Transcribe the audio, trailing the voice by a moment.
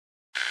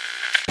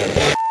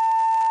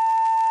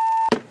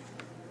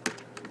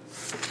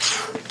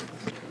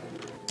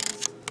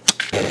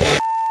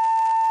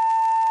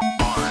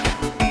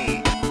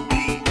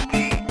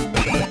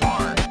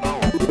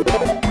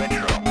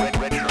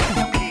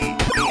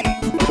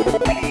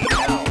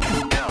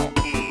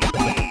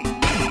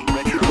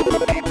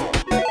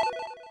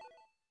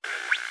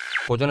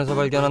고전에서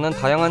발견하는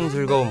다양한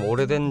즐거움,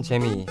 오래된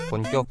재미,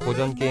 본격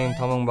고전 게임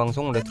탐험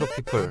방송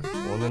레트로피플.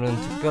 오늘은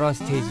특별한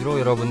스테이지로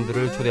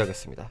여러분들을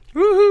초대하겠습니다.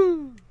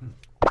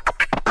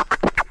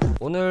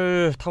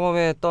 오늘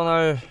탐험에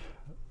떠날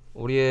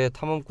우리의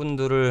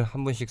탐험꾼들을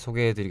한 분씩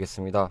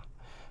소개해드리겠습니다.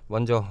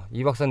 먼저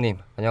이 박사님,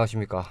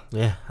 안녕하십니까?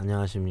 네,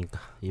 안녕하십니까.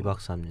 이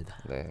박사입니다.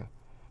 네,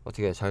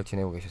 어떻게 잘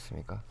지내고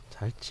계셨습니까?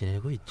 잘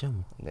지내고 있죠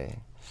뭐. 네,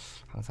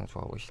 항상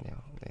좋아 보이시네요.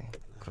 네,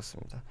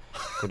 그렇습니다.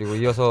 그리고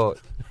이어서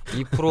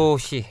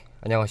이프로씨,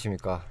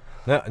 안녕하십니까?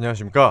 네,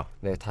 안녕하십니까?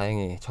 네,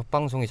 다행히 첫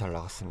방송이 잘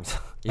나갔습니다.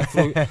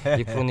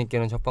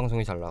 이프로님께는 첫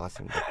방송이 잘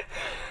나갔습니다.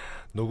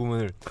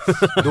 녹음은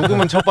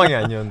첫 방이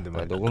아니었는데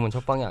네, 녹음은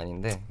첫 방이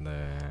아닌데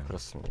네,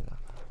 그렇습니다.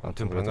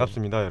 아무튼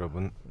반갑습니다,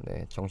 여러분.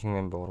 네, 정식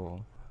멤버로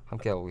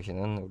함께하고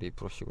계시는 우리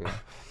이프로씨고요.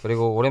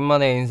 그리고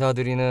오랜만에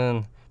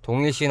인사드리는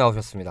동일씨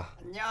나오셨습니다.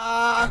 안녕,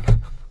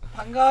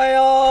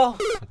 반가워요.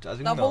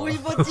 짜증나. 나 보고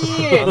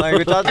싶었지. 나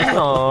이거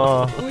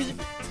짜증나.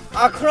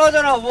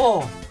 그러잖아.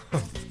 뭐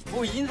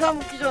인사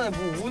묻기 전에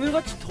뭐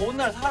오늘같이 더운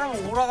날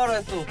사람을 오라가라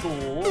했어.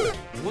 또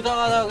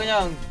오다가다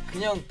그냥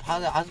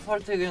반에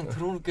아스팔트에 그냥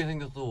들어눕게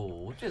생겼어.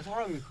 어째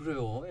사람이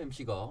그래요,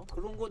 MC가.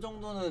 그런 거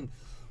정도는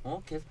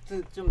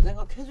게스트 좀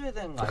생각해줘야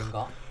되는 거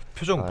아닌가?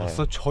 표정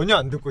봤어? 전혀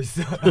안 듣고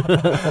있어.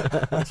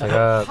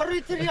 제가 하루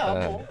이틀이야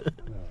뭐.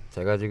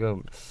 제가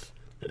지금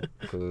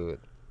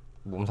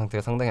몸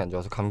상태가 상당히 안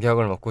좋아서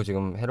감기약을 먹고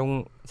지금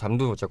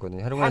잠도 못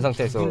잤거든요. 해롱한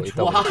상태에서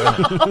있다 보니까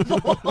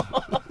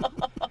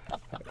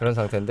그런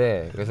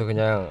상태인데, 그래서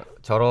그냥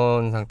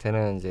저런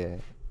상태는 이제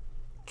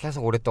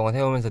계속 오랫동안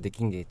해오면서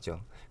느낀 게 있죠.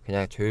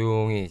 그냥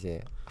조용히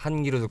이제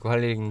한 귀로 듣고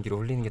한 귀로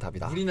흘리는 게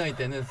답이다. 우리 나이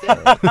때는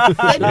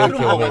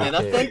센트룸 먹어야 되나?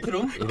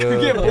 센트룸?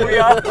 그게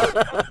뭐야?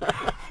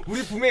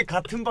 우리 분명히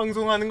같은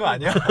방송하는 거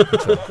아니야?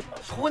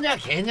 소냐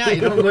개냐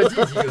이런 거지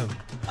지금.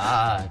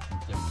 진짜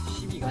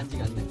시비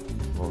간지갔네.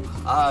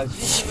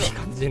 시비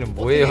간지는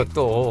뭐예요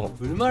또?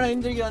 얼마나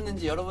힘들게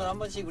왔는지 여러분 한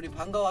번씩 우리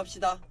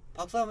반가워합시다.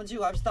 박수 한번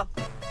치고 갑시다.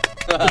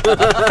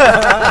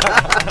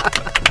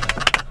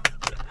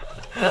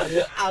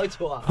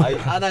 좋아.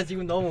 나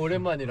지금 너무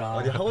오랜만이라.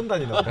 어디 학원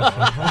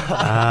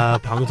다니나?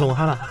 방송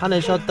한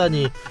해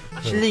쉬었다니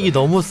실력이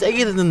너무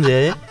세게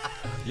듣는데.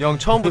 이 형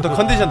처음부터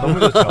컨디션 너무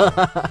좋죠.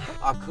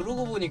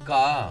 그러고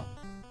보니까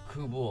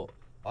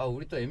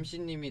우리 또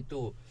MC님이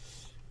또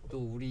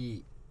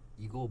우리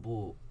이거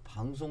뭐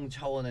방송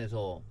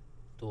차원에서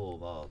또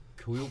막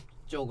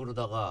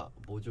교육적으로다가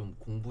뭐 좀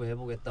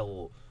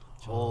공부해보겠다고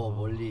저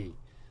멀리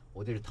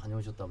어디를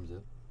다녀오셨다면서요?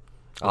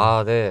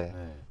 네.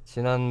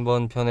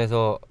 지난번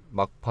편에서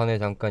막판에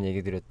잠깐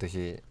얘기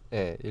드렸듯이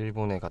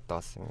일본에 갔다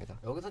왔습니다.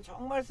 여기서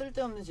정말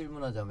쓸데없는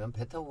질문하자면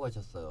배 타고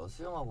가셨어요?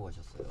 수영하고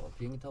가셨어요?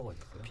 비행기 타고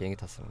가셨어요? 비행기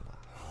탔습니다.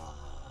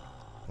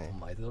 돈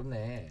많이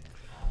들었네.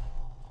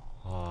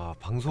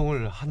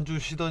 방송을 한 주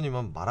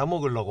쉬더니만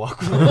말아먹으려고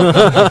하고.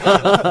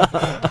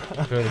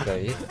 그러니까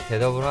이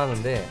대답을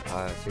하는데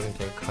지금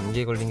제가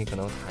감기에 걸린 게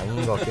그나마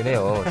다행인 것 같긴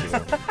해요. 지금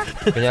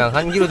그냥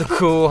한 귀로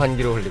듣고 한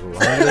귀로 흘리고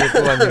한 귀로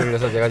듣고 한 귀로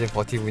흘려서 제가 지금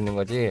버티고 있는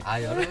거지.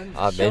 여러분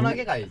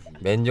시원하게 가야지.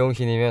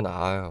 맨정신이면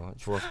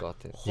죽었을 것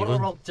같아요.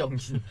 호로록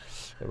정신.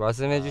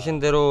 말씀해주신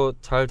대로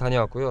잘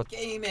다녀왔고요.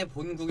 게임의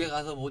본국에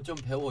가서 뭐 좀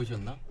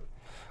배워오셨나?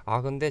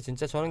 근데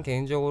진짜 저는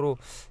개인적으로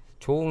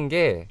좋은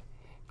게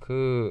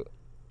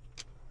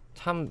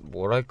참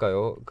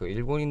뭐랄까요,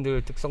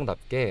 일본인들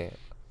특성답게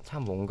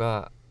참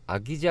뭔가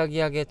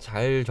아기자기하게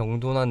잘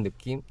정돈한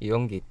느낌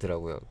이런 게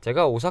있더라고요.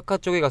 제가 오사카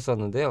쪽에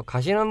갔었는데요.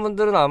 가시는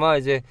분들은 아마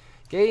이제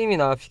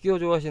게임이나 피규어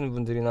좋아하시는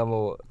분들이나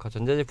뭐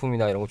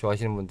전자제품이나 이런 거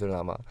좋아하시는 분들은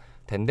아마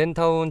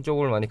덴덴타운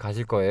쪽을 많이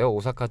가실 거예요.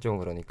 오사카 쪽은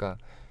그러니까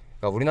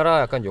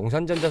우리나라 약간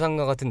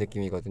용산전자상가 같은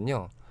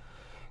느낌이거든요.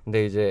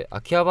 근데 이제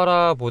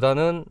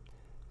아키하바라를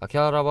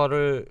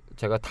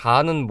제가 다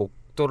아는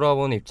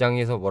돌아보는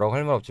입장에서 뭐라고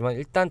할 말 없지만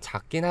일단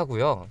작긴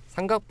하고요.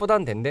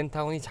 생각보단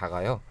덴덴타운이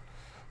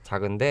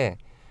작은데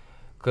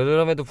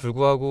그럼에도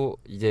불구하고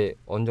이제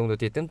어느 정도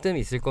뒤에 뜸뜸이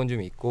있을 건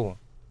좀 있고,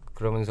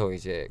 그러면서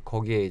이제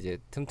거기에 이제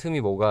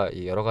틈틈이 뭐가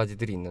여러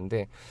가지들이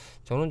있는데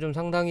저는 좀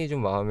상당히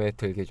좀 마음에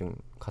들게 좀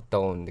갔다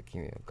온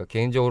느낌이에요. 그러니까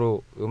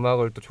개인적으로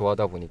음악을 또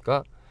좋아하다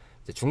보니까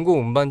이제 중고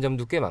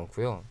음반점도 꽤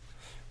많고요.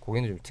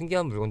 거기는 좀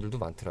특이한 물건들도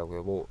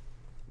많더라고요. 뭐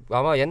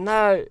아마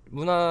옛날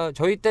문화,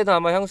 저희 때도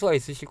아마 향수가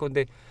있으실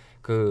건데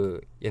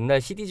옛날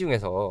CD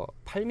중에서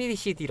 8mm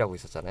CD라고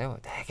있었잖아요.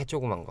 되게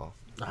조그만 거.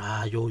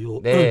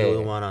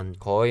 요만한.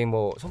 거의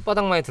뭐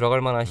손바닥만에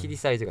들어갈 만한 CD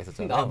사이즈가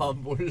있었잖아요.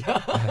 나만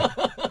몰라.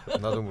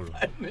 나도 몰라.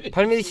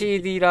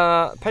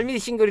 8mm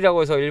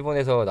싱글이라고 해서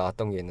일본에서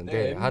나왔던 게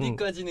있는데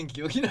MD까지는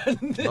기억이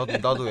나는데.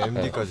 나도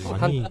MD까지.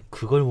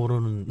 그걸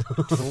모르는.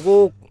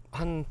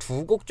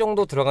 두 곡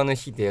정도 들어가는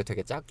CD예요.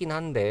 되게 작긴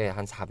한데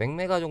한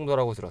 400메가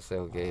정도라고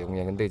들었어요. 그게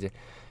용량. 근데 이제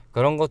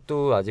그런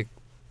것도 아직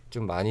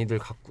좀 많이들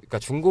갖고, 그러니까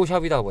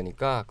중고샵이다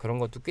보니까 그런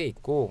것도 꽤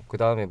있고, 그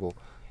다음에 뭐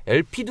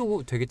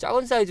LP도 되게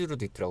작은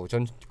사이즈로도 있더라고.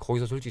 전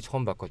거기서 솔직히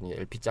처음 봤거든요.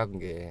 LP 작은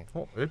게.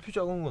 LP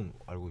작은 건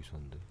알고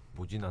있었는데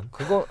뭐지 난?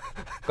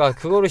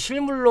 그거를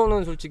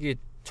실물로는 솔직히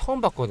처음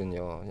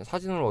봤거든요.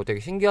 사진으로 되게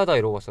신기하다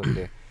이러고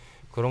봤었는데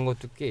그런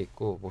것도 꽤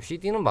있고 뭐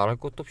CD는 말할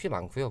것도 없이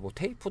많고요. 뭐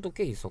테이프도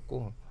꽤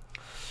있었고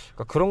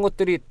그러니까 그런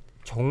것들이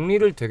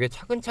정리를 되게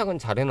차근차근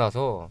잘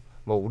해놔서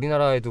뭐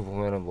우리나라에도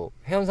보면은 뭐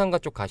해연상가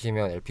쪽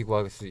가시면 LP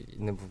구할 수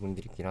있는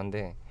부분들이 있긴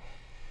한데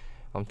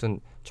아무튼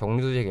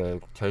정리도 되게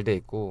잘 돼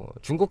있고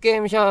중국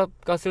게임샵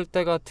갔을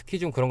때가 특히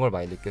좀 그런 걸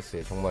많이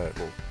느꼈어요. 정말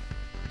뭐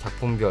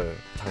작품별,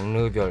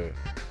 장르별,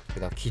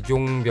 그다음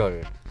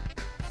기종별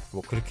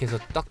뭐 그렇게 해서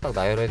딱딱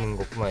나열하는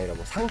것뿐만 아니라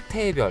뭐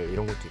상태별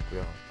이런 것도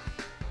있고요.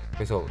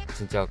 그래서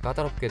진짜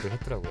까다롭게들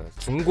했더라고요.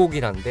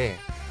 중고기란데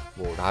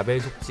뭐 라벨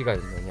속지가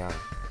있느냐,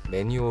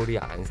 매뉴얼이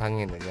안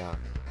상했느냐,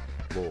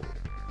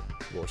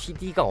 뭐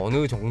CD가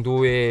어느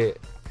정도의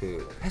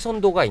그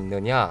훼손도가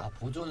있느냐.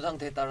 보존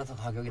상태에 따라서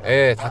가격이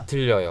네, 다르구나. 다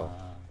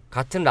틀려요.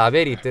 같은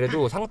라벨이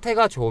있더라도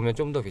상태가 좋으면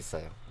좀 더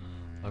비싸요.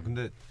 아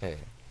근데 네.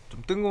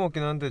 좀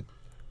뜬금없긴 한데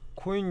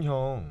코인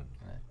형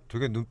네.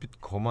 되게 눈빛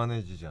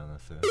거만해지지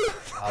않았어요?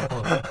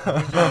 뭐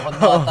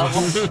건너왔다고?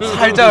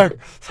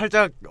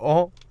 살짝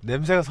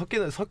냄새가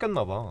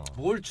섞였나 봐.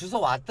 뭘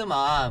주워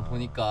왔더만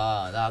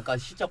보니까 나 아까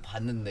시적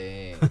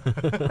봤는데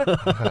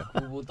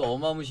뭐 또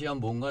어마무시한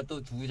뭔가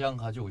또 2장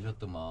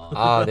가져오셨더만.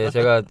 아, 네,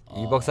 제가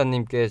이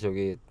박사님께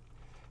저기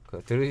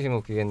그 들으시면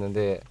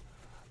웃기겠는데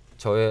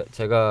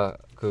제가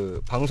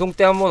그 방송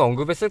때 한번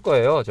언급했을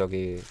거예요.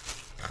 저기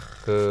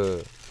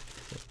그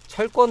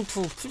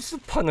철권2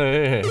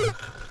 플스판을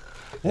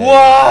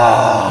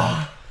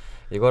우와!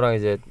 이거랑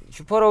이제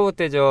슈퍼로봇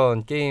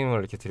대전 게임을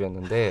이렇게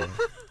드렸는데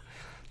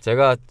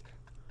제가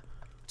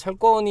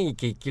철권이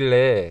이렇게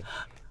있길래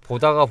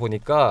보다가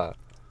보니까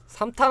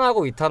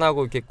 3탄하고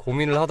 2탄하고 이렇게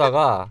고민을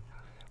하다가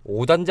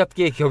 5단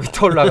잡기의 기억이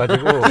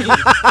떠올라가지고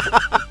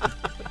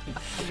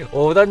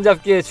 5단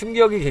잡기의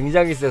충격이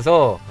굉장히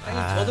세서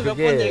아니 저도 몇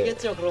그게- 번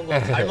얘기했죠 그런 거.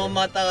 잘못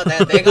맞다가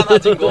내가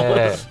맞은 거.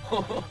 네,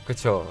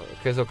 그쵸.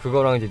 그래서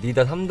그거랑 이제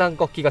 2단 3단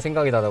꺾기가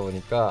생각이 나다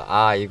보니까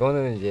아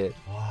이거는 이제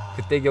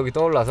그때 기억이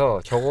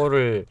떠올라서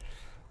저거를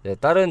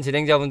다른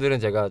진행자분들은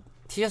제가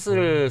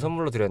티셔츠를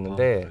선물로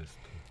드렸는데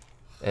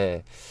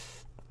예,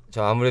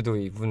 저 아무래도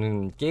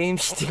이분은 게임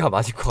CD가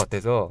맞을 것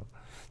같아서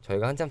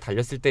저희가 한참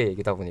달렸을 때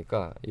얘기다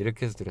보니까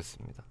이렇게 해서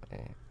드렸습니다. 예.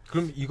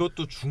 그럼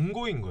이것도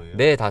중고인 거예요?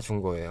 네, 다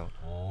중고예요.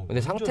 근데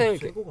완전 상태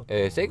새거 같다.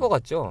 예, 새 거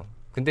같죠?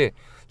 근데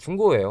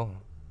중고예요.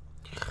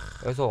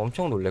 그래서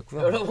엄청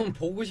놀랬고요. 여러분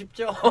보고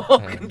싶죠?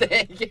 네.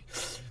 근데 이게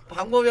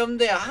방법이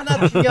없는데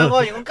하나 중요한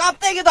건 이건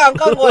깜빡이도 안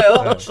깐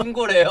거예요. 네.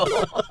 중고래요.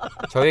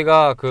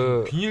 저희가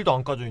그 비닐도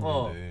안 까져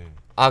있는데.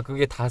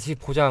 그게 다시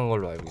포장한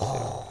걸로 알고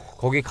있어요.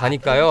 거기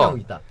가니까요.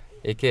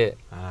 이렇게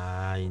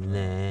있네.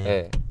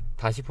 예,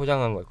 다시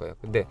포장한 걸 거예요.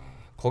 근데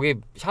거기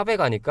샵에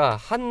가니까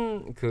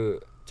한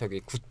그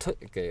저기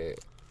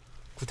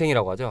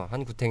구탱이라고 하죠.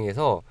 한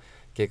구탱이에서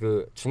이렇게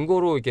그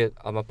중고로 이렇게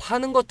아마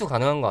파는 것도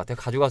가능한 것 같아요.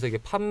 가져가서 이게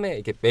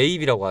이렇게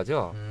매입이라고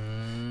하죠.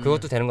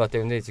 그것도 되는 것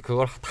같아요. 근데 이제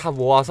그걸 다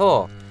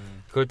모아서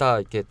그걸 다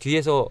이렇게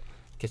뒤에서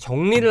이렇게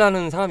정리를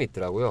하는 사람이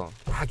있더라고요.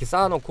 다 이렇게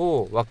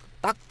쌓아놓고 막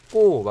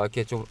닦고 막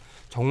이렇게 좀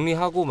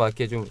정리하고 막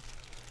이렇게 좀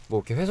뭐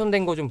이렇게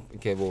훼손된 거 좀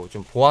이렇게 뭐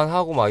좀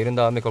보완하고 막 이런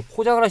다음에 그걸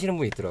포장을 하시는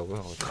분이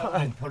있더라고요.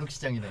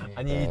 벼룩시장이네.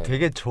 아니 네.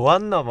 되게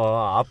좋았나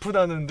봐.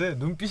 아프다는데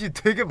눈빛이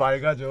되게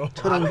맑아져.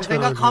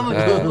 생각하면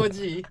네. 좋은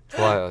거지.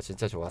 좋아요.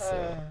 진짜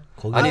좋았어요.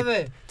 거기 아니,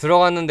 왜?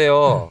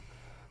 들어갔는데요.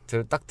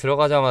 딱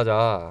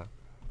들어가자마자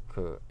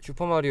그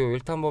슈퍼마리오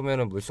 1탄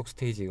보면은 물속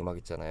스테이지 음악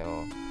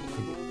있잖아요.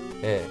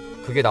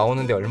 그게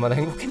나오는데 얼마나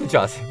행복했는지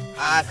아세요?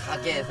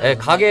 가게에서. 네,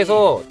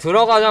 가게에서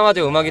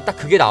들어가자마자 음악이 딱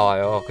그게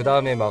나와요. 그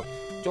다음에 막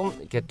좀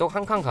이렇게 또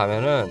한 칸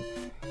가면은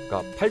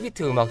그러니까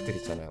 8비트 음악들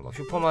있잖아요. 막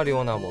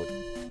슈퍼마리오나 뭐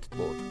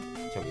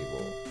저기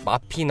뭐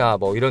마피나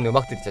뭐 이런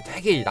음악들 있잖아요.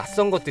 되게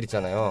낯선 것들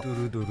있잖아요.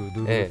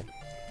 뚜루두루두루. 네.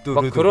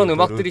 막 그런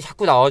음악들이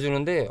자꾸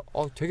나와주는데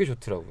되게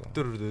좋더라고요.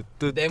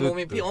 내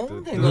몸이 뿅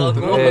뚜루뚜루뚜루.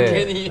 된거 네.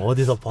 괜히.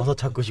 어디서 버섯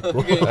찾고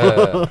싶고. 네.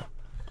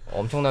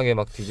 엄청나게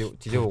막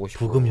뒤져보고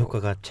싶고. 부금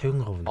효과가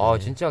채운가 본데.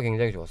 진짜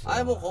굉장히 좋았어요.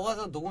 아니 뭐 거기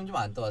가서 녹음 좀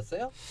안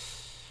떠왔어요?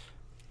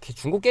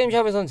 중국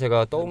게임샵에서는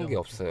제가 떠온 게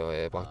없어요.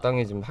 예,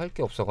 마땅히 좀 할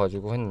게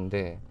없어가지고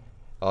했는데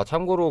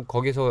참고로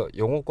거기서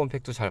영어권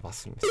팩도 잘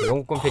봤습니다.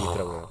 영어권 팩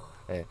있더라고요.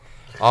 예.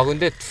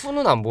 근데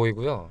 2는 안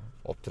보이고요.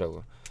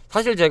 없더라고요.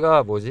 사실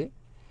제가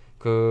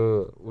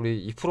우리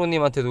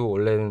이프로님한테도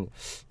원래는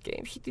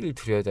게임 CD를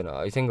드려야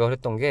되나 이 생각을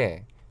했던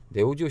게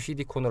네오지오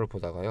CD 코너를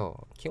보다가요.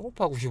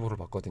 킹오파 95를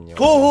봤거든요.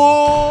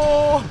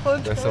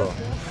 그래서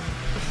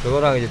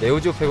그거랑 이제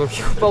네오지오 팩으로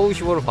킹오파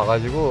 95를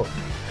봐가지고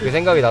그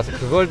생각이 나서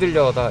그걸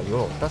들려다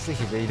이걸 어디다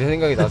쓰시지 이런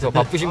생각이 나서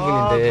바쁘신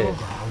분인데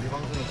우리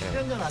방송에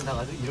출연료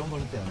난다가지고 이런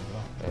걸로 떼는구나.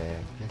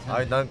 네.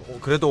 아니 난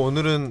그래도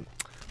오늘은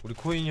우리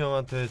코인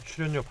형한테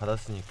출연료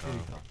받았으니까.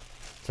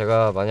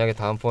 제가 만약에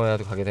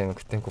다음번에라도 가게 되면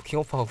그땐 꼭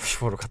킹오파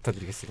 95로 갖다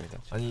드리겠습니다.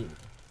 아니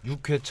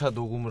 6회차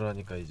녹음을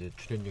하니까 이제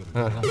출연료를.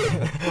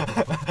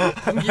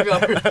 분기별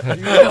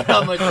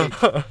한 번씩.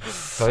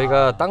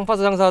 저희가 땅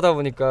파서 장사하다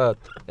보니까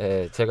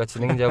제가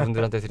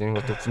진행자분들한테 드리는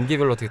것도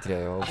분기별로 어떻게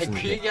드려요. 아니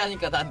그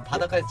얘기하니까 난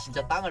바닷가에서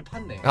진짜 땅을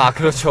팠네.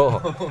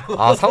 그렇죠.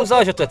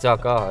 상수하셨죠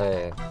아까.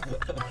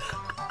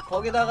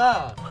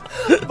 거기다가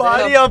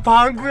말이야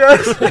방구야.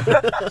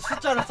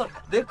 숫자를 써.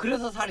 내가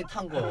그래서 살이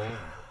탄 거.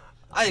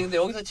 아니 근데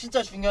여기서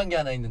진짜 중요한 게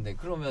하나 있는데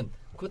그러면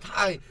그거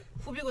다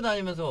후비고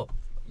다니면서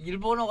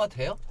일본어가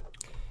돼요?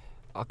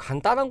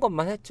 간단한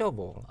것만 했죠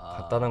뭐. 아.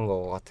 간단한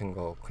거 같은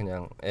거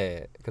그냥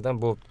그다음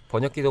뭐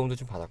번역기 도움도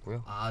좀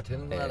받았고요.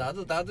 되는구나. 네.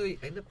 나도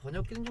근데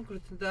번역기는 좀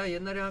그렇던데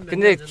옛날에 한 몇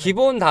근데 년 전에.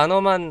 기본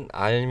단어만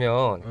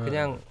알면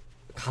그냥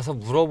가서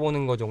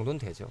물어보는 거 정도는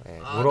되죠.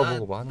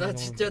 물어보고 뭐 하는 거 나 정도.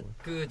 진짜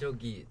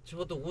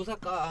저도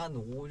오사카 한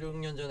 5,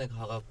 6년 전에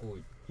가갖고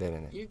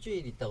네네네.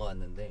 일주일 있다가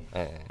왔는데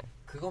네.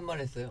 그것만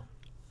했어요.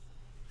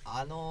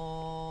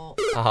 아노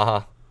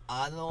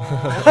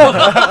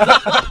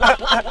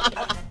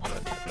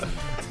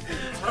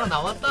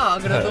살아남았다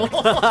그래도.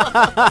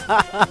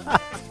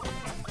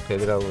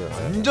 되더라고요.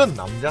 완전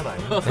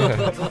남자나요.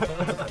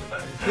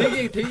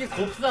 되게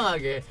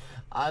곱상하게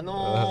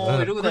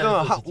이러고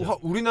그러니까 다녔어.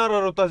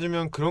 우리나라로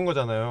따지면 그런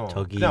거잖아요.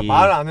 저기. 그냥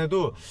말 안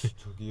해도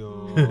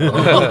저기요.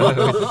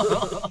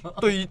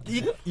 또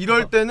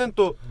이럴 때는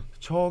또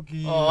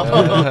저기.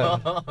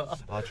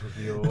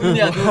 저기요.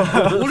 눈이야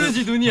눈.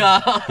 오로지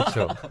눈이야.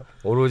 그렇죠.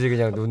 오로지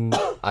그냥 눈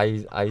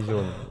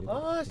아이존.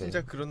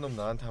 진짜 그런 놈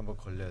나한테 한번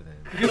걸려야 돼.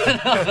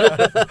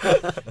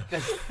 그러니까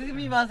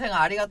스미마생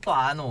아리가또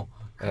아노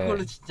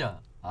그걸로 진짜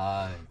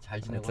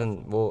잘 지내고.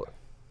 하여튼 뭐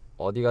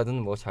어디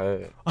가든 뭐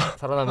잘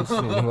살아남을 수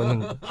있는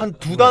거는 한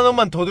두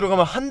단어만 더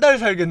들어가면 한 달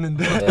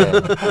살겠는데.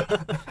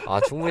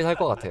 충분히 살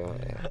것 같아요.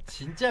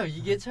 진짜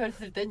위기에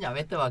처했을 땐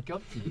야매 때밖에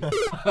없지.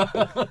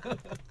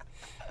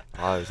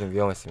 좀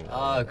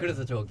위험했습니다.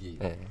 그래서 저기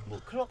네. 뭐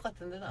클럽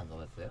같은 데는 안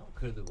가봤어요?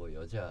 그래도 뭐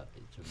여자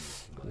좀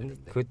있는 거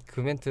같은데. 그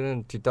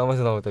멘트는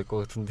뒷담화에서 나와야 될 것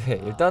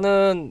같은데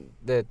일단은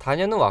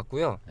다녀는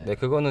왔고요. 네.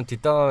 그거는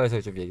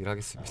뒷담화에서 좀 얘기를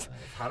하겠습니다.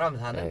 사람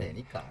사는 네.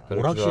 데니까.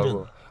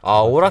 오락실은?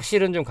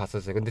 오락실은 좀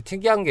갔었어요. 근데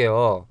특이한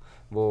게요.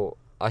 뭐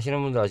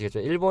아시는 분들 아시겠죠?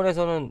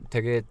 일본에서는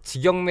되게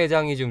직영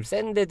매장이 좀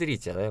센 데들이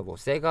있잖아요. 뭐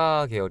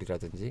세가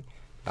계열이라든지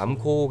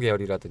남코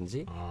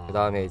계열이라든지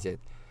그다음에 이제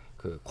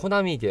그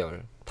코나미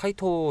계열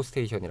타이토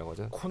스테이션이라고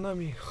하죠.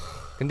 코나미.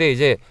 근데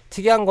이제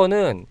특이한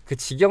거는 그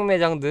직영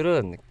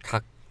매장들은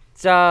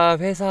각자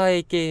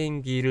회사의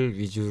게임기를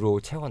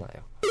위주로 채워놔요.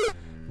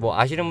 뭐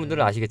아시는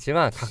분들은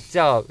아시겠지만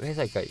각자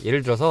회사, 그러니까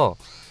예를 들어서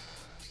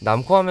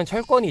남코 하면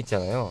철권이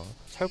있잖아요.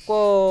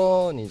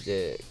 철권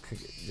이제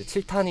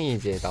이제 7탄이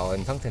이제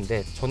나온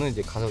상태인데 저는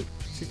이제 가서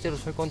실제로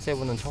철권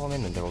세븐은 처음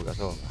했는데 거기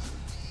가서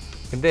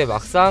근데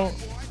막상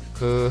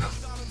그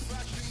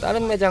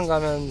다른 매장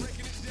가면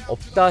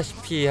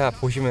없다시피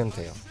보시면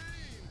돼요.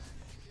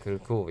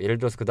 그리고 예를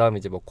들어서 그 다음에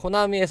이제 뭐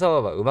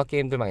코나미에서 막 음악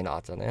게임들 많이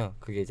나왔잖아요.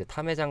 그게 이제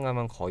타 매장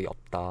가면 거의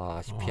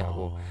없다시피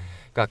하고.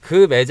 그러니까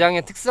그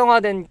매장의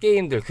특성화된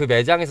게임들, 그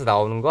매장에서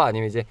나오는 거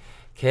아니면 이제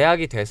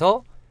계약이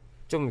돼서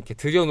좀 이렇게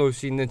들여놓을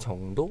수 있는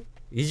정도?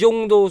 이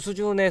정도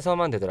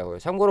수준에서만 되더라고요.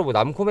 참고로 뭐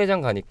남코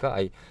매장 가니까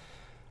이제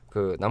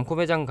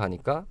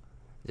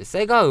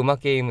세가 음악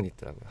게임은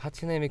있더라고요.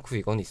 하츠네 미쿠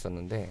이건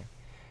있었는데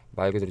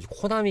말 그대로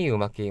코나미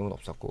음악 게임은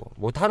없었고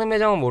뭐 다른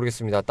매장은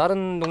모르겠습니다.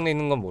 다른 동네에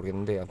있는 건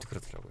모르겠는데 아무튼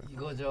그렇더라고요.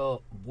 이거 저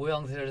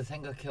모양새를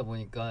생각해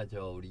보니까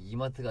저 우리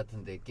이마트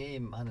같은데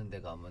게임 하는 데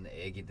가면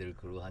애기들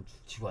그리고 한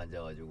죽치고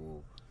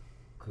앉아가지고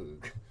그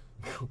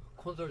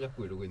콘솔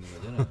잡고 이러고 있는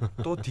거잖아.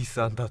 또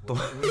디스한다 또.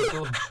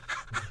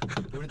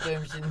 우리 또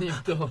MC님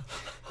또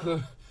그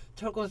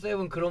철권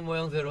세븐 그런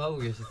모양새로 하고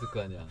계셨을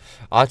거 아니야.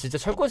 진짜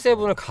철권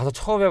세븐을 가서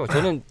처음 해봐.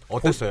 저는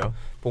어땠어요?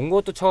 본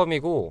것도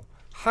처음이고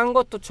한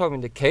것도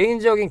처음인데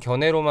개인적인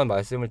견해로만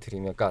말씀을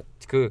드리면, 그러니까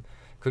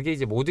그게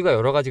이제 모드가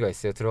여러 가지가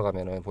있어요.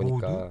 들어가면은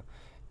보니까, 모드?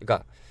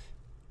 그러니까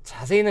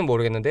자세히는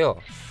모르겠는데요.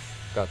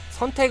 그러니까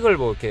선택을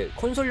뭐 이렇게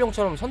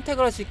콘솔용처럼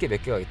선택을 할 수 있게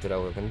몇 개가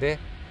있더라고요. 근데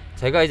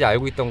제가 이제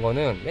알고 있던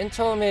거는 맨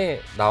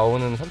처음에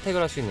나오는 선택을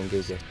할 수 있는 게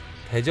이제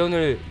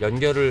대전을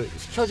연결을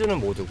시켜주는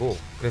모드고,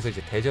 그래서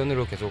이제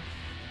대전으로 계속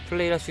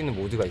플레이를 할 수 있는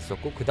모드가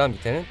있었고, 그 다음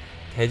밑에는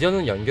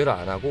대전은 연결을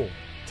안 하고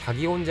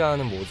자기 혼자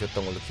하는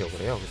모드였던 걸로 기억을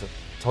해요. 그래서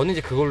저는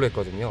이제 그걸로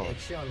했거든요.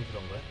 액션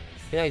그런 거야?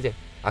 그냥 이제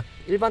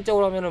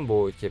일반적으로 하면은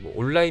뭐 이렇게 뭐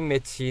온라인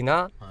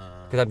매치나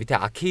그다음 밑에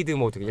아케이드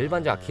모드,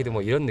 일반적 아케이드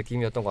뭐 이런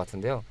느낌이었던 것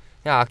같은데요.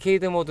 그냥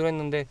아케이드 모드로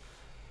했는데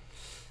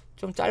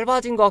좀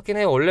짧아진 것 같긴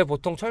해요. 원래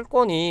보통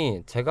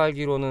철권이 제가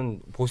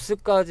알기로는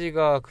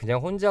보스까지가 그냥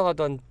혼자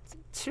가도 한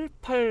 7,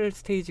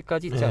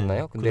 8스테이지까지 있지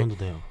않나요? 그 근데 정도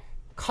돼요.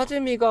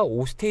 카즈미가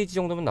 5스테이지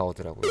정도면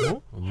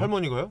나오더라고요.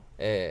 할머니가요?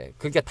 예,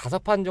 그게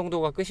 5판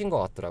정도가 끝인 것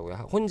같더라고요.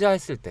 혼자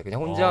했을 때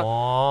그냥 혼자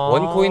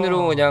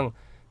원코인으로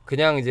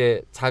그냥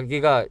이제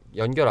자기가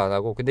연결 안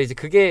하고. 근데 이제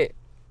그게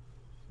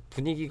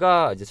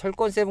분위기가 이제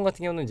철권 세븐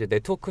같은 경우는 이제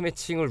네트워크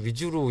매칭을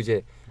위주로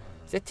이제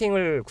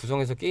세팅을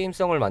구성해서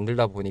게임성을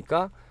만들다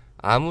보니까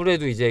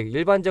아무래도 이제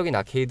일반적인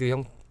아케이드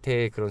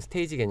형태의 그런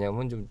스테이지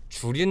개념은 좀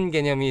줄인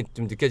개념이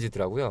좀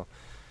느껴지더라고요.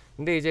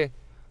 근데 이제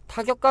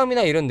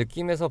타격감이나 이런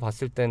느낌에서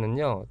봤을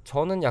때는요,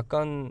 저는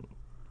약간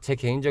제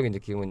개인적인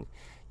느낌은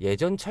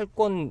예전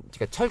철권,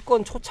 그러니까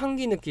철권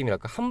초창기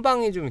느낌이랄까, 한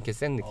방에 좀 이렇게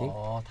센 느낌?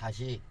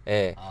 다시.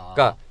 예.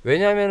 그러니까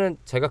왜냐하면은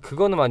제가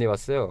그거는 많이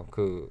봤어요.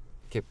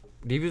 이렇게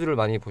리뷰들을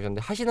많이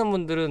보셨는데 하시는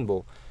분들은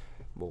뭐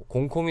뭐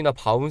공콤이나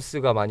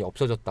바운스가 많이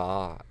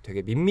없어졌다,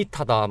 되게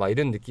밋밋하다 막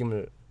이런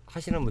느낌을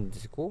하시는 분도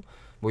있고,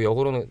 뭐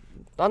역으로는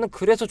나는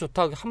그래서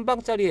좋다, 한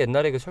방짜리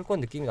옛날에 그 철권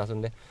느낌이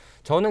났었는데,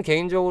 저는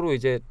개인적으로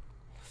이제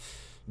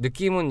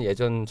느낌은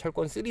예전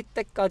철권 3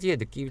 때까지의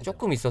느낌이 그죠.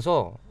 조금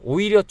있어서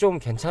오히려 좀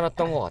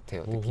괜찮았던 것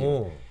같아요. 느낌.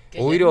 오호.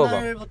 오히려 막-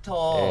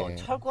 옛날부터 예.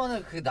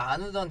 철권을 그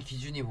나누던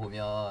기준이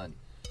보면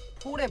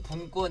폴의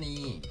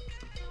분권이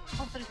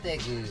쳤을 때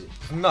그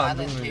죽나 안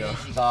많은 죽느냐.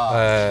 게이지가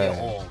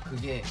예.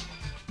 그게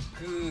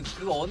그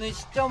어느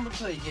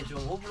시점부터 이게 좀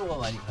호불호가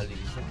많이 갈리기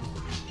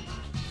시작했거든요.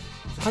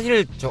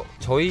 사실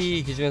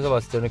저희 기준에서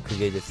봤을 때는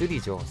그게 이제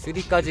 3죠.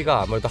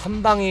 3까지가 아무래도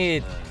한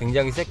방이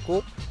굉장히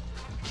셌고,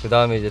 그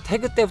다음에 이제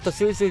태그 때부터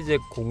슬슬 이제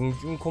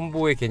공중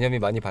콤보의 개념이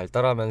많이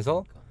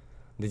발달하면서,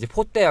 근데 이제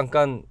 4 때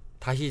약간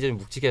다시 이제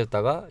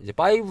묵직해졌다가 이제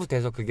 5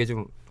 돼서 그게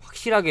좀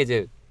확실하게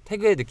이제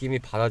태그의 느낌이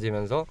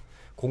받아지면서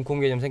공콤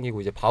개념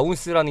생기고, 이제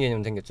바운스라는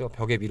개념 생겼죠.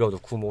 벽에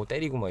밀어놓고 뭐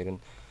때리고 막 이런.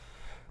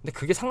 근데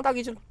그게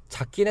상당히 좀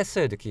작긴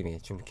했어요. 느낌이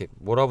좀 이렇게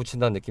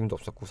몰아붙인다는 느낌도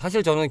없었고,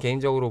 사실 저는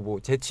개인적으로 뭐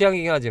제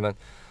취향이긴 하지만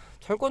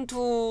철권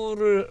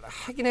 2를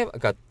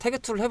그러니까 태그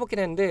 2를 해봤긴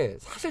했는데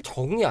사실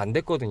적응이 안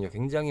됐거든요.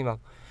 굉장히 막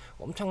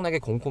엄청나게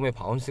공콤의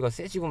바운스가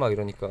세지고 막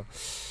이러니까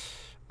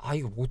아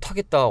이거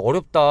못하겠다,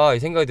 어렵다 이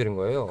생각이 드는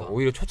거예요. 그러니까.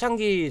 오히려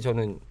초창기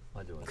저는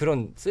맞아.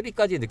 그런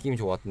 3까지의 느낌이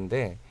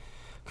좋았는데,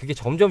 그게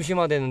점점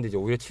심화되는데 이제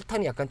오히려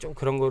 7탄이 약간 좀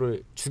그런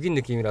거를 죽인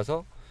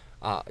느낌이라서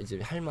아 이제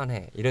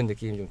할만해 이런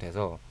느낌이 좀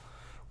돼서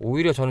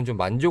오히려 저는 좀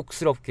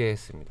만족스럽게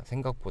했습니다.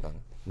 생각보다는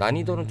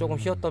난이도는 조금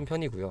쉬웠던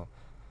편이고요.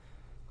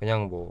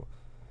 그냥 뭐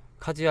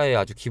카지아의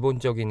아주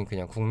기본적인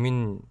그냥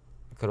국민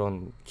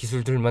그런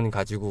기술들만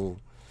가지고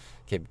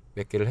이렇게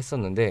몇 개를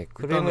했었는데, 일단은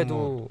그럼에도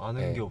뭐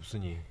아는 예, 게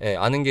없으니. 예,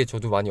 아는 게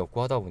저도 많이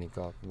없고 하다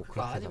보니까 뭐 그러니까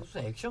그렇게 아니 해서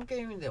무슨 액션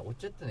게임인데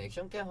어쨌든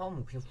액션 게임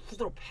하면 그냥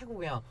후드로 패고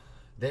그냥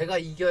내가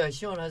이겨야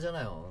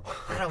시원하잖아요.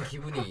 사람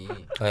기분이.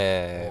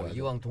 예, 맞아요.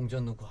 이왕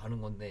동전 넣고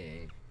하는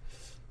건데.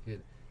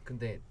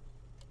 근데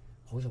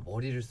거기서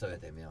머리를 써야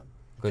되면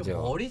좀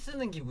그죠. 머리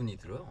쓰는 기분이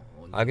들어요.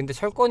 아 근데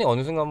철권이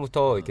어느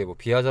순간부터 이렇게 뭐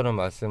비하자는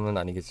말씀은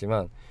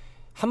아니겠지만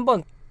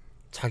한번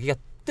자기가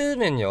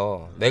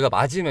뜨면요, 내가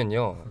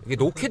맞으면요 이게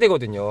놓게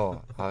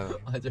되거든요. 아유,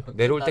 맞아.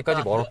 내려올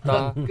때까지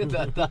멀었다.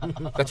 끝났다.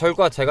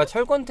 그러니까 제가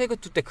철권 태그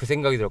 2 때 그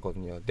생각이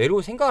들었거든요.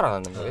 내려올 생각을 안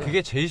하는 거예요.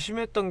 그게 제일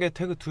심했던 게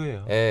태그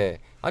 2예요. 예.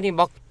 아니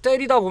막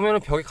때리다 보면은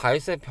벽에 가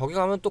있어요. 벽에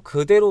가면 또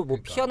그대로 뭐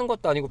그러니까. 피하는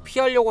것도 아니고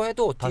피하려고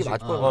해도 어떻게 다시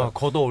맞고 요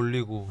걷어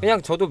올리고.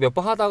 그냥 저도 몇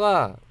번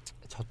하다가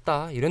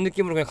졌다 이런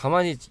느낌으로 그냥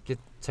가만히 이렇게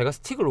제가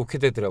스틱을 놓게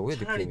되더라고요.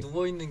 차라리 느낌이.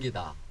 누워 있는 게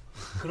나.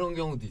 그런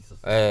경우도 있었어.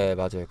 예,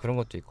 맞아요. 그런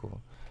것도 있고.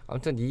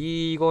 아무튼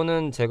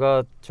이거는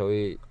제가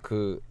저희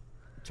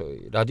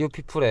라디오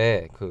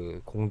피플에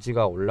그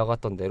공지가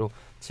올라갔던 대로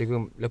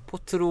지금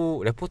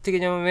레포트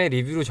개념의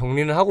리뷰로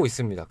정리를 하고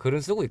있습니다.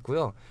 글은 쓰고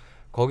있고요.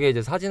 거기에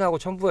이제 사진하고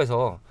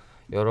첨부해서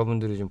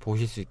여러분들이 좀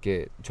보실 수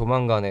있게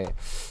조만간에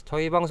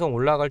저희 방송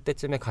올라갈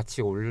때쯤에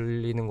같이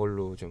올리는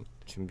걸로 좀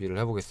준비를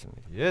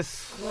해보겠습니다.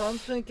 예스.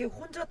 아무튼 이렇게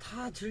혼자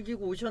다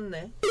즐기고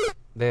오셨네.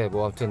 네,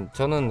 뭐 아무튼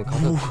저는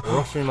가서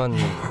오락실만 뭐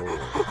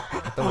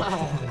했던 것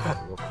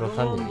같아요. 뭐 그렇다는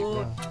그럼 뭐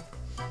얘기고요.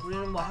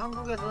 우리는 뭐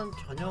한국에서는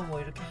전혀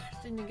뭐 이렇게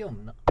할 수 있는 게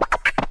없나?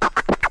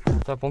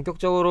 자,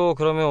 본격적으로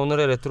그러면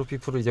오늘의 레트로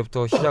피플을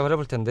이제부터 시작을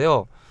해볼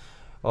텐데요.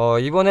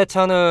 이번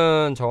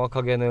회차는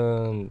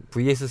정확하게는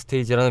VS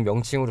스테이지라는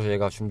명칭으로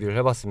저희가 준비를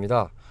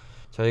해봤습니다.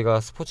 저희가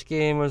스포츠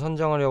게임을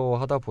선정하려고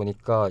하다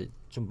보니까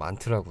좀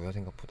많더라고요,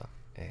 생각보다.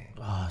 예.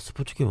 아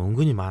스포츠 게임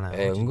은근히 많아요.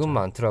 예, 진짜. 은근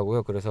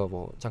많더라고요. 그래서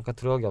뭐 잠깐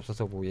들어가기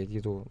앞서서 뭐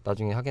얘기도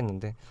나중에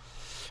하겠는데,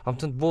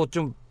 아무튼 뭐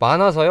좀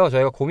많아서요.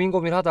 저희가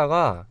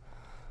고민하다가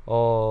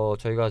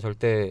저희가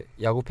절대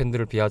야구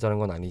팬들을 비하자는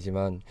건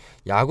아니지만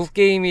야구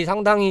게임이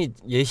상당히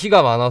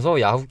예시가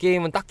많아서 야구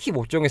게임은 딱히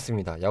못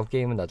정했습니다. 야구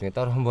게임은 나중에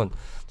따로 한번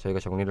저희가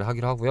정리를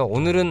하기로 하고요.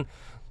 오늘은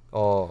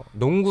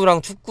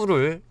농구랑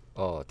축구를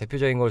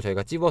대표적인 걸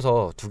저희가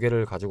찝어서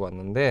 2개를 가지고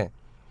왔는데,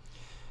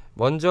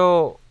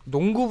 먼저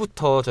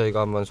농구부터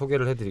저희가 한번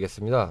소개를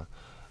해드리겠습니다.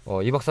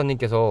 이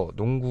박사님께서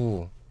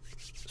농구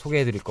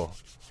소개해드릴 거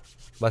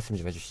말씀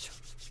좀 해주시죠.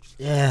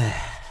 예.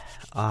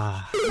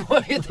 아 뭐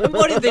이게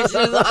템버린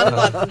대신해서 하는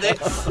것 같은데.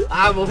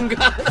 아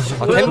뭔가.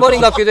 탬버린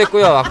같기도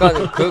했고요.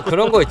 아까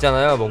그런 거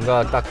있잖아요.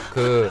 뭔가 딱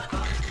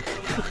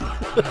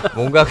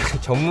뭔가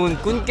그 전문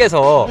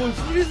꾼께서 뭐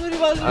수리수리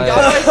받는 아,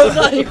 야가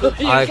있어서 아니고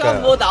이렇게 그러니까.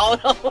 하면 뭐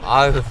나오나.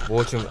 아유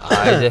뭐 좀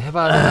이제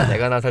해봐라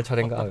내가 나설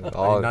차례인가. 아니,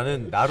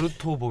 나는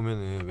나루토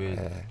보면은 왜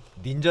예.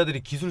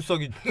 닌자들이 기술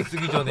쓰기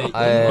전에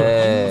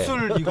예.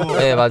 인술 이거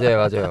네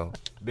맞아요.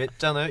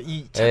 맺잖아요.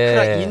 이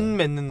차크라 예. 인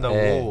맺는다고.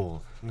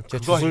 예. 저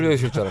그거 주술료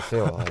있을 줄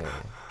알았어요. 아,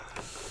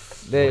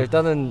 예. 네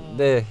일단은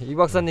이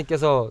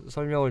박사님께서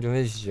설명을 좀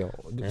해주시죠.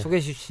 네.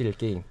 소개해 주실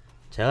게임.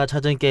 제가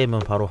찾은 게임은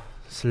바로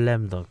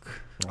슬램덩크.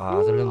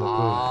 설명 넣고.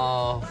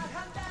 아.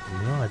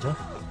 유명하죠?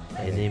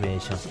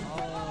 애니메이션.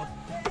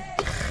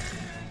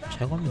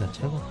 최고입니다,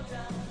 최고.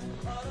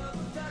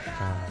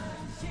 자,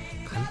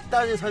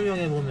 간단히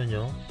설명해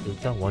보면요.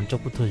 일단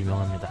원작부터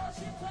유명합니다.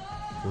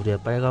 우리의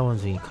빨간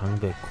원숭이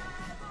강백호,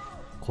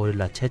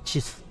 고릴라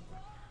채치스,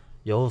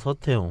 여우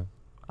서태웅,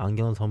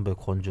 안경 선배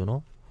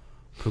권준호,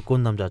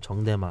 불꽃남자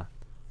정대만,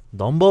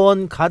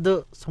 넘버원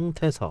가드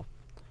송태섭.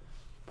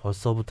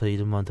 벌써부터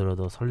이름만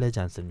들어도 설레지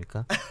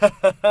않습니까?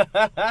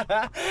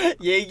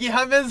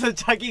 얘기하면서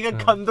자기가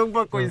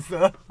감동받고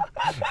있어.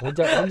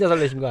 혼자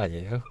설레신 거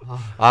아니에요?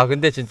 아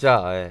근데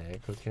진짜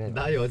그렇긴 해요.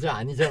 나 여자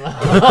아니잖아.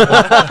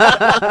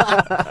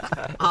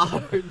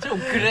 좀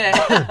그래.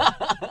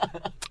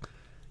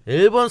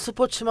 일본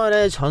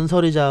스포츠만의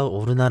전설이자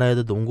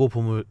우리나라에도 농구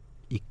붐을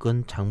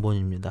이끈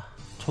장본입니다.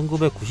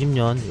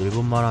 1990년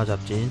일본 만화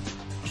잡지인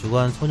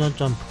주간 소년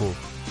점프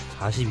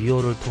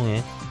 42호를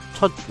통해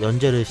첫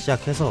연재를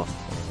시작해서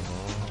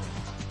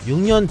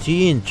 6년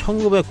뒤인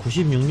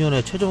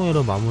 1996년에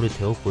최종회로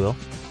마무리되었고요.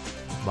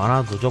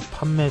 만화 누적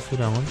판매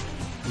수량은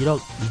 1억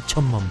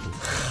 2천만 부.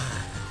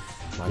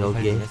 많이 여기에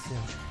팔긴 했어요.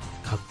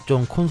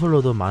 각종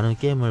콘솔로도 많은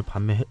게임을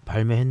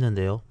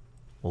발매했는데요.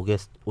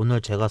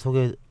 오늘 제가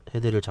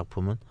소개해드릴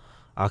작품은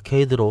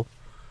아케이드로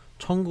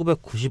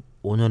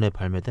 1995년에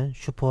발매된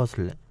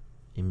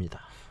슈퍼슬램입니다.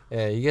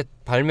 예, 이게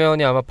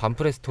발매원이 아마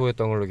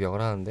반프레스토였던 걸로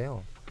기억을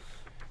하는데요.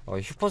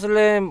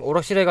 슈퍼슬램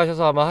오락실에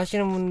가셔서 아마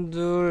하시는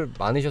분들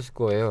많으셨을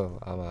거예요.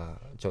 아마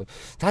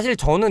사실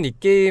저는 이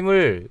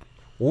게임을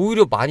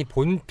오히려 많이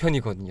본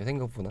편이거든요.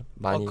 생각보다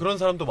많이. 그런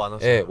사람도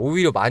많았어요. 예,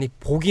 오히려 많이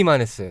보기만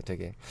했어요.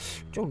 되게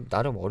좀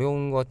나름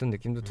어려운 것 같은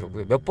느낌도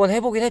들었고요. 몇 번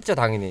해보긴 했죠,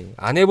 당연히.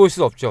 안 해볼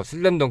수 없죠.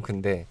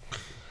 슬램덩크인데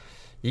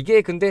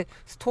이게 근데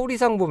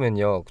스토리상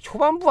보면요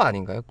초반부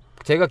아닌가요?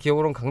 제가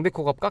기억으로는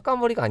강백호가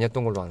까까머리가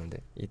아니었던 걸로 아는데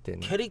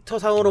이때는. 캐릭터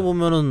상으로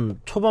보면은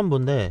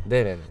초반부인데,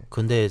 네네네.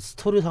 근데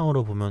스토리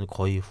상으로 보면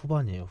거의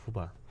후반이에요.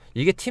 후반.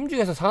 이게 팀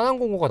중에서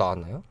산왕공고가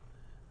나왔나요?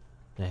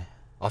 네.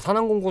 아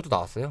산왕공고도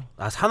나왔어요?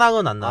 아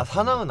산악은 안 나왔어요.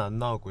 산악은 안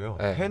나왔고요.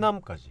 네.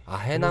 해남까지. 아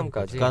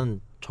해남까지.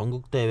 그러니까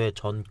전국 대회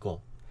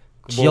전거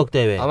그 지역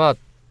대회. 아마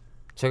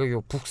제가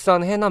이거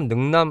북산, 해남,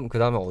 능남 그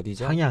다음에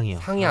어디죠? 상향이요.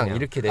 상향 상향.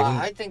 이렇게 네 군.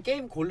 하여튼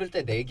게임 고를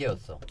때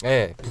 4개였어.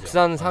 네,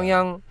 북산,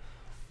 상향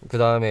그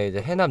다음에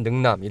이제 해남,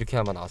 능남 이렇게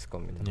아마 나왔을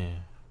겁니다.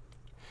 네.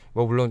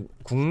 뭐 물론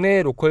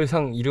국내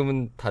로컬상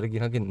이름은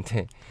다르긴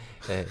하겠는데,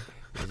 네,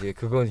 이제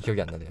그건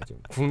기억이 안 나네요. 좀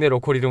국내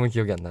로컬 이름은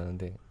기억이 안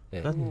나는데.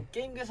 네. 그리고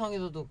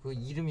게임계상에서도 그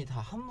이름이 다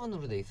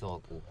한문으로 돼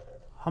있어갖고.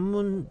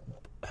 한문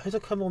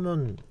해석해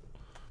보면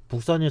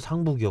북산이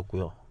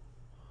상북이었고요.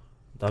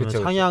 그다음에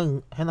그쵸,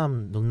 상향,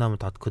 해남, 능남은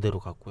다 그대로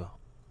갔고요.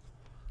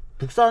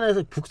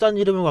 북산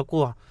이름을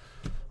갖고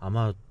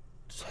아마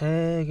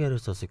 3개를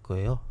썼을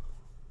거예요.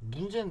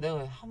 문제는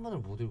내가 한문을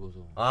못 읽어서.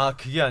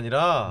 그게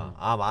아니라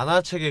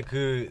만화책의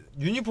그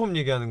유니폼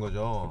얘기하는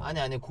거죠.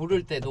 아니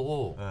고를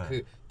때도 네.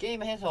 그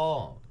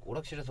게임해서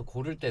오락실에서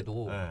고를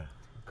때도 네.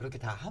 그렇게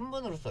다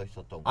한문으로 써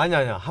있었던 거.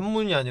 아니야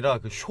한문이 아니라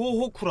그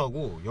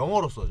쇼호쿠라고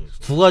영어로 써져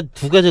있어.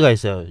 두 가지가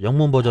있어요.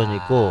 영문 버전이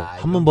있고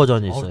한문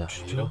버전이 있어요.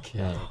 진짜?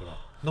 이렇게. 네.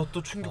 너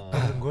또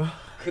충격받은 거야?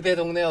 그대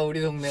동네와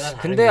우리 동네가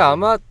근데 다르게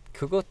아마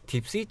그거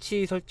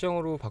딥스위치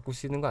설정으로 바꿀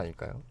수 있는 거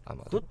아닐까요?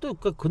 아마. 그것도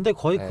근데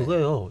거의 네.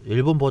 그거예요.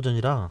 일본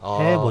버전이랑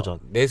해외 버전.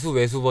 내수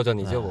외수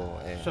버전이죠, 네.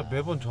 뭐. 예. 진짜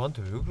매번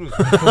저한테 왜 그러세요?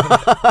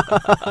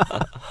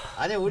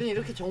 아니 우린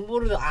이렇게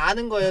정보를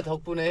아는 거예요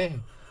덕분에.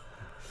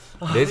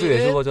 내수 우리는-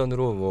 외수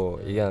버전으로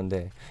뭐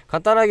얘기하는데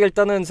간단하게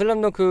일단은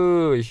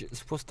슬램덩크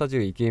슈퍼스타즈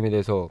이 게임에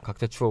대해서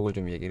각자 추억을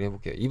좀 얘기를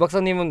해볼게요. 이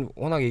박사님은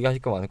워낙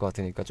얘기하실 거 많을 것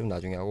같으니까 좀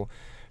나중에 하고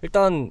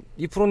일단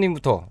이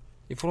프로님부터.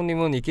 이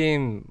프로님은 이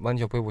게임 많이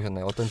접해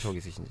보셨나요? 어떤 추억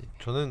있으신지?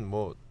 저는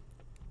뭐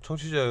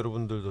청취자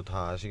여러분들도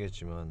다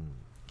아시겠지만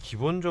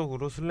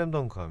기본적으로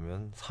슬램덩크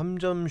하면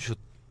 3점 슛,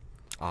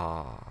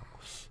 아,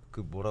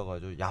 그 뭐라고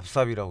하죠?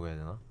 얍삽이라고 해야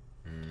되나?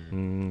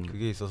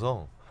 그게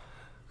있어서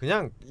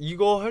그냥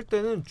이거 할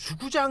때는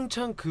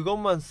주구장창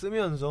그것만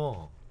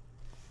쓰면서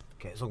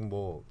계속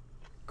뭐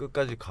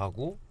끝까지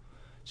가고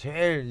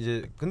제일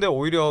이제 근데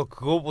오히려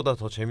그거보다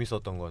더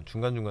재밌었던 건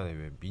중간중간에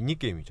왜 미니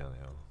게임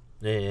있잖아요.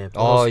 네,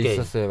 보너스 게임.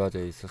 있었어요,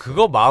 맞아요, 있었어요.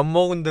 그거 마음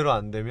먹은 대로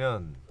안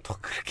되면 더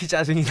그렇게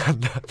짜증이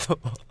난다. 또.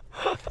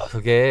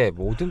 그게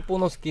모든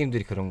보너스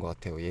게임들이 그런 것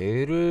같아요.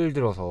 예를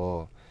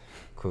들어서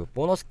그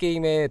보너스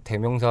게임의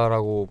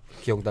대명사라고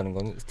기억나는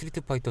건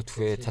스트리트 파이터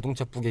 2의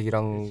자동차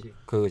뿌개기랑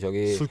그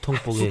저기 술통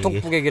뿌개기.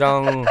 수통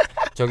뿌개기랑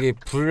저기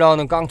불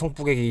나오는 깡통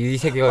뿌개기 이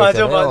세 개가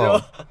맞아, 있잖아요.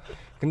 맞아.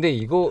 근데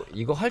이거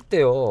할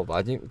때요.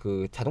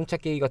 그 자동차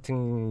깨기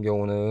같은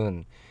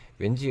경우는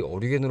왠지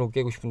어리게으로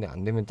깨고 싶은데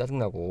안 되면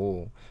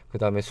짜증나고, 그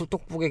다음에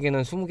술통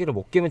뿌개기는 20개를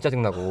못 깨면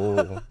짜증나고,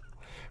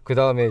 그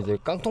다음에 이제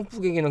깡통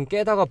뿌개기는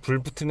깨다가 불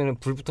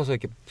붙어서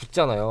이렇게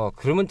붙잖아요.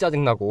 그러면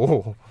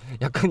짜증나고,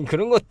 약간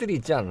그런 것들이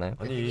있지 않나요?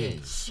 이게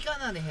시간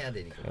안에 해야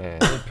되니까. 예.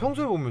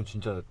 평소에 보면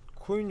진짜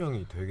코인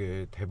형이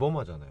되게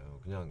대범하잖아요.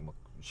 그냥 막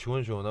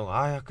시원시원하고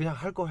그냥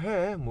할 거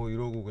해 뭐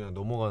이러고 그냥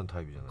넘어가는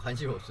타입이잖아요.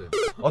 관심 없어요.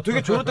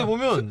 되게 저럴 때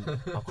보면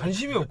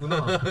관심이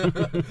없구나.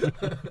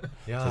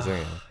 야,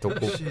 죄송해요.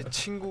 돕고 역시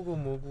친구고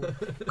뭐고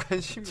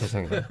관심이.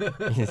 죄송해요.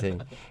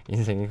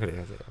 인생이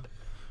그래요. 제가.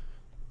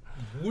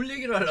 뭘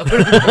얘기를 하려고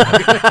그러는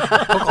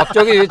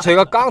갑자기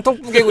제가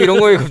깡통 뿌개고 이런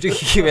거에 갑자기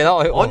이게 왜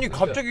나와요? 아니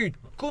갑자기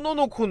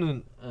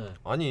끊어놓고는 네.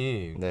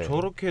 아니 네.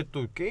 저렇게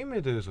또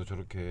게임에 대해서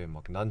저렇게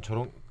막 난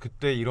저런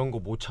그때 이런 거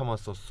못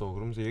참았었어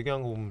그러면서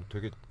얘기한 거 보면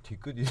되게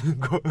뒤끝 있는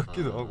거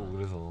같기도 하고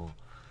그래서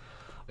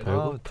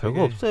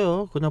별거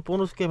없어요. 그냥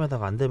보너스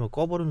게임에다가 안 되면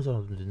꺼버리는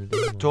사람도 있는데.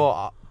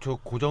 저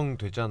고정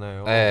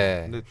됐잖아요.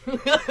 네. 근데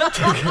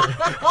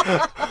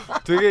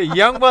되게 이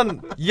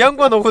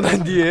양반 오고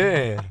난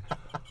뒤에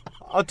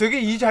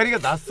되게 이 자리가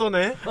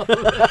낯서네.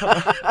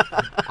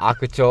 아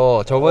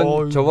그쵸.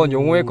 저번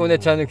용호의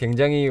코네차는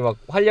굉장히 막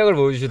활약을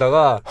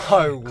보여주시다가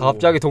아이고.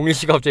 갑자기 동일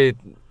씨가 갑자기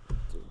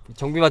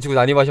정비 마치고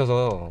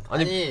난입하셔서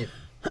아니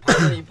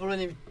방금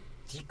이프로님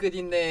뒤끝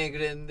있네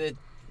그랬는데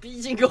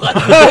삐진 것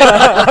같은데.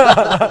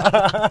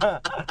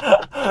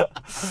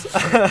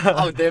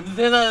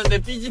 냄새 나는데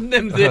삐진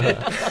냄새.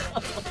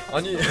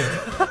 아니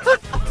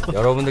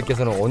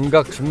여러분들께서는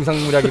온갖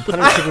중상무략이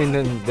판을 치고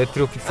있는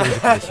네트로픽스를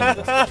듣고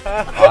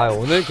계십니다.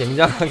 오늘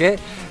굉장하게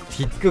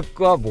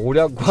뒷끝과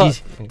모략과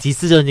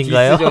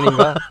디스전인가요?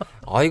 디스전인가?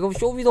 이거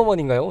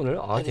쇼미더머니인가요 오늘?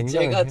 아니,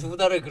 굉장히 제가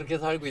 2달을 그렇게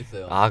살고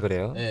있어요.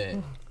 그래요?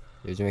 네.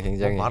 요즘에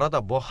굉장히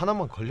말하다 뭐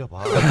하나만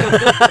걸려봐.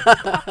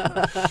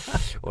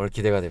 오늘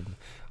기대가 됩니다.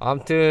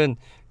 아무튼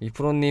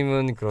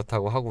이프로님은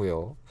그렇다고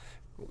하고요.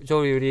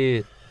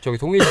 우리 저기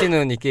동일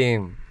씨는 이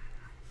게임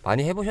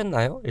많이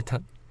해보셨나요?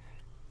 일단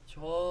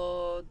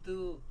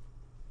저도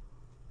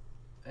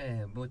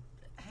뭐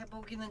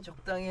해보기는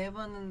적당히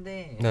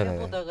해봤는데 네네네.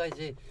 해보다가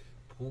이제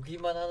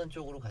보기만 하는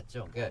쪽으로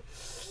갔죠. 그러니까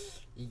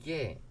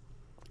이게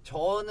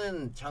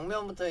저는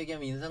장면부터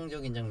얘기하면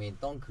인상적인 장면이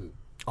덩크.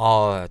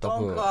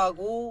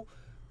 덩크하고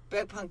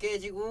백판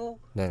깨지고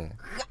네네.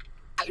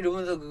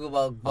 이러면서 그거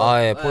막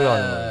포효하는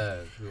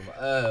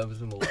거.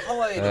 무슨 뭐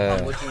하와이에서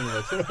광고 찍는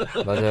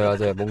것처럼.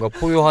 맞아요. 뭔가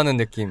포효하는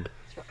느낌.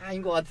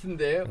 아닌 것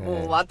같은데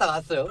뭐 왔다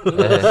갔어요.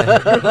 네.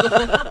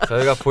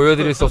 저희가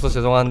보여드릴 수 없어서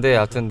죄송한데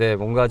하여튼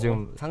뭔가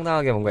좀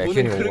상당하게 뭔가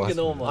액션이 온 것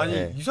같습니다.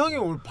 아니 이상해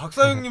오늘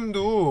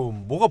박사형님도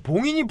뭐가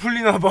봉인이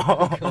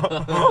풀리나봐.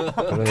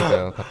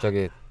 그러니까요.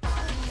 갑자기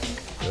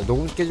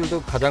녹음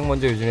스케줄도 가장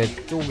먼저 요즘에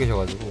쪼고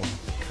계셔가지고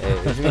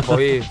요즘에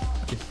거의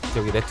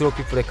저기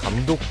레트로피플의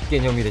감독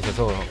개념이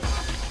되셔서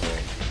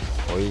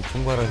거의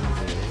총괄하는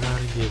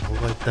다른 게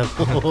뭐가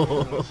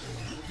있다고.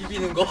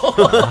 비비는 거.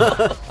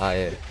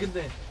 예.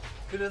 근데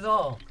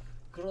그래서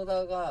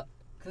그러다가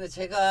근데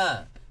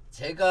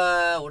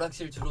제가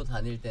오락실 주로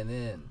다닐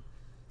때는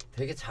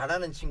되게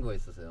잘하는 친구가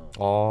있었어요.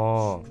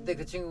 근데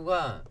그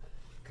친구가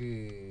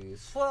그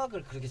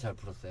수학을 그렇게 잘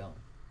풀었어요.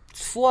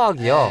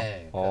 수학이요?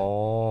 네,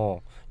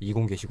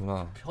 이공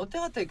계시구나. 변태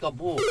같아. 그러니까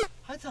뭐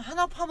하여튼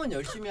하나 파면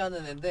열심히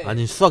하는 애인데.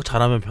 아니 수학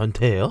잘하면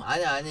변태예요?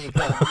 아니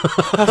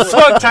그러니까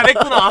수학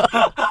잘했구나.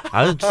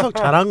 아니 수학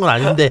잘한 건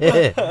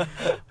아닌데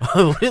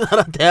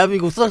우리나라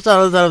대한민국 수학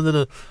잘하는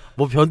사람들은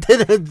뭐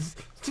변태는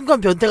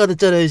순간 변태가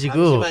됐잖아요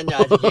지금. 잠시만요.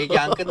 아직 얘기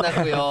안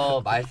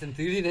끝났고요.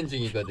 말씀드리는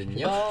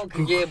중이거든요.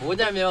 그게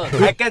뭐냐면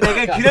아까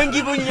내가 그런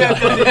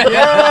기분이었거든요.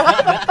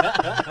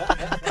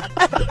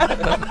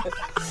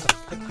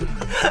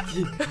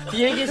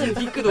 뒤에 계신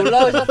뒤끝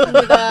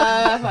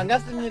올라오셨습니다.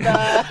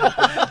 반갑습니다.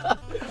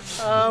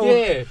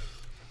 이게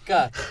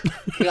그러니까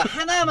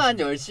하나만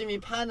열심히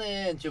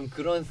파는 좀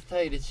그런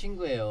스타일의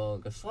친구예요.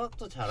 그러니까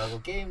수학도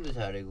잘하고 게임도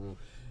잘하고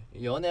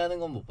연애하는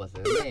건 못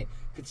봤어요. 근데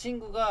그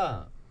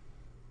친구가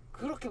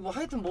그렇게 뭐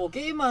하여튼 뭐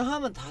게임만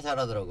하면 다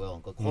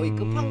잘하더라고요. 그러니까 거의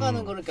끝판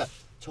가는 거를 그러니까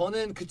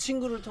저는 그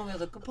친구를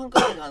통해서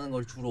끝판까지 가는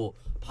걸 주로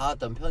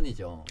봐왔던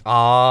편이죠.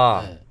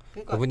 네.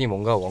 그러니까, 그분이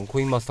뭔가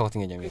원코인 마스터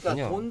같은 개념이었군요.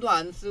 그러니까 돈도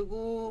안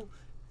쓰고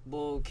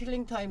뭐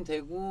킬링 타임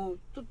되고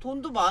또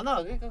돈도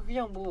많아. 그러니까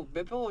그냥 뭐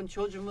몇백 원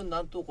지어주면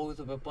난 또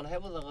거기서 몇 번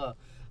해보다가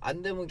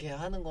안 되면 걔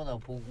하는 거나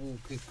보고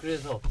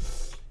그래서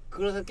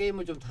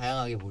게임을 좀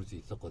다양하게 볼 수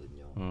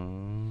있었거든요.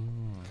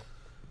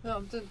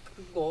 아무튼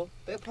그거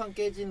백판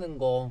깨지는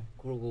거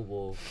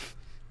그리고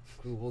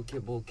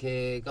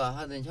걔가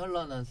하는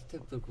현란한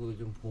스텝들 그거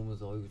좀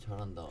보면서 이거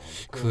잘한다.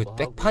 그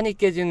백판이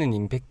깨지는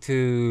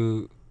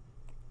임팩트를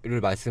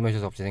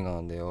말씀하셔서 갑자기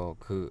생각나는데요.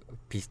 그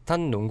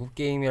비슷한 농구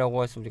게임이라고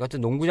할 수 없지. 같은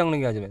농구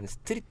장르긴 하지만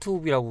스트리트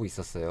훅이라고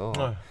있었어요.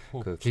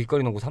 그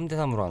길거리 농구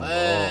 3대3으로 하는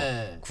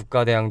거.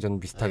 국가대항전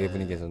비슷하게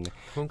분위기였었는데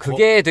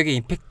그게 되게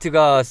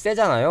임팩트가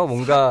세잖아요.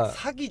 뭔가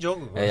사기죠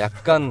그거.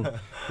 약간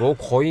뭐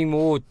거의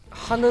뭐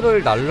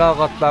하늘을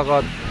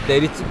날아갔다가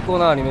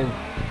내리찍거나 아니면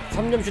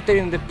 3점슛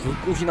때리는데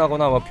불꽃이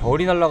나거나 막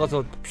별이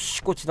날아가서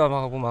피꽃이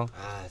나고 막.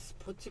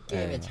 스포츠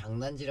게임의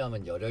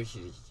장난질하면 열혈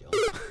시리즈죠.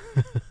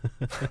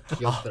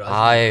 기억들어.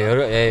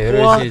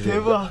 열혈 시리즈.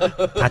 대박.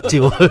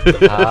 닷지월.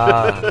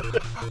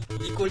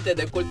 이 골대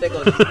내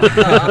골대가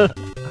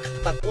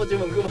딱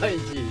꽂으면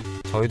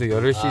그만이지. 저희도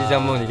열혈 시리즈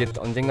한번 이게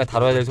언젠가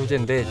다뤄야 될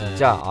소재인데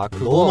진짜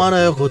그거 너무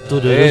많아요 그것도.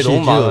 열혈 시리즈.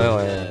 너무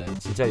많아요.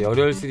 진짜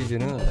열혈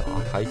시리즈는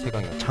가히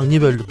최강이야.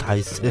 장르별로 다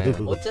있어요.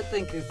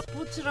 어쨌든 그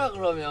스포츠라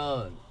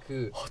그러면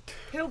그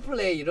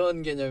페어플레이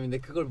이런 개념인데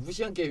그걸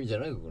무시한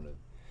게임이잖아요 그거는.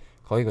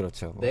 거의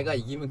그렇죠. 내가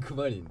이기면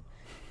그만인.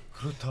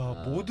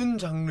 그렇다. 모든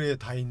장르에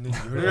다 있는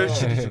열혈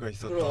시리즈가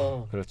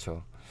있었다.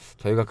 그렇죠.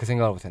 저희가 그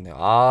생각을 못했네요.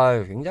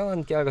 아,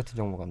 굉장한 깨알 같은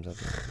정보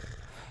감사드립니다.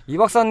 이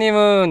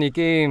박사님은 이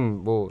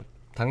게임 뭐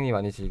당연히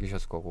많이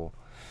즐기셨을 거고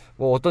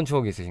뭐 어떤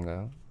추억이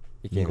있으신가요?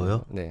 이 게임에서?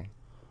 이거요? 네.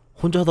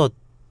 혼자서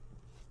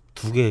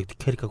 2개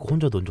캐릭터 갖고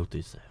혼자 논 적도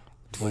있어요.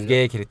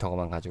 2개의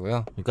캐릭터만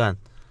가지고요. 그러니까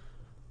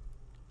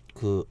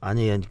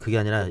그게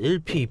아니라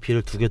 1P,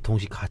 2P를 2개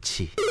동시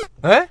같이.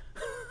 에?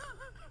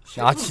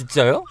 아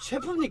진짜요?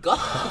 셰프입니까?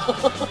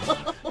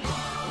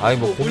 아니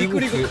뭐 물 고기국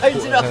끓이고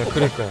칼질하고. 네,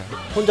 그러니까요.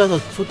 혼자서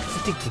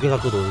스틱 2개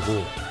갖고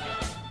놀고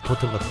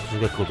버튼 같은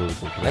 2개 갖고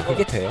놀고. 아니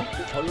그게 돼요?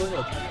 그 결론이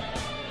어떻게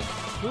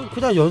돼요?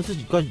 그냥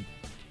연습. 그러니까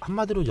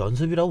한마디로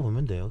연습이라고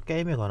보면 돼요.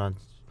 게임에 관한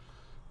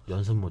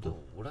연습 모드.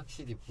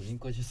 오락실이 본인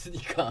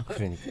것이었으니까.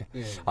 그러니까.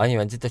 예. 아니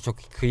완전 저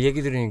그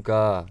얘기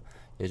들으니까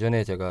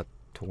예전에 제가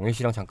동현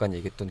씨랑 잠깐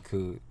얘기했던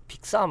그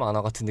픽사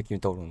만화 같은 느낌이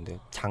떠오르는데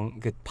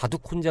그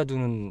바둑 혼자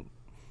두는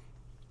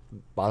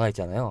만화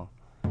있잖아요.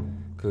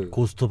 그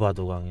고스트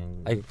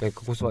바둑왕. 아니 그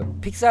고스트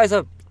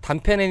픽사에서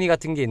단편 애니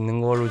같은 게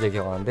있는 걸로 제가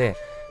기억하는데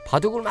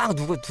바둑을 막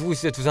두고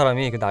있어요 두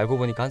사람이. 근데 알고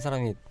보니까 한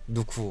사람이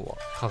놓고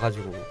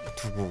가가지고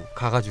두고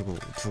가가지고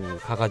두고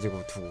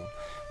가가지고 두고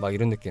막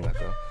이런 느낌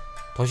날까요?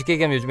 더 쉽게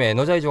얘기하면 요즘에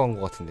에너자이저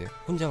광고 같은데요.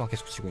 혼자 막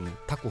계속 치고 있는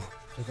탁구.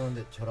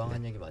 죄송한데 저랑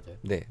한 얘기 맞아요?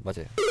 네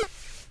맞아요.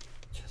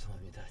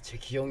 죄송합니다. 제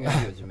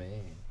기억력이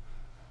요즘에.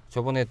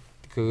 저번에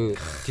그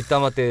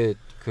뒷담화 때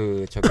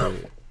그 저기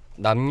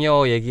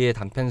남녀 얘기의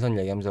단편선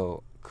얘기하면서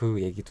그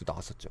얘기도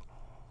나왔었죠.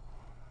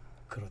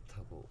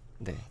 그렇다고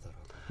네.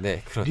 하더라고요.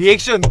 네 그렇죠.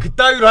 리액션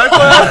그따위로 할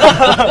거야?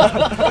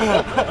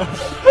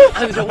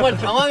 아니 정말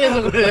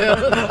당황해서 그래요.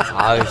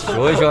 아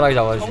시원시원하게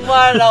잡아주시네.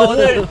 정말 나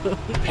오늘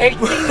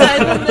 100팅나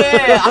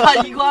했는데 아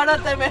이거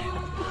하나 때문에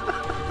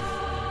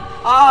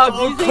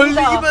미생이다.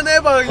 걸리기만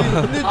해봐.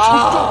 근데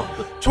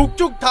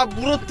족족 다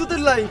물어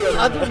뜯을라니까.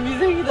 나도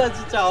미생이다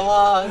진짜.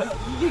 와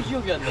이게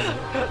기억이 안 나네.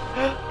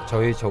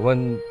 저희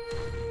저번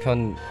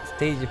편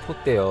스테이지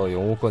 4 때요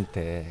용호권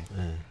때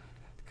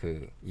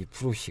그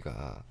이프로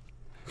씨가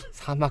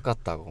사막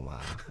같다고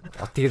막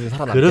어떻게든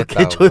그렇게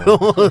살아남겠다고.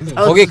 조용.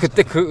 거기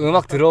그때 그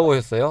음악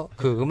들어보셨어요?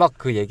 그 음악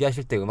그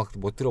얘기하실 때 음악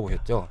못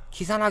들어보셨죠?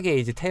 키사나게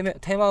이제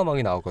테마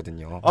음악이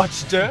나오거든요. 아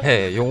진짜요?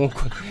 네,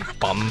 용호권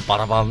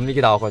빰빠라밤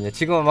이게 나오거든요.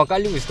 지금 아마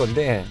깔리고 있을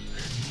건데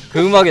그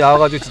음악이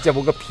나와가지고 진짜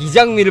뭔가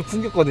비장미를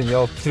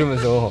풍겼거든요.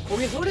 들으면서.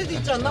 거기 소리도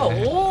있지 않나?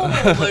 오,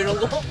 막 이런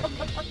거.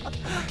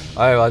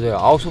 아 맞아요.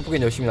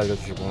 아웃소프겐 열심히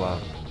날려주시고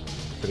막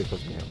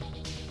그랬거든요.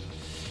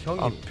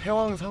 형이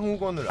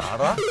패왕상우건을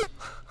알아?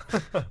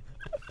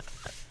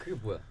 그게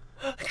뭐야?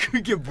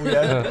 그게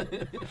뭐야?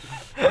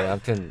 네,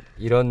 아무튼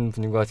이런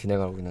분과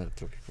진행하고 있는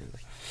드롭입니다.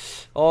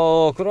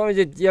 그럼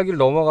이제 이야기를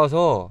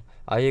넘어가서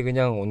아예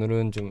그냥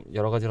오늘은 좀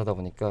여러 가지를 하다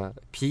보니까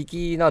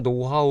비기나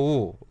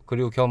노하우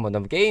그리고 겸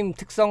뭐냐면 게임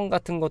특성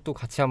같은 것도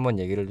같이 한번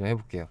얘기를 좀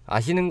해볼게요.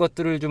 아시는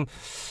것들을 좀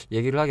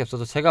얘기를 하기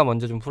앞서서 제가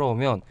먼저 좀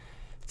풀어보면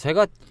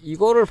제가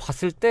이거를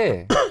봤을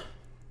때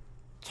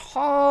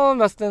처음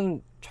봤을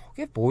때는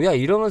저게 뭐야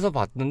이러면서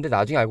봤는데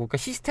나중에 알고 보니까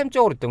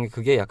시스템적으로 있던 게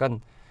그게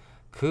약간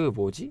그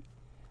뭐지?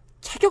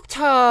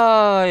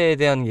 체격차에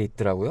대한 게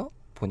있더라고요.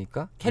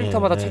 보니까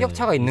캐릭터마다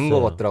체격차가 있는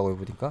있어요. 것 같더라고요.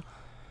 보니까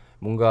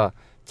뭔가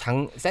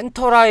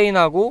센터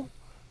라인하고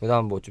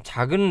그다음 뭐 좀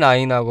작은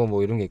라인하고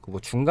뭐 이런 게 있고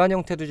뭐 중간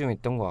형태도 좀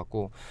있던 것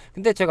같고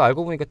근데 제가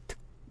알고 보니까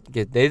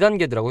이게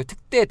 4단계더라고요.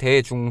 특대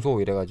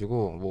대중소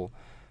이래가지고 뭐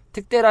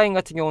특대 라인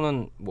같은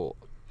경우는 뭐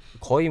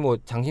거의 뭐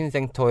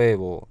장신센터의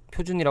뭐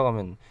표준이라고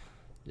하면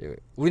이제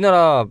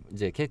우리나라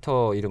이제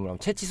캐릭터 이름으로 하면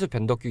채치수,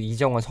 변덕규,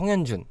 이정원,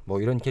 성현준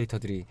뭐 이런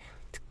캐릭터들이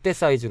특대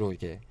사이즈로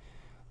이게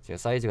제가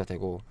사이즈가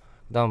되고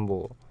그다음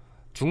뭐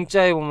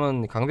중자에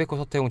보면 강백호,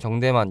 서태웅,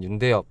 정대만,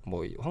 윤대엽,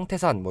 뭐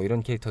황태산 뭐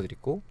이런 캐릭터들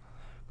있고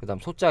그다음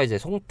소자 이제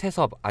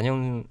송태섭,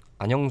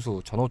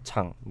 안영수,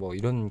 전호창 뭐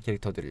이런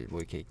캐릭터들이 뭐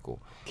이렇게 있고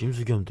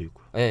김수겸도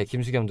있고요. 네,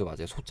 김수겸도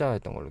맞아요.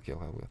 소자였던 걸로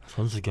기억하고요.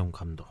 선수겸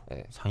감독.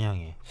 네.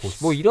 상향의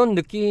보스. 뭐 이런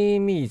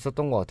느낌이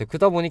있었던 것 같아요.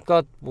 그러다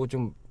보니까 뭐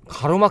좀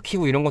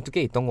가로막히고 이런 것도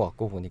꽤 있던 것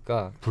같고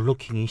보니까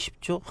블로킹이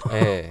쉽죠?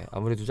 네,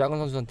 아무래도 작은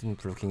선수한테는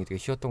블로킹이 되게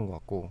쉬웠던 것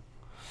같고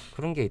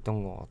그런 게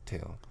있던 것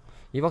같아요.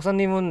 이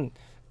박사님은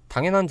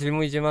당연한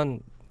질문이지만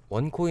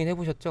원코인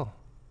해보셨죠?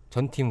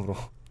 전 팀으로.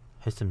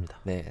 했습니다.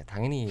 네,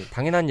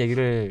 당연한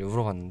얘기를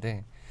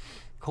물어봤는데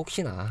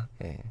혹시나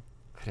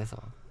그래서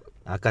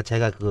아까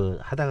제가 그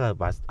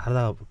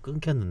하다가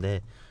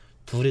끊겼는데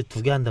둘이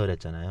 2개 한다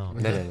그랬잖아요.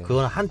 네네.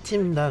 그건 한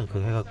팀당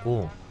그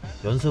해갖고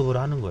연습을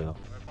하는 거예요.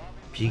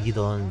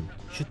 비기던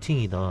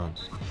슈팅이던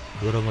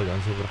그런 걸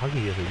연습을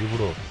하기 위해서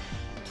일부러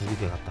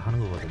 2개 갖다 하는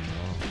거거든요.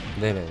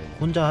 네네.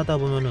 혼자 하다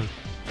보면은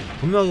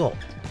분명히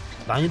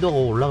난이도가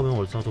올라가면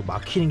올라갈수록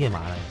막히는 게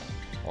많아요.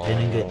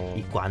 되는 게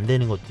있고 안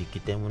되는 것도 있기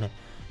때문에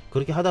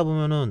그렇게 하다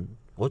보면은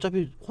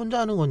어차피 혼자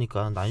하는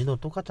거니까 난이도는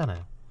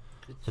똑같잖아요.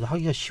 그래서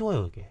하기가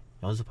쉬워요. 이게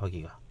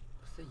연습하기가.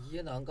 글쎄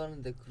이해는 안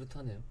가는데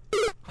그렇다네요.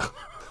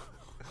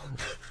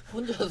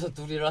 혼자서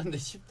둘이를 하는데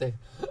쉽대.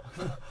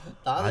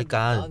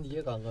 난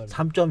이해가 안 가네.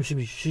 3점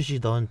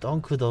슛이던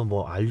덩크던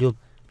뭐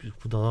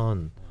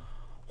알리오프던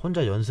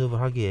혼자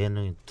연습을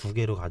하기에는 두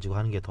개로 가지고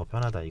하는 게 더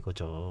편하다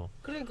이거죠.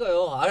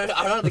 그러니까요.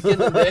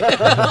 알아듣겠는데.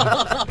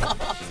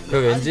 그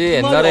왠지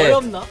아니, 그 말이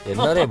어렵나?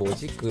 옛날에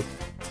뭐지 그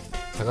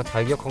제가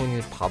잘 기억하는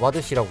게 밥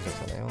아저씨라고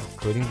있었잖아요.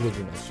 그림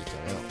그려주는 아저씨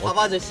있잖아요. 밥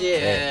아저씨.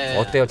 네.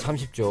 어때요? 참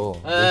쉽죠.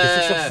 예. 이렇게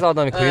쓱쓱 쓰다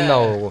다음에 그림 예.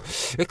 나오고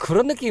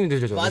그런 느낌이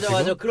들죠. 저는 맞아 지금?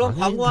 맞아. 그런 아니,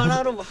 광고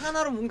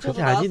하나로 뭉쳐서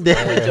그게 아닌데.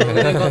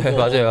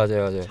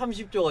 맞아요. 참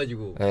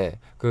쉽죠가지고. 네,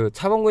 그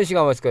차범근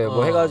씨가 아마 했을 거예요.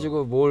 뭐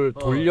해가지고 뭘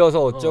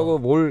돌려서 어쩌고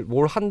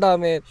뭘 한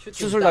다음에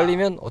슛을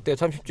날리면 어때요?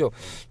 참 쉽죠.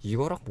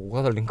 이거랑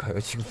뭐가 다른가요?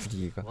 지금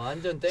분위기가.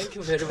 완전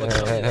땡큐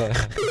베리머치입니다.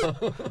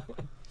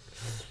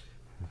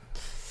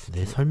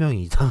 내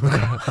설명이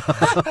이상한가?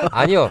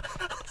 아니요.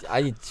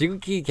 아니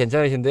지극히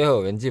괜찮으신데요.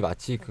 왠지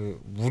마치 그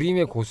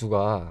무림의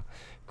고수가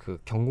그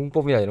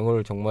경공법이나 이런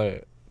걸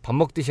정말 밥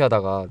먹듯이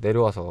하다가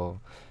내려와서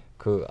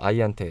그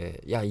아이한테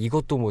야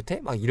이것도 못해?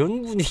 막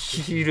이런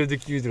분위기를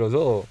느낌이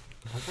들어서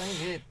박사님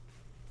이게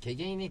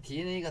개개인이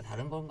DNA가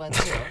다른 건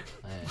같아요.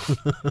 네.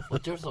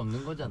 어쩔 수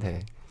없는 거잖아요.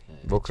 네.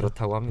 뭐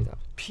그렇다고 합니다.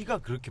 피가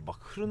그렇게 막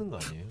흐르는 거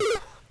아니에요?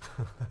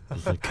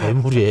 무슨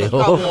괴물이에요?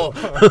 뭐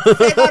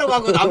세가로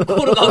가고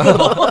남코로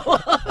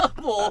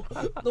가고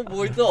뭐또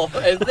뭐 있어?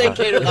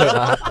 SNK로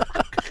가라.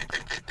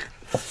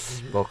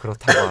 뭐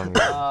그렇다고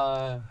합니다.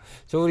 아,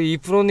 저 우리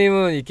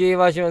이프로님은 이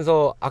게임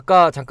하시면서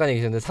아까 잠깐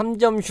얘기하셨는데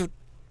 3점 슛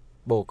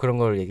뭐 그런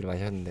걸 얘기를 많이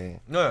하셨는데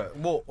네,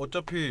 뭐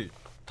어차피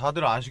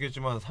다들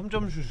아시겠지만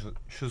 3점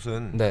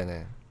슛은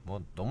네네.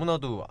 뭐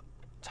너무나도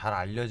잘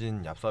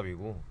알려진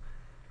얍삽이고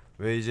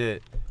왜 이제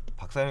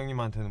박사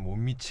형님한테는 못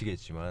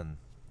미치겠지만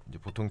이제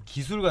보통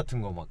기술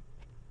같은 거 막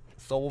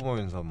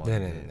써보면서 막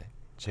네네네.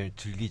 제일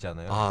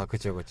즐기잖아요. 아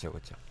그쵸.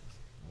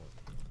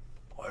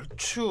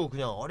 얼추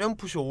그냥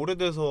어렴풋이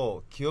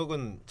오래돼서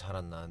기억은 잘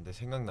안 나는데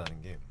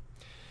생각나는 게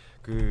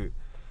그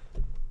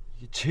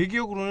제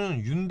기억으로는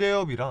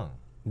윤대엽이랑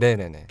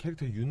네네네.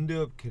 캐릭터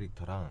윤대엽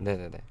캐릭터랑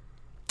네네네.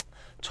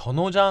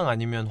 전호장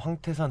아니면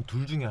황태산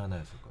둘 중에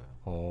하나였을 거예요.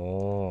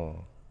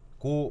 오.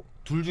 그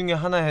둘 중에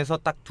하나 해서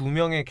딱 두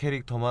명의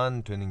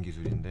캐릭터만 되는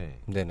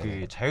기술인데 네네.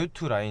 그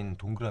자유투 라인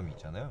동그라미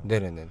있잖아요.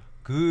 네네네.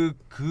 그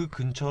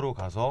근처로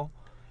가서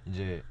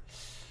이제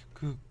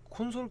그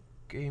콘솔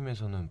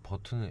게임에서는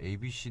버튼은 A,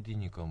 B, C,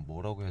 D니까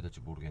뭐라고 해야 될지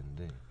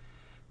모르겠는데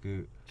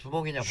그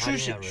주먹이냐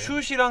발이냐로요?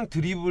 슛이랑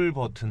드리블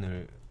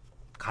버튼을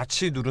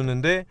같이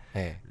누르는데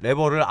네.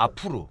 레버를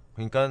앞으로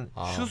그러니까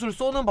아. 슛을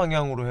쏘는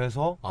방향으로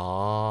해서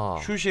아.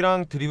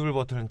 슛이랑 드리블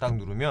버튼을 딱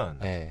누르면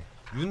네.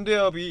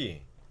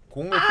 윤대엽이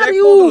공을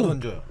백보드로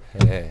던져요.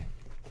 네.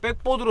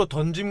 백보드로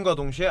던짐과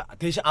동시에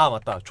대신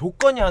맞다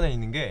조건이 하나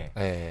있는 게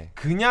네.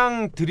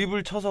 그냥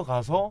드리블 쳐서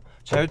가서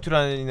자유투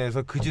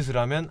라인에서 그 짓을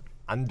하면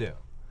안 돼요.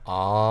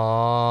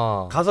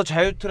 아. 가서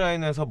자유투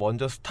라인에서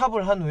먼저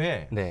스탑을 한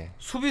후에 네.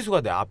 수비수가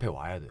내 앞에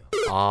와야 돼요.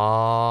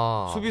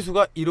 아.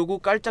 수비수가 이러고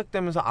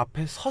깔짝대면서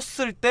앞에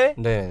섰을 때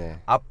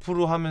네네.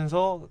 앞으로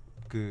하면서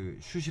그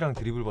슛이랑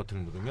드리블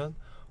버튼을 누르면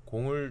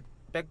공을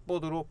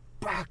백보드로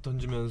빡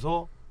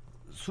던지면서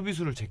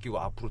수비수를 제끼고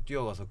앞으로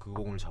뛰어가서 그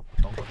공을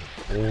잡고 덩거려요.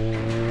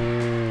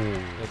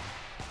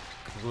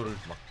 그거를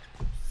막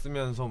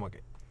쓰면서 막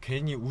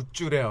괜히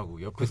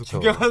우쭐해하고 옆에서 그쵸.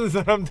 구경하는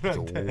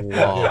사람들한테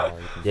우와.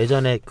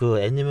 예전에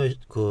그 애니메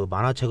그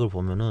만화책을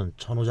보면은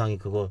전호장이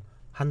그거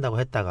한다고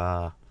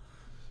했다가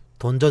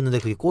던졌는데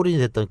그게 골인이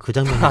됐던 그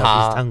장면이랑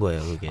비슷한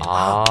거예요. 그게.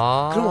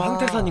 그럼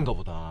황태산인가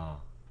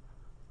보다.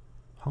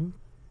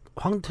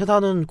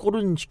 황태산은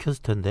골은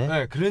시켰을 텐데.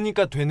 네,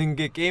 그러니까 되는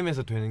게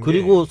게임에서 되는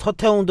그리고 게.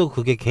 서태웅도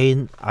그게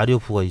개인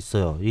아리오프가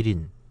있어요.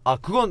 1인.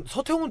 그건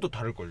서태웅은 또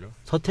다를걸요?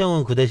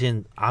 서태웅은 그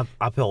대신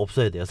앞에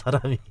없어야 돼요.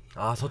 사람이.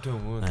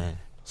 서태웅은. 네.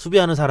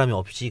 수비하는 사람이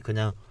없이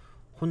그냥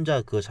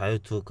혼자 그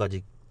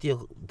자유투까지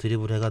뛰어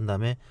드리블 해간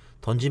다음에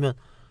던지면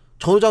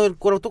전우장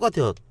거랑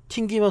똑같아요.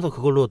 튕기면서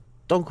그걸로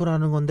덩크를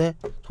하는 건데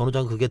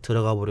전우장 그게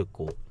들어가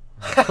버렸고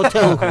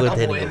서태웅은 그걸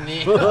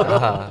되는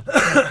거.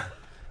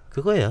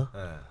 그거예요.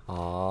 네.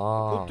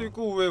 그것도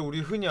있고 왜 우리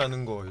흔히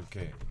아는 거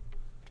이렇게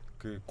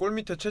그 골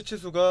밑에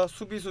채치수가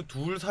수비수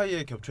둘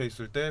사이에 겹쳐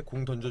있을 때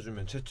공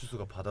던져주면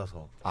채치수가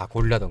받아서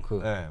고릴라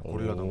덩크. 네,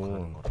 고릴라 덩크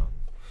하는 거랑.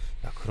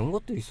 야 그런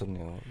것도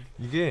있었네요.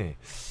 이게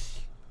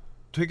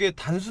되게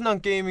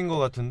단순한 게임인 것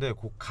같은데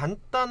그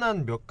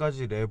간단한 몇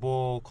가지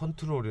레버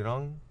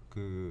컨트롤이랑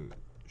그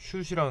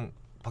슛이랑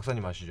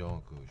박사님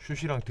아시죠? 그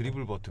슛이랑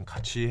드리블 버튼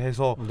같이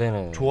해서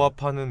네네.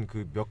 조합하는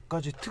그 몇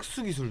가지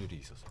특수 기술들이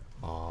있었어요.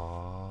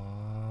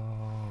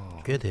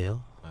 꽤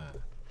돼요. 네.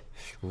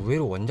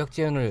 의외로 원작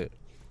재현을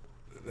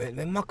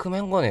웬만큼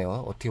한 거네요.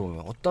 어떻게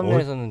보면 어떤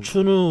면에서는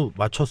추는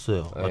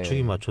맞췄어요. 네.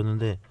 맞추긴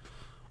맞췄는데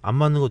안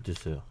맞는 것도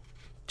있어요.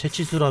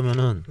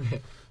 채치수라면은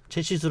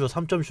채치수로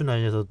 3점 슛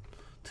라인에서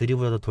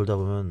드리블하다 돌다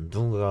보면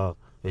누군가가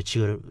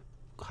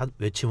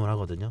외침을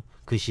하거든요.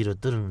 그 시를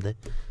뜨는데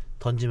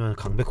던지면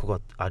강백호가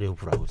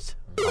아리오프를 하고 있어요.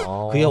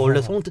 그게 원래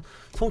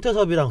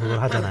송태섭이랑 그걸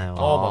하잖아요.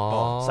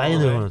 맞다.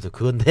 사인을 하면서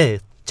그건데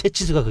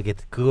채치수가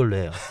그걸로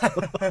해요.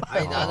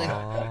 아니 나는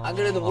안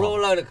그래도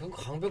물어보려고 그래. 그럼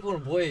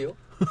강백호는 뭐예요?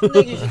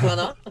 혼내기 슛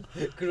하나?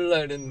 그럴라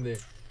그랬는데.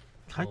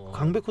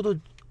 강백호도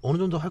어느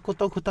정도 할 거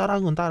덩크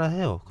따라한 건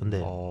따라해요. 근데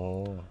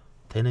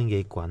되는 게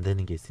있고 안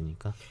되는 게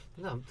있으니까.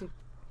 근데 아무튼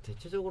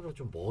대체적으로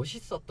좀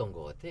멋있었던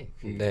것 같아.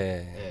 그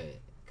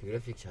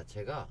그래픽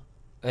자체가.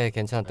 네,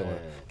 괜찮았던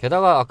거예요.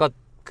 게다가 아까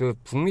그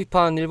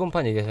북미판,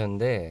 일본판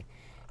얘기하셨는데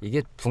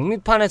이게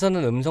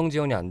북미판에서는 음성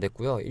지원이 안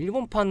됐고요.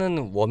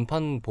 일본판은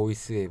원판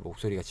보이스의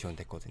목소리가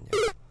지원됐거든요.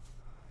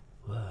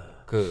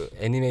 그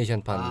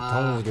애니메이션판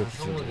성우들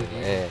기준으로.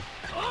 네,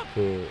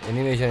 그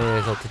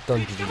애니메이션에서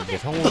듣던 기준으로 이제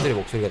성우들의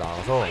목소리가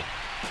나와서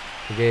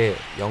그게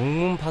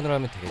영문판으로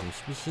하면 되게 좀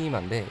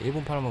심심한데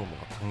일본판 하면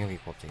뭔가 박력이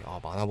있고 갑자기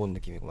만화 본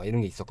느낌이고 막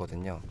이런 게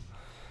있었거든요.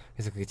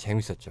 그래서 그게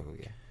재밌었죠.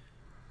 그게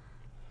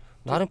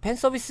나름 팬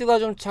서비스가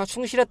좀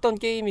충실했던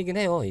게임이긴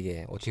해요.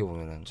 이게 어떻게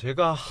보면은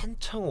제가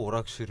한창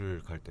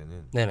오락실을 갈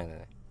때는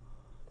네네네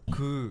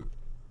그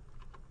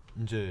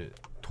이제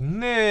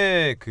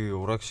동네 그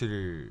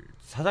오락실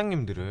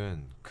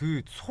사장님들은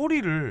그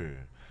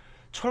소리를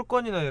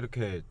철권이나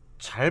이렇게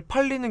잘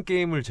팔리는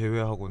게임을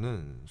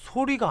제외하고는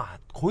소리가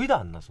거의 다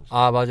안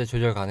났었어요. 맞아요.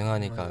 조절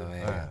가능하니까요.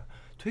 네.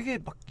 되게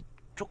막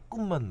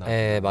조금만 나.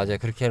 네, 맞아요.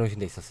 그렇게 해놓으신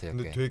데 있었어요.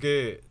 근데 그게.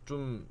 되게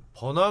좀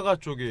번화가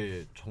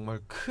쪽에 정말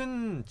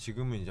큰,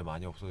 지금은 이제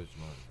많이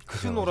없어졌지만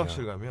큰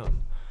오락실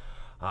가면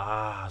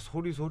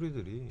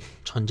소리들이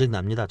전쟁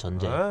납니다.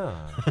 전쟁.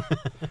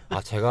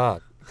 제가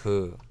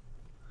그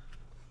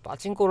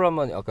빠찡코를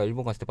한번 아까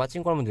일본 갔을 때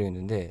빠찡코를 한번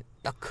들었는데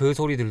딱 그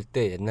소리 들을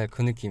때 옛날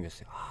그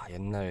느낌이었어요.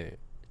 옛날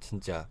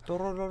진짜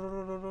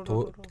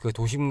그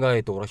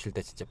도심가에 또 오락실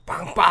때 진짜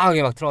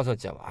빵빵하게 막 틀어서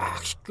진짜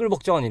막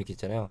시끌벅적한 이렇게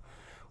있잖아요.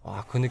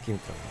 그 느낌이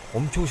있더라고요.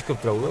 엄청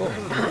시끄럽더라고요.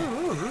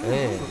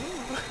 네,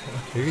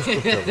 되게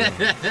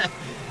시끄럽더라고요.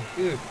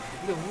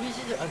 근데 우리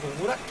시절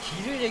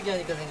오락기를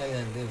얘기하니까 생각이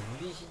나는데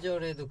우리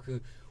시절에도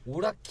그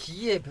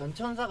오락기의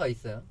변천사가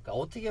있어요. 그러니까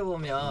어떻게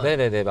보면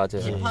네네네 맞아요.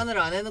 기판을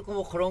안 해놓고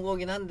뭐 그런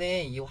거긴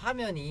한데 이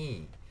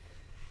화면이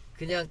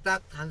그냥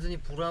딱 단순히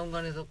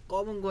브라운관에서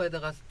검은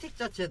거에다가 스틱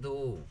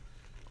자체도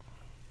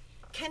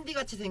캔디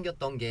같이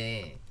생겼던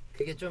게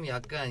그게 좀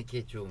약간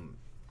이렇게 좀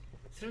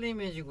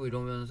슬림해지고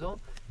이러면서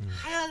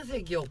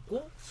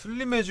하얀색이었고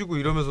슬림해지고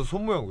이러면서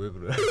손 모양 왜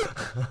그래?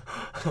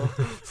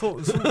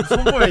 손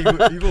모양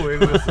이거 왜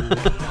그랬어?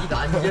 이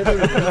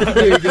난제를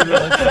그렇게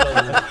얘기를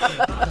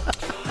하시라고.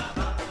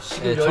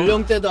 지금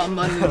연령대도 안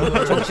맞는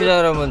거. 청취자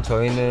여러분,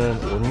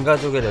 저희는 온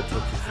가족의 레트로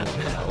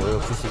키스입니다. 오해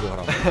없으시기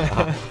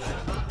바랍니다.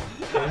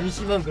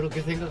 MC만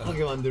그렇게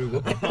생각하게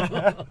만들고.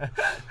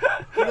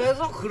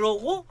 그래서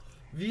그러고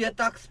위에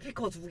딱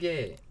스피커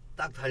 2개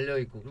딱 달려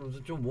있고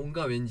그러면서 좀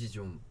뭔가 왠지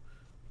좀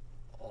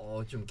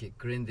이렇게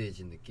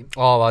그랜드해진 느낌?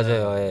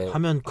 맞아요. 예.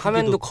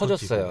 화면도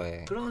커졌어요.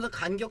 예. 그러면서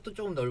간격도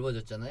조금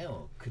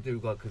넓어졌잖아요.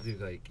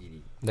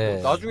 그들과의끼리.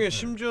 네. 나중에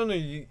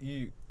심지어는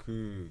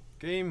그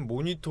게임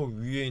모니터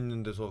위에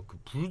있는 데서 그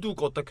불도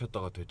껐다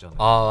켰다가 됐잖아요.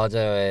 맞아요.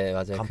 예,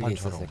 맞아요. 간판처럼. 그게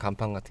있었어요.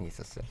 간판 같은 게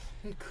있었어요.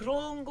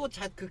 그런 거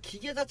그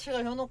기계 자체가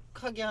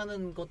현혹하게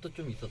하는 것도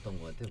좀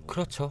있었던 것 같아요.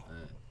 그렇죠.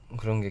 네.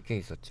 그런 게 꽤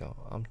있었죠.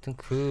 아무튼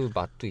그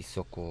맛도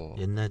있었고.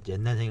 옛날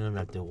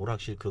생각날 때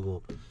오락실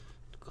그거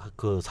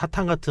그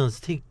사탕 같은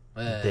스틱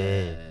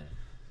때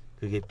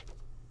그게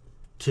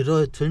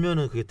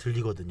들면은 그게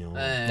들리거든요.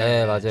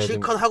 네, 맞아요.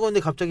 실컷 하고 있는데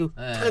갑자기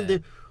탁인데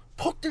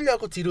퍽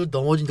들려갖고 뒤로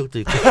넘어진 적도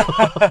있고.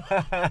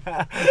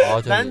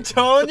 난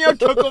전혀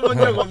겪어본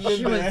적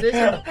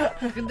없는데.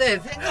 근데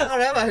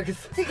생각을 해봐. 그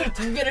스틱을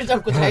 2개를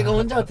잡고 자기가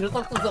혼자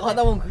들썩들썩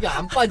하다 보면 그게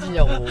안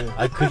빠지냐고.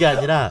 그게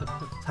아니라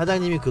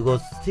사장님이 그거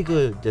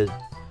스틱을 이제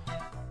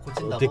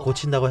어떻게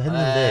고친다고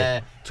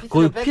했는데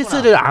그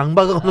피스를 안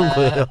박아놓은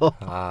거예요.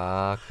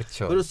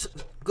 그쵸. 그래서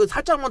그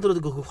살짝만 들어도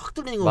그 확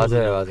뚫리는 거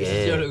맞아요. 그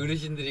시절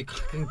어르신들이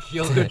가끔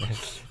기억을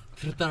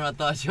들었다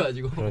놨다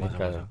하셔가지고.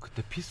 그러니까요. 맞아.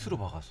 그때 피스로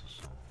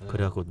박았었어.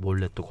 그래갖고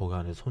몰래 또 거기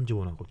안에 손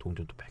집어넣고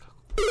동전 또 빼가고.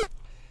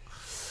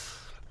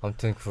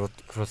 아무튼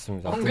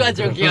그렇습니다. 온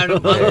가족이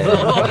하는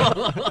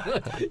방송.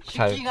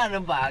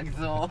 슈킹하는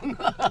방송.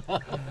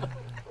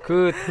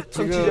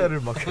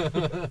 청취자를 막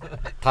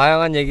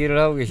다양한 얘기를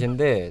하고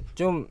계신데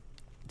좀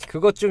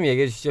그것 좀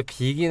얘기해 주시죠.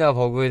 빅이나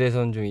버그에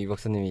대해서는 좀 이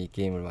박사님이 이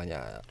게임을 많이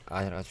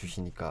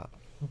알아주시니까.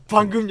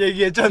 방금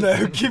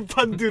얘기했잖아요.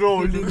 기판 들어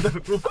올린다고.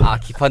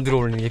 기판 들어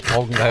올리는 게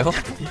버그인가요?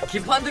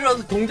 기판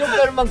들어서 동전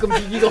빼는 만큼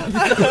비기가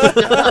어딨어.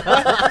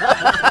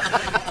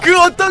 그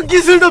어떤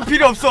기술도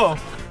필요 없어.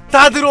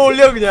 다 들어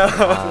올려 그냥.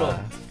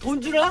 돈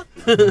주라?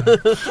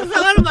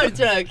 항상 하는 말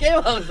있잖아요.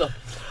 게임하면서.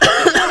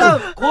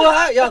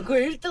 야, 그거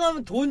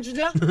 1등하면 돈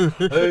주냐?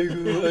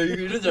 아이고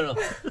이러잖아.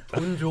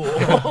 돈 줘.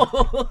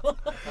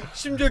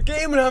 심지어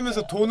게임을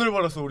하면서 돈을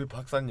벌었어 우리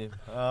박사님.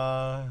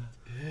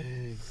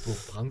 뭐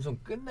방송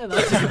끝내나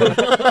지금.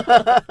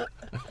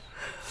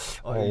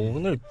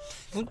 오늘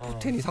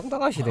부텐이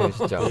상당하시네요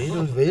진짜.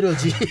 왜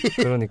이러지?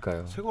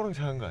 그러니까요. 최고랑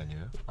차이한 거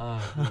아니에요?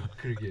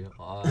 그러게요.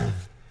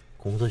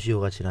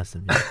 공소시효가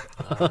지났습니다.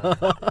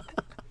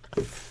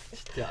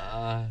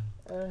 진짜.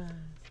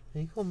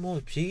 이거 뭐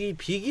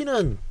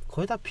비기는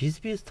거의 다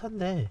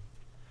비슷비슷한데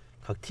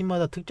각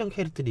팀마다 특정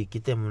캐릭터들이 있기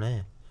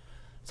때문에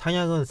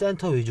상향은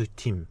센터 위주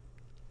팀,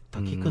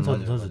 다 키 큰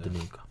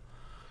선수들이니까.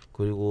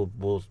 그리고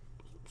뭐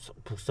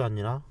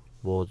북산이나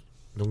뭐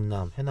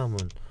능남, 해남은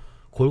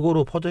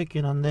골고루 퍼져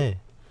있긴 한데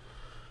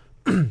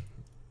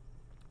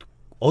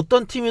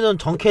어떤 팀이든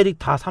전 캐릭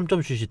다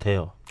 3점 슛이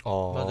돼요.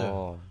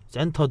 맞아요.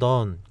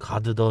 센터던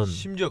가드던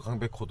심지어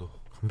강백호도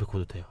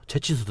돼요.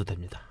 재치수도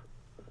됩니다.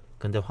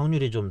 근데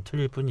확률이 좀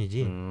틀릴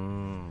뿐이지.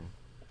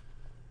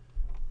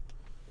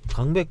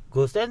 강백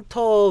그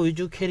센터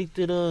위주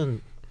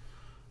캐릭들은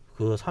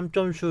그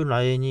 3점 슛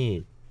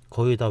라인이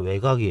거의 다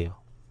외곽이에요.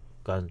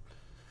 그러니까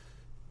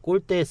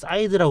골대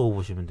사이드라고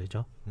보시면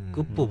되죠.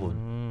 끝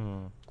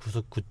부분.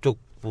 구석 그쪽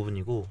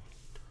부분이고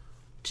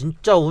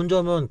진짜 운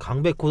좋으면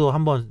강백호도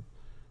한번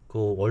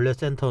그 원래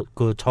센터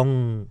그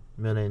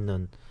정면에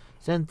있는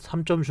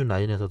 3점 슛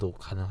라인에서도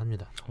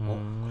가능합니다.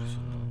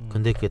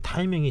 근데 그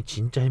타이밍이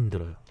진짜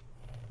힘들어요.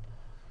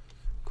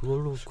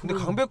 그걸로 근데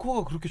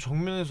강백호가 그렇게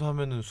정면에서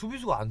하면은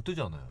수비수가 안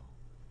뜨잖아요.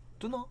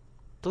 뜨나?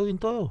 뜨긴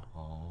떠요.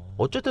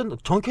 어쨌든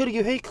전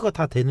캐릭의 페이크가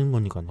다 되는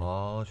거니까요.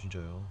 아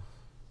진짜요?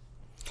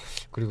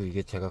 그리고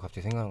이게 제가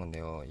갑자기 생각난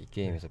건데요. 이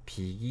게임에서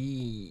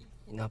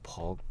비기나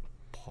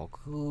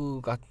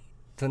버그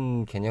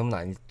같은 개념은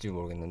아닐지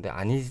모르겠는데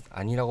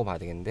아니라고 봐야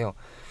되겠는데요.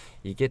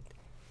 이게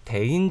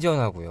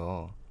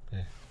대인전하고요.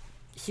 네.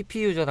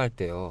 CPU 전 할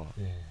때요.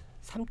 네.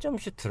 3점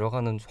슛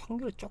들어가는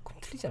확률이 조금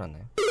틀리지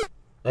않았나요?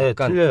 네,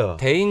 틀려요.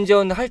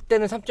 대인전 할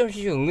때는 3점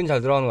슛이 은근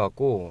잘 들어가는 것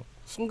같고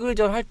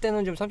싱글전 할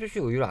때는 좀 3점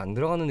슛이 의외로 안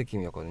들어가는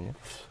느낌이었거든요.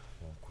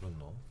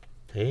 그렇나?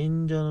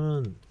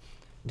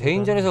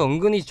 대인전에서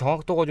은근히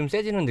정확도가 좀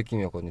세지는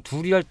느낌이었거든요.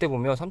 둘이 할 때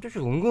보면 3점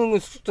슛 은근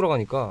쑥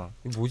들어가니까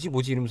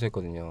뭐지 이러면서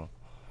했거든요.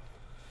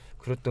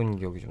 그랬던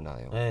기억이 좀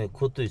나요. 네,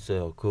 그것도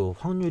있어요. 그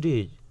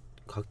확률이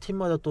각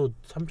팀마다 또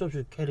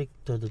 3점슛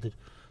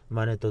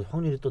캐릭터들만의 또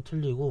확률이 또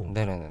틀리고.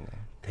 네네네.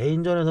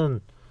 대인전에서는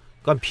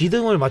그러니까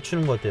비등을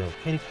맞추는 것 같아요.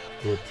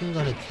 그 팀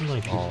간의 비등.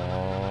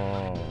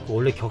 그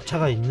원래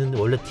격차가 있는데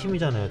원래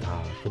팀이잖아요,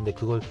 다. 근데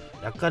그걸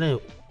약간의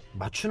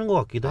맞추는 것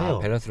같기도 해요.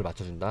 밸런스를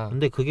맞춰준다.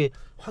 근데 그게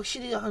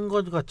확실히 한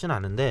것 같진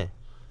않은데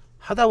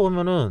하다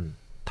보면은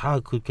다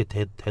그렇게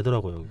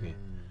되더라고요. 그게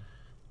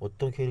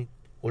어떤 캐릭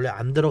원래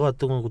안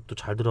들어갔던 것도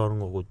잘 들어가는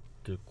것도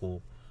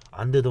있고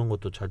안 되던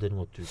것도 잘 되는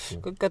것도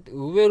있고. 그러니까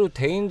의외로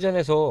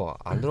대인전에서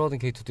안 들어가던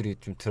캐릭터들이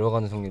좀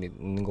들어가는 성향이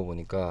있는 거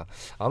보니까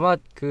아마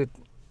그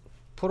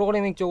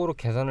프로그래밍 쪽으로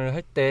계산을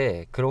할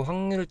때 그런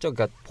확률적,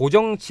 그러니까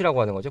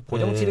보정치라고 하는 거죠.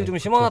 보정치를 좀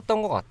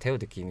심어놨던 것 같아요,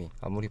 느낌이.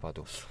 아무리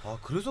봐도. 아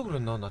그래서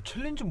그랬나? 나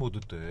챌린지 모드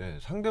때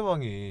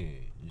상대방이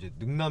이제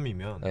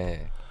능남이면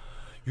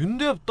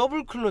윤대엽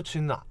더블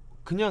클러치는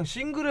그냥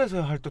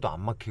싱글에서 할 때도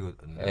안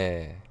막히거든요.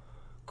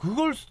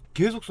 그걸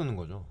계속 쓰는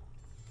거죠.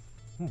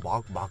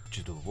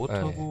 막지도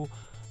못하고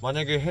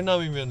만약에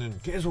해남이면은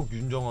계속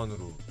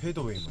윤정환으로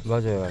페이더웨이만.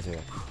 맞아요.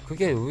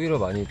 그게 의외로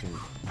많이 좀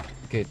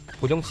이렇게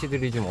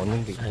보정치들이 좀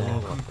얻는 게 있는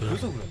것 같아요.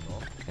 그래서 그랬나?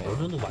 어느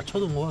정도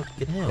맞춰둔 것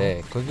같긴 해요.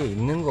 네, 그게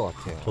있는 것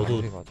같아요.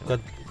 저도 그러니까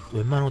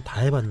웬만한 거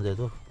다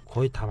해봤는데도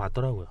거의 다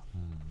맞더라고요.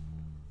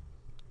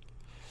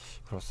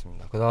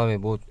 그렇습니다. 그 다음에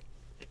뭐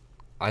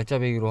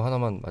알짜배기로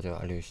하나만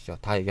알려주시죠.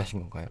 다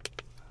얘기하신 건가요?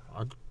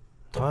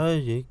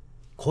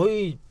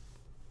 거의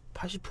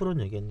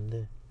 80%는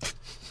얘기했는데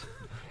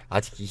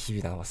아직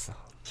 20이 남았어.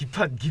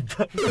 기판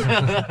껐다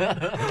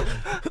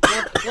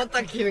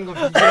키는 거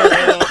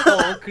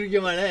비교해서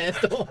그러게만 해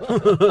또.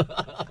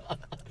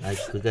 아니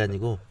그게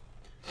아니고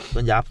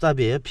그건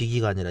얍삽이에요.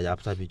 비기가 아니라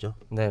얍삽이죠.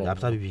 네.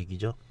 얍삽이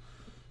비기죠.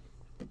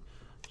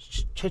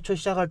 최초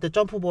시작할 때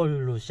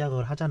점프볼로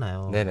시작을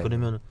하잖아요. 네네.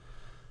 그러면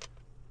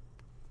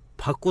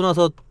받고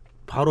나서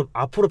바로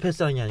앞으로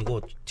패스하는 게 아니고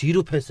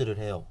뒤로 패스를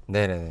해요.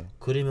 네네네.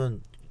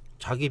 그러면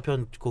자기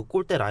편 그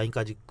골대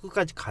라인까지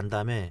끝까지 간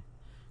다음에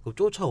그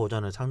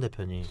쫓아오잖아요,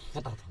 상대편이.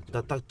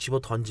 딱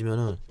집어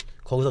던지면은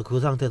거기서 그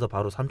상태에서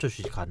바로 3초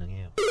슛이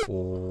가능해요.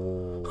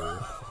 오.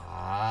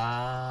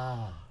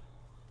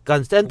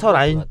 그러니까 센터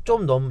라인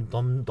좀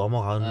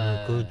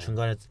넘어가는 그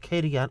중간에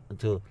캐릭이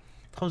그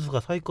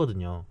선수가 서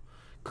있거든요.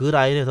 그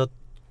라인에서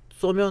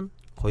쏘면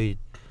거의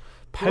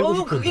 8, 90%.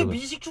 그러면 그게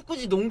미식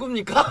축구지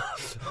농구입니까?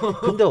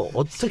 근데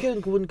어떻게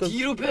보니까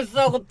뒤로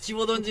패스하고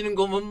집어 던지는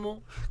거면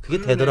뭐 그게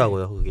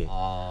되더라고요. 그게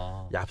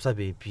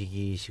얍삽이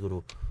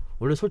비기식으로.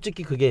 원래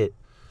솔직히 그게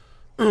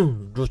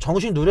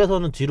정신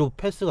룰에서는 뒤로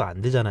패스가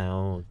안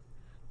되잖아요.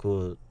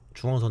 그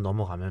중앙선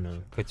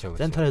넘어가면은. 그렇죠.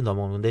 센터에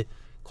넘어오는데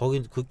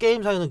거기 그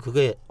게임상에는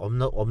그게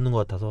없는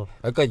것 같아서.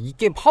 그러니까 이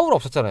게임 파울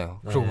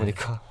없었잖아요. 그러고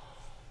보니까.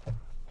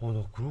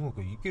 나 그러고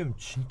보니까 이 게임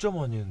진짜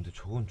많이 했는데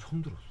저건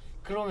처음 들었어.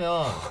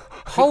 그러면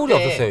파울이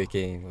없었어요, 이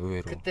게임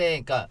의외로.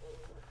 그때 그러니까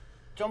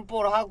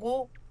점프를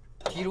하고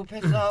뒤로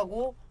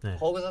패스하고 네.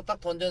 거기서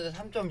딱 던졌는데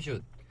 3점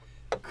슛.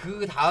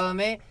 그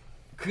다음에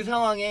그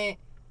상황에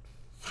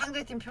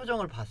상대팀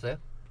표정을 봤어요?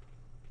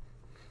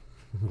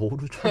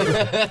 모르죠.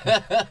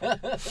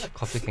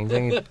 갑자기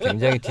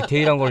굉장히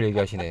디테일한 걸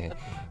얘기하시네.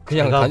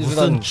 그냥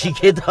무슨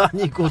기계도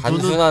아니고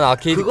단순한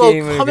아케이드 그거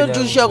게임을 화면 그냥...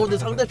 주시하고 근데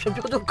상대편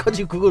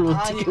표정까지 그걸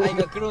어떻게?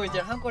 그러니까 그러면 이제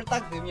한 골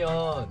딱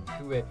넣으면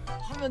그 왜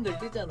화면들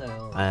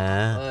뜨잖아요.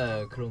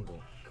 네, 그런 거.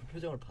 그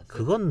표정을 봤어요.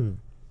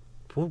 그건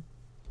뭐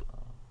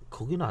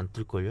거기는 안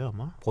뜰걸요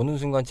아마? 보는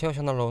순간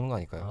체어샷 날라오는 거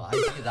아닐까요? 아니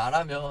그게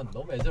나라면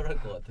너무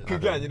애절할 것 같아.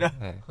 그게 아니라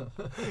네.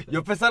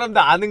 옆에 사람들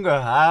아는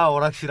거야. 아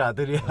오락실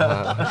아들이야.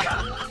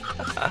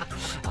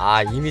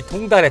 아 이미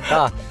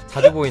통달했다.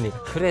 자주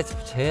보이니까 그래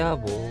쟤야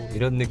뭐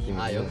이런 느낌.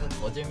 아 여기서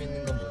더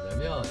재밌는 건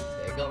뭐냐면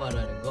내가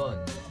말하는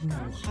건 그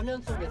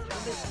화면 속에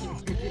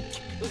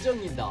상대팀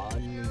표정이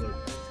나는 걸.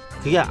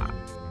 그게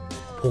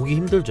보기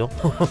힘들죠.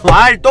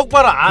 말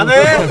똑바로 안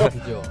해.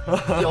 그죠?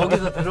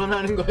 여기서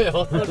드러나는 거예요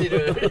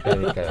소리를.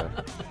 그러니까요.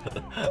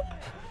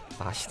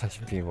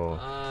 아시다시피 뭐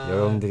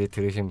여러분들이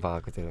들으신 바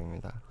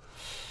그대로입니다.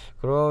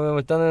 그러면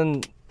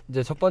일단은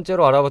이제 첫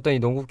번째로 알아봤던 이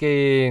농구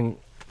게임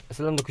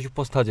슬램덩크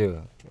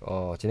슈퍼스타즈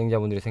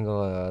진행자분들이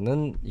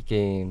생각하는 이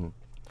게임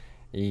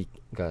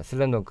그러니까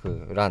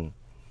슬램덩크란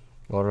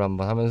거를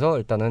한번 하면서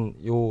일단은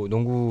요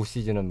농구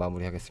시즌은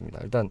마무리하겠습니다.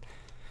 일단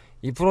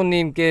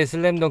이프로님께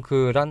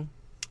슬램덩크란?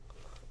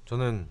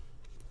 저는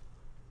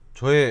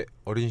저의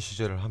어린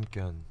시절을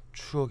함께한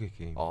추억의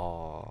게임.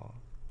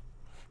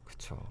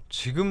 그쵸.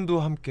 지금도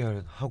함께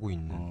하고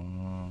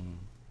있는.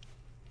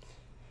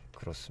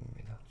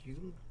 그렇습니다.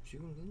 지금은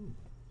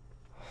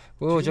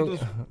지금도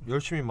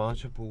열심히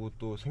만화책 보고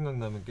또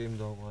생각나면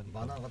게임도 하고 하니까.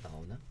 만화가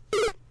나오나?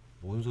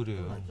 뭔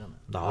소리예요? 나왔잖아.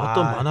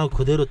 나왔던 만화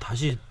그대로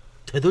다시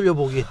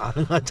되돌려보기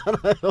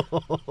가능하잖아요.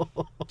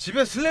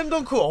 집에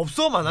슬램덩크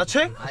없어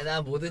만화책? 아니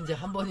나 뭐든지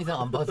한 번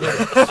이상 안 봐서.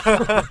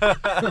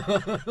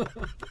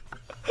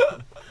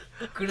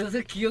 그래서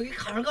기억이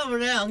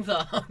가물가물해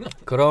항상.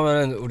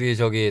 그러면은 우리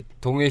저기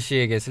동일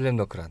씨에게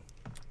슬램덩크란?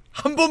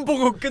 한 번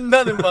보고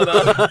끝나는 만화.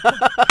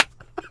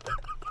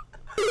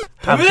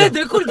 왜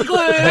내 걸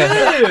네가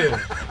해?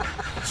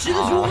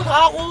 지는 좋은 거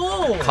다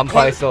하고.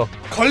 간파했어.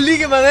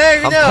 걸리기만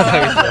해 그냥.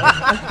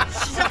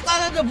 간파당했어. 시작도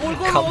안 했는데 뭘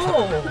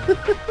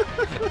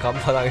걸어?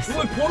 간파당했어.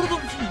 뭘 버릇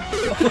없이.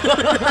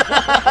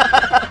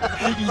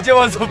 이제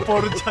와서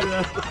버릇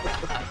찾아.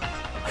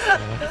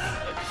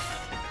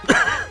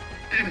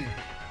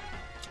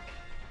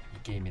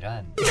 이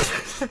게임이란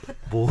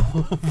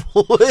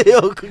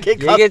뭐예요 그게?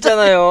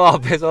 얘기했잖아요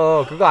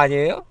앞에서. 그거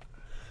아니에요?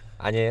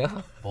 아니에요?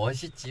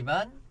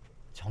 멋있지만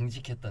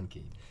정직했던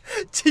게임.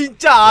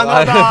 진짜 안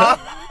하다.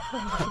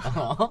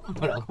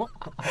 뭐라고?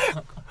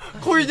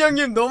 코인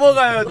형님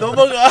넘어가요.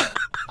 넘어가.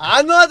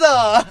 안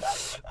하다.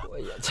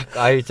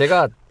 아니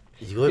제가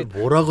이걸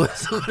뭐라고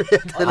해서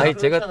그래야 되나? 아니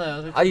제가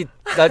그렇잖아요, 아니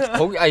나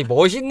거기 아니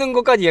멋있는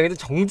것까지 이야기했는데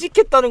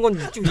정직했다는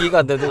건 좀 이해가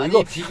안 되는데 아니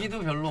이거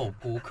비기도 별로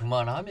없고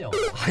그만하며.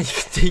 아니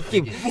근데 이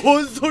게임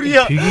뭔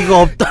소리야?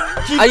 비기가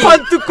없다.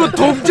 기판 뜯고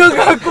동전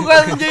갖고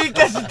가는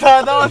얘기까지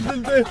다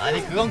나왔는데.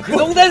 아니 그건 그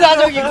동네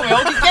사정이고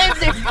여기 게임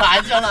얘기가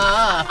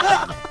아니잖아.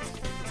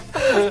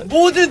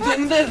 모든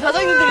동네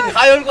사장님들이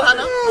다 열고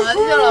하나?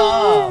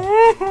 아니잖아.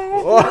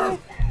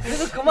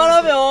 그래서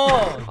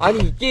그만하면. 아니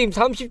이 게임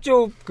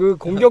 30조 그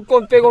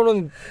공격권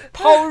빼고는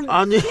파울도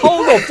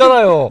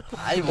없잖아요.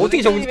 아니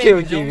어떻게 정직해요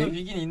이 그 정도 게임이?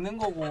 위긴 있는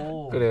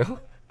거고. 그래요?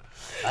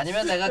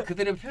 아니면 내가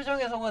그들의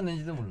표정에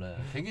속았는지도 몰라요.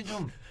 되게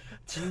좀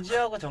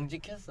진지하고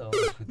정직했어.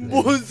 그들의.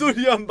 뭔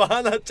소리야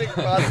만화책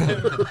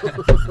봤는데.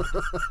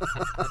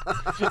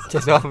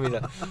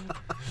 죄송합니다.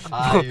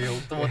 아 이거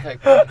욕도 못할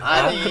거.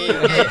 아니 이게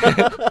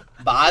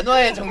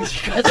만화에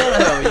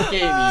정직하잖아요 이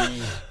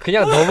게임이.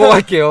 그냥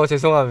넘어갈게요.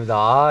 죄송합니다.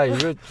 아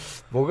이거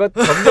뭐가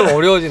점점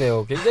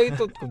어려워지네요. 굉장히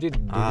또 갑자기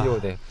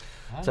느리게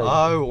자,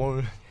 아유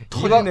오늘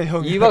터지네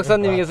형이. 이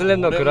박사님에게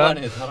슬램덩크란?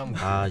 오랜만에 사람.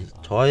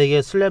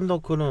 저에게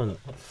슬램덩크는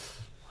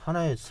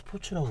하나의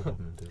스포츠라고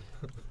보는데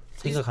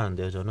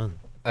생각하는데요 저는.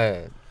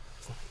 네.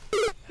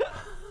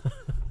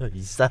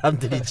 이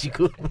사람들이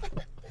지금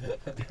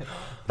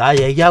나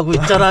얘기하고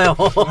있잖아요.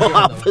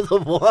 앞에서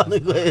뭐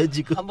하는 거예요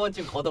지금? 한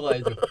번쯤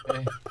걷어가야죠.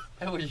 네,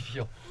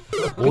 해보십시오.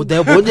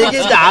 내가 뭔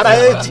얘기인지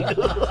알아요 지금.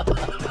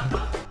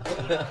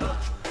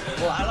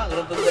 뭐 알아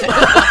그러던데.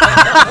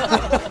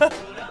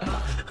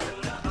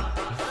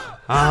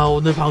 아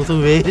오늘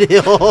방송 왜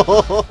이래요?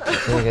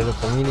 저는 계속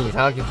본인이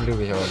이상하게 불리고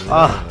계셔가지고.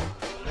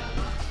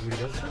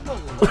 우리가 술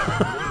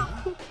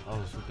먹는다. 아우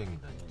술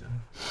땡긴다 진짜.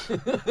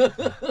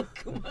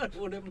 그 말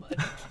오랜만에.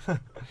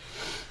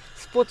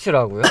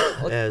 스포츠라고요?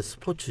 네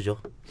스포츠죠.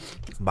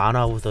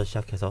 만화부터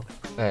시작해서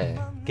네.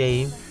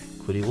 게임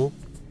그리고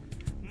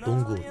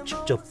농구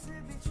직접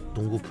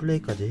농구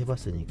플레이까지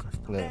해봤으니까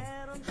네.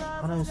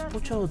 하나의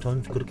스포츠라고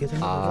전 그렇게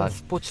생각해요.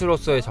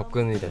 스포츠로서의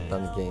접근이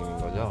됐다는 게임인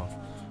거죠.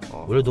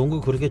 원래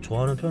농구 그렇게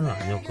좋아하는 편은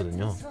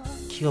아니었거든요.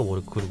 키가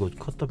원래 그리고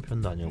컸던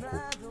편도 아니었고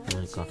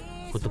그러니까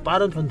그것도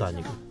빠른 편도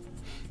아니고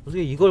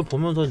어떻게 이걸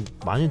보면서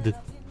많이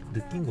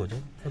느낀 거죠.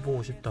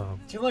 해보고 싶다.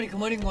 제 말이 그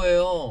말인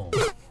거예요.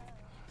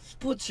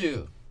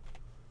 스포츠.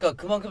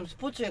 그러니까 그만큼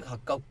스포츠에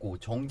가깝고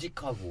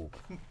정직하고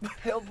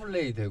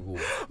페어플레이 되고.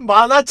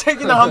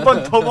 만화책이나 한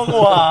번 더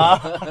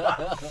먹어와.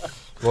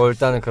 뭐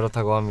일단은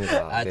그렇다고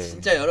합니다. 아 네.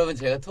 진짜 여러분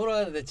제가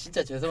토론하는데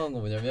진짜 죄송한 거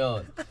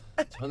뭐냐면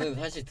저는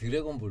사실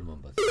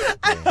드래곤볼만 봤어요.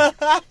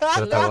 그렇다고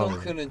합니다.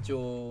 슬램덩크는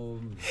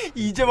좀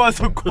이제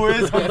와서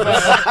고해성.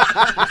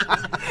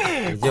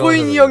 이제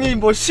코인이 와서 형이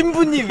뭐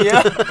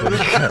신부님이야?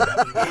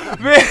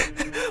 왜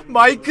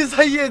마이크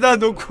사이에다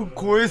놓고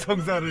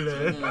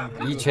고해성사를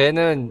해. 이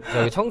죄는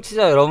저기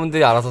청취자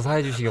여러분들이 알아서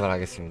사해 주시기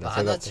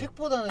바라겠습니다. 나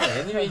책보다는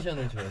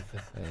애니메이션을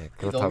좋아했어요. 네,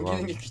 그렇다고 넘기는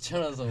합니다. 게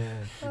귀찮아서.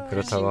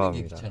 그렇다고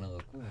합니다.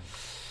 귀찮아갖고.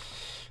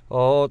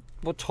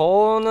 뭐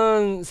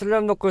저는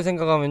슬램덩크를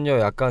생각하면요,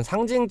 약간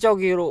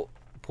상징적으로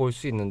볼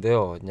수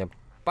있는데요. 그냥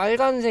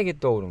빨간색이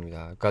떠오릅니다.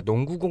 그러니까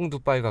농구공도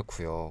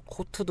빨갛고요,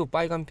 코트도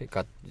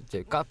그러니까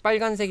이제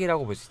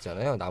빨간색이라고 볼 수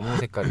있잖아요. 나무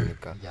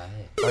색깔이니까.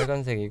 야해.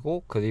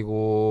 빨간색이고,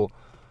 그리고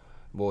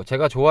뭐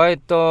제가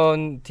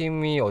좋아했던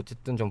팀이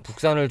어쨌든 좀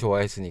북산을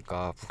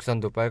좋아했으니까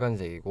북산도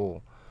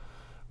빨간색이고,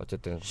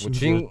 어쨌든 뭐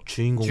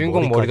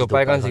주인공 머리도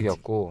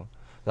빨간색이었고,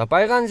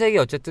 빨간색이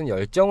어쨌든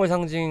열정을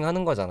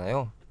상징하는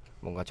거잖아요.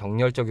 뭔가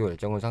정열적이고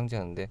열정을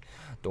상징하는데,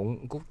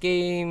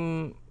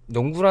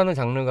 농구라는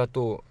장르가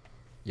또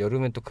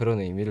여름엔 또 그런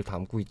의미를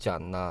담고 있지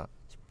않나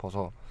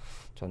싶어서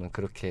저는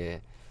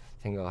그렇게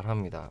생각을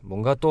합니다.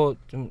 뭔가 또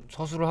좀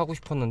서술을 하고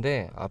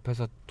싶었는데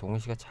앞에서 동현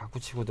씨가 자꾸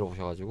치고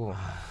들어오셔가지고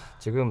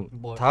지금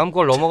다음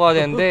걸 넘어가야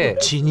되는데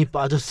진이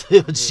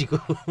빠졌어요 지금.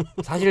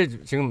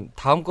 사실 지금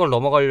다음 걸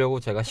넘어가려고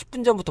제가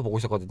 10분 전부터 보고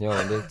있었거든요.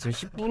 근데 지금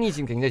 10분이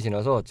지금 굉장히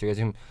지나서 제가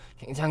지금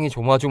굉장히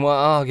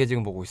조마조마하게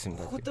지금 보고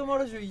있습니다. 그때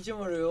말해줘, 이제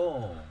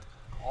말해요.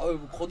 아유,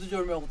 뭐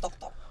거두절미하고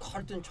딱딱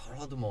할 땐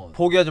잘하더만.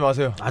 포기하지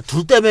마세요.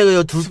 둘 때문에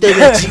그래요. 둘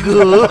때문에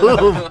지금.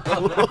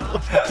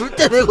 둘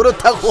때문에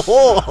그렇다고.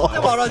 그때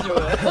말하죠.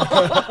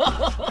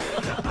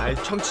 아이,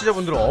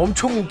 청취자분들은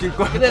엄청 웃길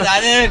거야. 근데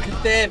나는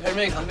그때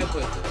별명이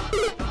강백호였어.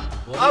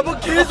 뭐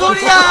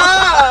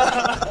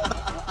개소리야!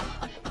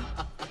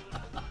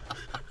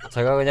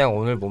 제가 그냥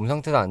오늘 몸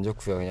상태도 안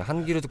좋고요. 그냥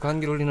한 귀로 듣고 한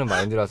귀로 흘리는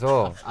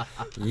마인드라서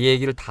이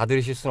얘기를 다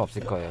들으실 수는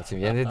없을 거예요.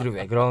 지금 얘네들이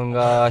왜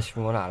그런가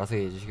싶은 건 알아서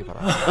얘기해 주시기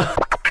바랍니다.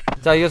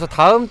 자, 이어서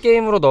다음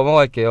게임으로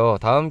넘어갈게요.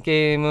 다음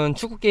게임은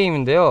축구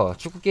게임인데요.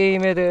 축구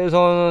게임에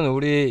대해서는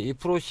우리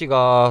이프로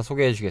씨가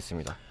소개해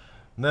주시겠습니다.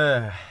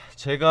 네,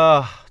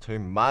 저희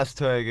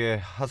마스터에게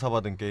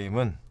하사받은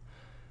게임은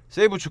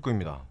세이브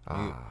축구입니다.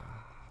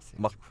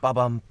 막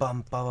빠밤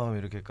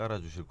이렇게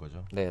깔아주실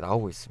거죠? 네,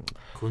 나오고 있습니다.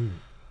 그건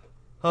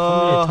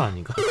컴퓨터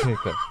아닌가?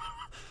 그러니까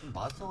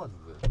마스터가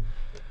누구예요?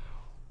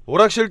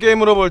 오락실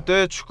게임으로 볼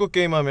때 축구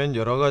게임 하면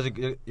여러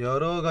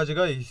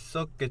가지가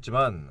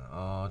있었겠지만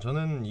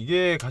저는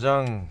이게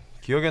가장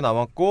기억에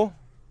남았고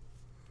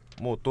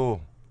뭐 또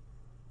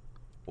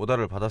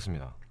오다를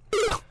받았습니다.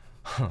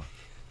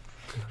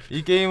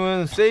 이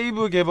게임은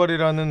세이브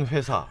개발이라는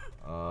회사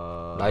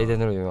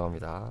라이덴으로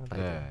유명합니다.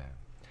 라이덴. 네.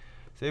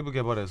 세이브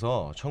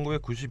개발에서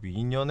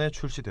 1992년에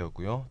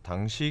출시되었고요.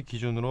 당시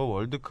기준으로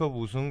월드컵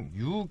우승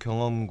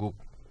유경험국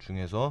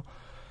중에서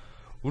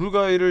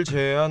우루과이를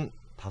제외한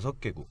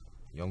 5개국,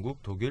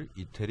 영국, 독일,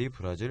 이태리,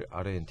 브라질,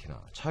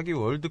 아르헨티나, 차기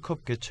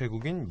월드컵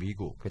개최국인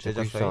미국,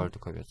 제작사인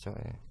월드컵이었죠.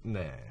 예.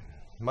 네.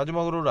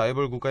 마지막으로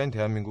라이벌 국가인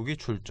대한민국이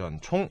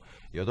출전, 총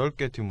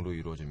 8개 팀으로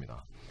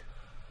이루어집니다.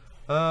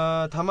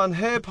 다만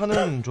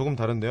해외판은 조금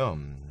다른데요.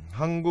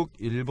 한국,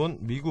 일본,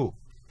 미국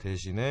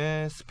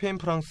대신에 스페인,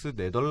 프랑스,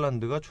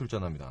 네덜란드가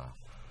출전합니다.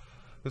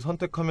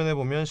 선택 화면에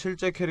보면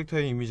실제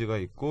캐릭터의 이미지가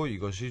있고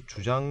이것이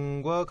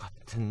주장과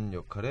같은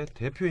역할의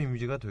대표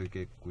이미지가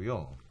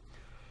되겠고요.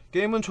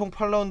 게임은 총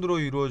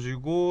 8라운드로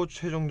이루어지고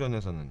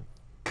최종전에서는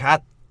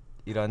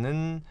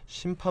갓이라는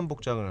심판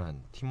복장을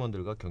한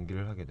팀원들과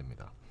경기를 하게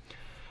됩니다.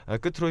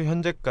 끝으로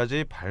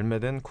현재까지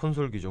발매된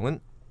콘솔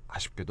기종은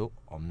아쉽게도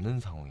없는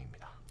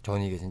상황입니다.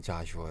 저는 이게 진짜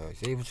아쉬워요.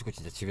 세이브 축구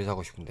진짜 집에서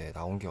하고 싶은데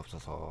나온 게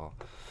없어서.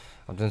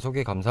 아무튼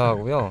소개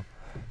감사하고요.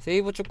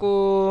 세이브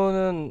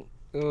축구는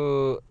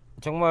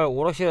정말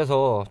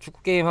오락실에서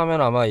축구 게임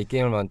하면 아마 이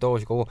게임을 많이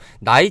떠오르실 거고,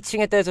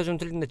 나이층에 따라서 좀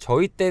틀린데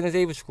저희 때는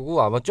세이브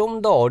축구고 아마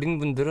좀 더 어린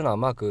분들은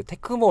아마 그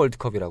테크모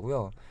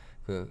월드컵이라고요.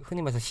 그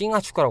흔히 말해서 싱하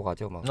축구라고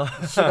하죠. 막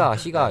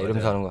시가 네,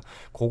 이러면서 하는 거.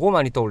 그거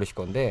많이 떠올리실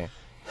건데,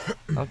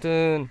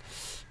 아무튼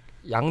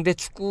양대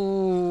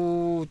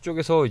축구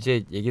쪽에서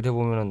이제 얘기를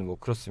해보면은 뭐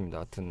그렇습니다.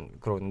 하여튼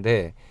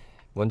그런데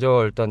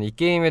먼저 일단 이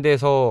게임에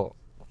대해서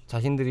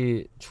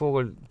자신들이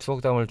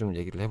추억담을 좀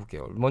얘기를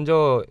해볼게요.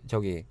 먼저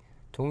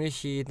동일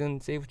씨든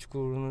세이브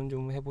축구는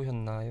좀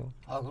해보셨나요?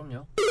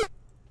 그럼요.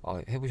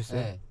 해보셨어요?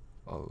 네.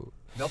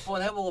 몇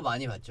번 해보고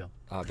많이 봤죠.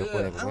 몇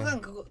번 해보고.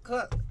 항상 그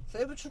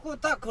세이브 축구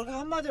딱 그렇게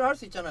한마디로 할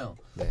수 있잖아요.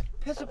 네.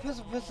 패스.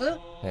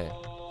 네.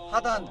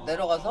 하단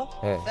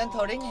내려가서 네.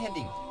 센터링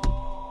헤딩.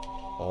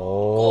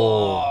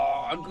 오.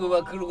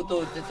 그리고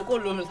또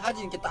골 넣으면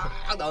사진 이렇게 딱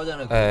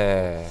나오잖아요.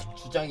 네.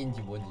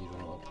 주장인지 뭔지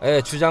이런 거.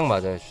 네, 주장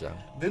맞아요, 주장.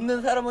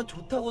 넣는 사람은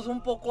좋다고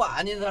손 뻗고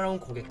아닌 사람은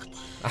고개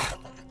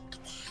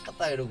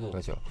까딱 이러고.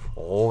 그렇죠.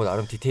 오,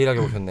 나름 디테일하게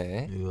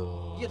보셨네.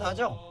 이게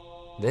다죠?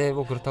 네,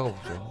 뭐 그렇다고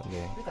보죠.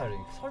 네. 이게 다르.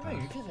 설명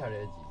이렇게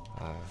잘해야지.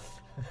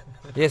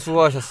 예,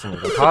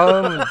 수고하셨습니다.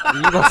 다음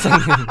이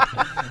박사님.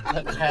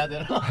 가야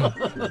되나?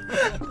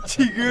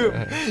 지금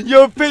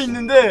옆에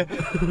있는데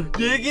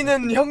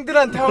얘기는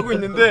형들한테 하고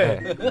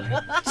있는데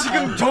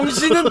지금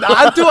정신은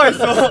나한테 와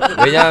있어.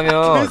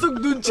 왜냐하면 계속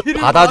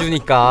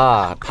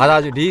받아주니까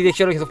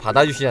리액션을 계속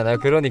받아주시잖아요.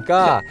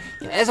 그러니까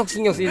계속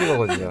신경 쓰이는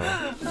거거든요.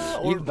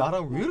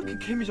 나랑 왜 이렇게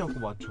케미 자꾸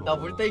맞춰? 나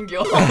물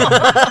땡겨.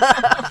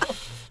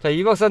 자,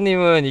 이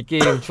박사님은 이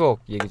게임 추억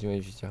얘기 좀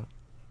해주시죠.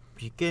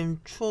 이 게임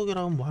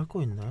추억이라면 뭐 할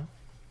거 있나요?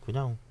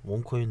 그냥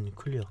원코인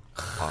클리어.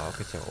 아,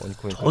 그렇죠.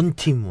 원코인.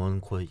 전팀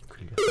원코인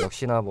클리어.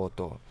 역시나 뭐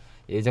또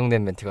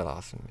예정된 멘트가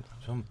나왔습니다.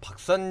 전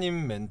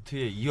박사님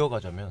멘트에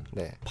이어가자면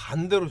네.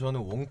 반대로 저는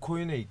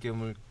원코인의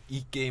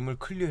이 게임을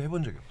클리어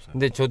해본 적이 없어요.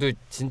 근데 저도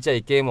진짜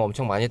이 게임을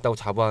엄청 많이 했다고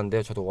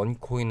자부하는데요. 저도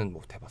원코인은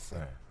못 해봤어요.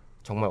 네.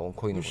 정말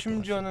원코인은 못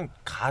심지어는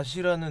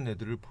갓이라는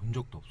애들을 본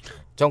적도 없어요.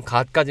 전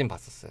갓까진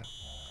봤었어요.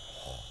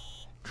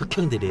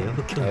 흑형들이에요.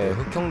 흑형들. 네,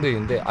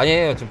 흑형들인데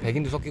아니에요. 좀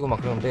백인도 섞이고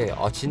막 그런데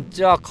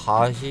진짜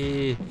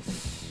갓이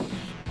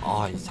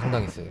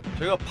상당했어요.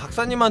 제가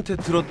박사님한테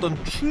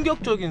들었던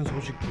충격적인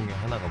소식 중에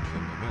하나가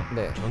뭐였냐면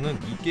네. 저는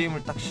이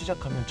게임을 딱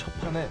시작하면 첫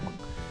판에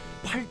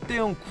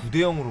 8대0,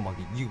 9대0으로 막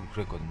이기고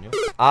그랬거든요.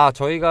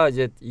 저희가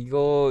이제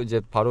이거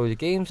이제 바로 이제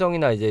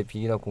게임성이나 이제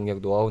비기너 공략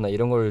노하우나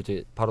이런 걸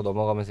이제 바로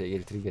넘어가면서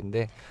얘기를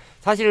드리겠는데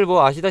사실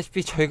뭐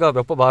아시다시피 저희가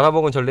몇 번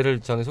말아먹은 전례를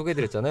전에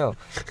소개해드렸잖아요.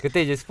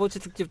 그때 이제 스포츠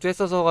특집도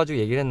했어서 가지고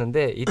얘기를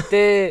했는데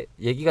이때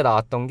얘기가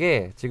나왔던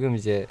게 지금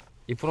이제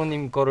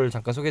이프로님 거를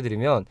잠깐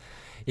소개해드리면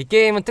이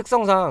게임은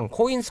특성상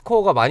코인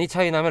스코어가 많이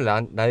차이 나면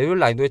레벨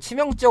난이도에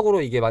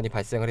치명적으로 이게 많이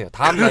발생을 해요.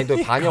 다음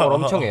난이도에 반영을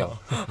엄청 해요.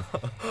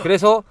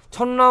 그래서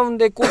첫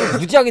라운드에 골을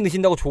무지하게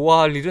넣으신다고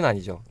좋아할 일은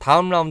아니죠.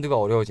 다음 라운드가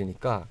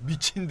어려워지니까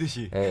미친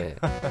듯이. 네,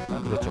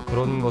 그렇죠.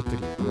 그런 것들이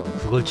있고요.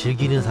 그걸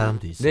즐기는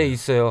사람도 있어요. 네,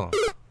 있어요.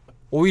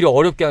 오히려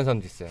어렵게 하는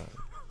사람도 있어요.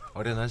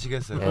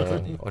 어련하시겠어요.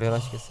 네,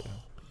 어련하시겠어요.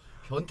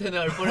 변태는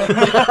할 뻔했네.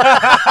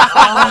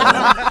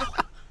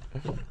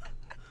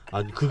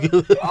 아니 그게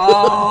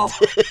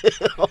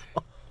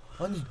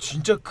아니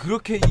진짜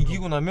그렇게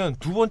이기고 나면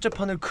두 번째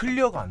판을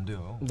클리어가 안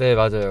돼요. 네,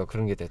 맞아요.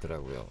 그런 게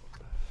되더라고요.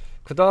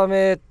 그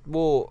다음에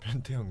뭐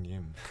변태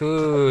형님.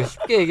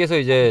 쉽게 얘기해서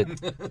이제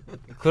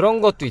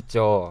그런 것도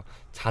있죠.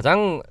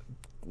 가장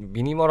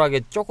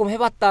미니멀하게 조금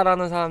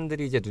해봤다라는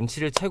사람들이 이제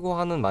눈치를 채고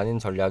하는 많은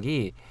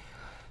전략이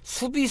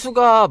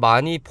수비수가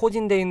많이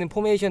포진되어 있는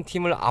포메이션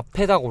팀을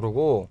앞에다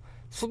고르고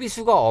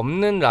수비수가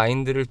없는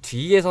라인들을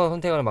뒤에서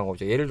선택하는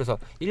방법이죠. 예를 들어서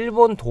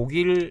일본,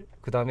 독일,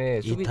 그 다음에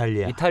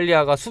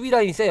이탈리아가 수비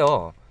라인이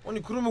세요.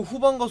 아니 그러면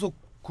후반 가서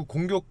그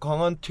공격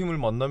강한 팀을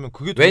만나면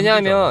그게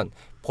왜냐하면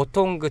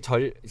보통 그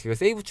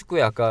세이브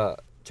축구에 아까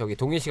저기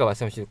동일 씨가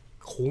말씀하신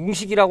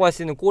공식이라고 할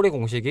수 있는 골의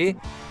공식이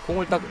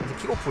공을 딱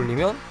킥오프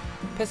올리면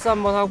패스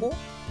한번 하고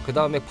그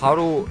다음에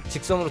바로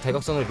직선으로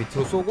대각선을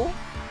밑으로 쏘고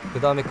그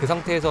다음에 그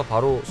상태에서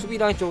바로 수비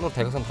라인 쪽으로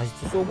대각선 다시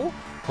쏘고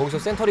거기서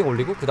센터링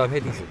올리고 그 다음에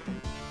헤딩슛.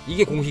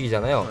 이게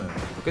공식이잖아요.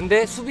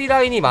 근데 수비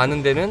라인이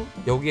많은 데는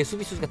여기에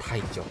수비수가 다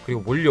있죠.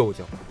 그리고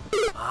몰려오죠.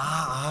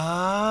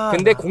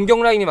 근데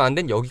공격 라인이 많은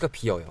데는 여기가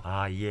비어요.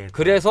 예.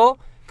 그래서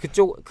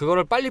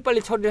그거를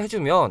빨리빨리 처리를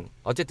해주면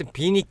어쨌든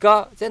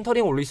비니까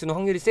센터링 올릴 수 있는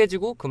확률이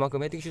세지고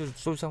그만큼 헤딩슛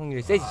쏠 수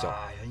확률이 세지죠.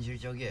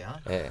 현실적이에요.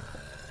 네.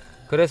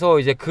 그래서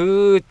이제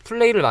그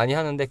플레이를 많이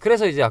하는데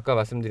그래서 이제 아까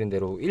말씀드린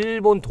대로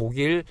일본,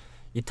 독일,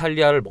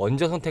 이탈리아를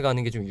먼저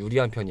선택하는 게 좀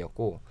유리한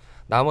편이었고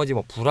나머지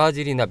뭐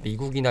브라질이나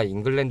미국이나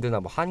잉글랜드나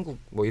뭐 한국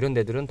뭐 이런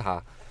데들은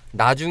다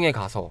나중에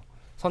가서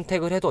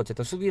선택을 해도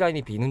어쨌든 수비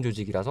라인이 비는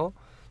조직이라서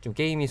좀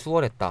게임이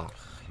수월했다.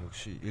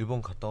 역시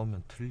일본 갔다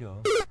오면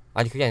틀려.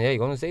 아니 그게 아니라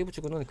이거는 세이브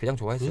축구는 그냥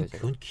좋아했어요.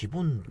 그건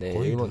기본 네,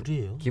 거의 일본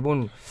룰이에요.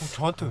 기본.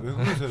 저한테 왜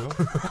그러세요?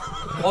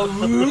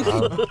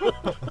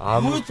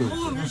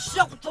 왜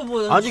시작부터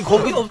뭐 아니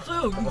거기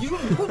없어요.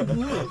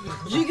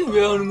 이 얘기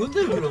왜 하는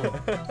건데 그럼?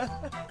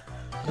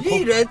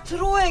 이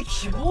레트로의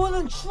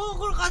기본은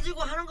추억을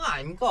가지고 하는 거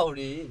아닙니까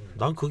우리?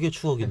 난 그게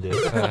추억인데.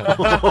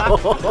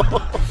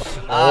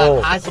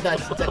 가시다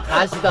진짜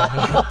가시다.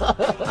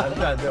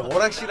 안돼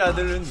오락실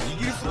아들은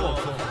이길 수가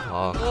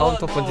없어.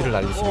 카운터 펀치를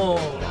날리시네. 뭐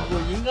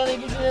인간의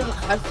기준에서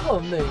갈 수가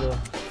없네 이거.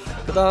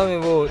 그 다음에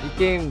뭐 이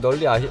게임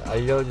널리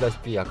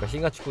알려지다시피 아까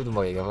싱가축구도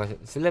막 얘기하고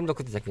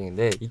슬램덩크 때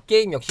작경인데 이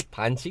게임 역시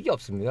반칙이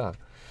없습니다.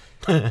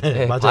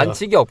 네,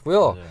 반칙이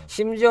없고요. 네.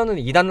 심지어는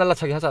 2단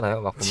날라차기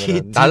하잖아요. 막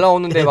보면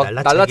날라오는데 막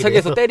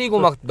날라차기에서 때리고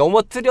막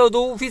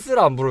넘어뜨려도 휘스를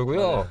안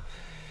부르고요. 네.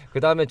 그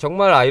다음에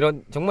정말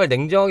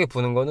냉정하게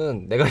부는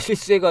거는 내가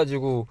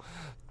실수해가지고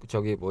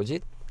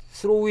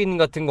스로우인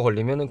같은 거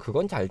걸리면은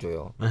그건 잘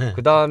줘요.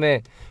 그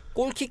다음에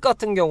골킥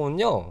같은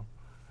경우는요.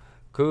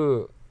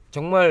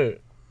 정말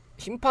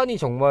심판이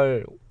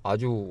정말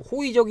아주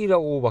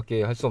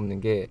호의적이라고밖에 할 수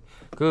없는 게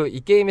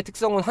이 게임의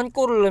특성은 한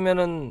골을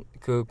넣으면은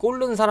그 골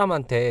넣은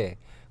사람한테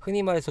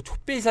흔히 말해서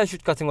촛불살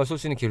슛 같은 걸 쏠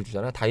수 있는 기회를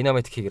주잖아요.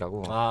 다이나마이트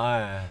킥이라고.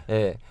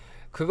 예.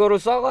 그거를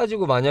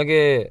쏴가지고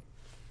만약에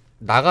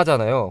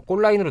나가잖아요.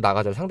 골라인으로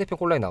나가잖아요. 상대편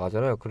골라인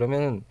나가잖아요.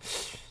 그러면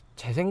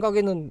제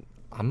생각에는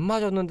안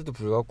맞았는데도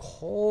불구하고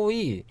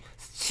거의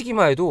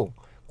스치기만 해도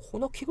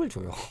코너킥을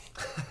줘요.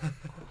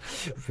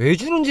 왜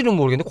주는지는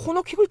모르겠는데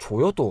코너킥을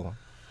줘요 또.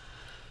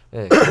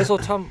 네, 그래서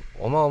참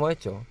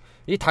어마어마했죠.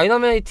 이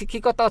다이나마이트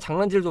킥 갖다가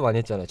장난질도 많이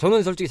했잖아요.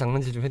 저는 솔직히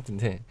장난질 좀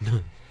했는데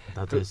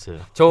나도 했어요.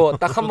 저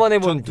딱 한 번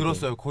해본. 전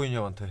들었어요 코인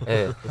형한테.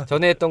 예,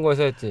 전에 했던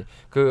거에서 했지.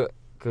 그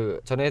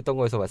전에 했던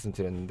거에서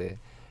말씀드렸는데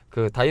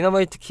그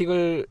다이너마이트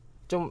킥을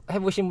좀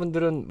해보신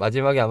분들은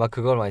마지막에 아마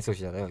그걸 많이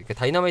쏘시잖아요. 그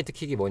다이너마이트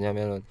킥이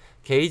뭐냐면은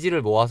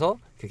게이지를 모아서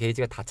그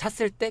게이지가 다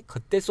찼을 때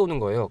그때 쏘는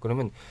거예요.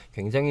 그러면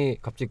굉장히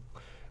갑자기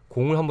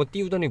공을 한번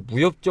띄우더니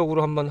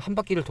무협적으로 한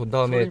바퀴를 돈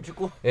다음에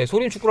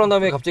소림 축구를 한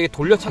다음에 갑자기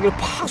돌려차기를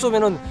팍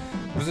쏘면은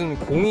무슨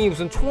공이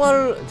무슨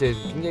총알 이제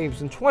굉장히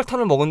무슨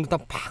총알탄을 먹은 듯한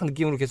팍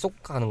느낌으로 이렇게 쏙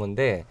가는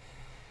건데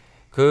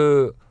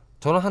그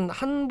저는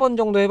한 번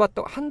정도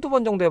한두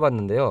번 정도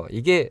해봤는데요.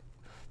 이게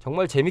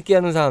정말 재밌게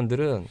하는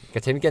사람들은 그러니까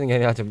재밌게 하는 게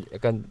아니라 좀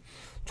약간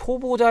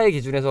초보자의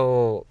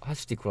기준에서 할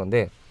수도 있고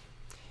그런데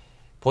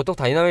보통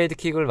다이나마이트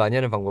킥을 많이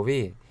하는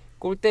방법이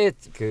골대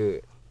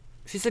그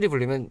휘슬이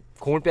불리면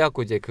공을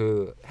빼갖고 이제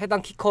그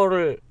해당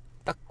키커를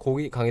딱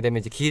공이 강게 되면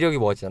이제 기력이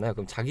모아지잖아요.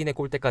 그럼 자기네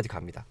골대까지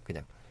갑니다.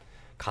 그냥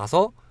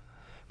가서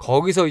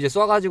거기서 이제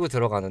쏴가지고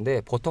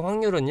들어가는데 보통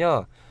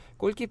확률은요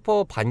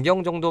골키퍼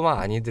반경 정도만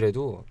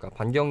아니더라도 그러니까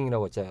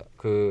반경이라고 했잖아요.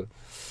 그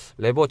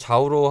레버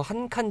좌우로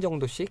한 칸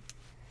정도씩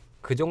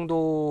그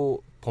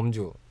정도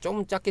범주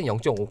좀 작게는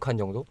 0.5칸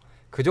정도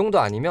그 정도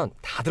아니면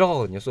다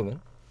들어가거든요. 쏘면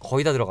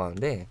거의 다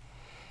들어가는데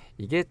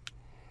이게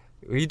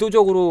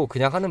의도적으로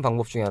그냥 하는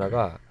방법 중에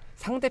하나가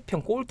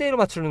상대편 골대를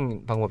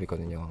맞추는 방법이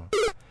있거든요.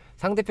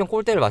 상대편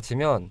골대를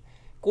맞추면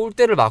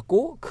골대를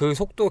맞고 그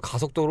속도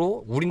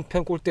가속도로 우리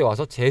편 골대에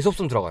와서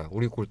재수없음 들어가요.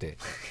 우리 골대.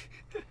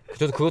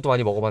 저도 그것도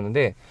많이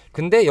먹어봤는데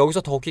근데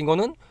여기서 더 웃긴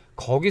거는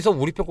거기서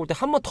우리 편 골대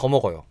한 번 더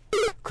먹어요.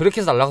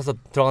 그렇게 해서 날아가서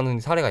들어가는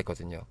사례가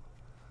있거든요.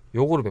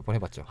 요거를 몇 번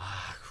해봤죠. 아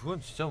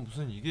그건 진짜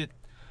무슨 이게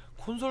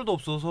콘솔도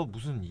없어서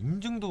무슨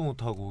인증도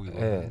못하고 이거.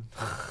 네.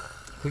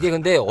 그게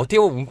근데 어떻게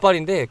보면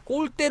운빨인데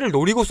골대를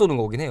노리고 쏘는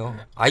거긴 해요.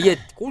 아예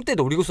골대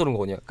노리고 쏘는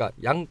거거든요. 그러니까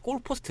양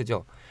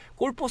골포스트죠.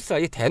 골포스트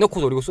아예 대놓고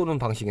노리고 쏘는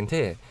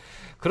방식인데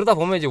그러다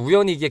보면 이제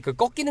우연히 이게 그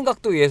꺾이는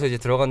각도에 의해서 이제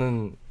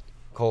들어가는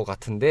거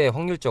같은데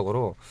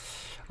확률적으로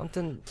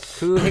아무튼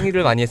그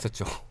행위를 많이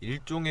했었죠.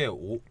 일종의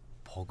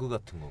버그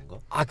같은 건가?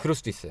 아 그럴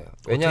수도 있어요.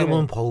 왜냐하면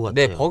보면 버그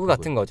같아요. 네 버그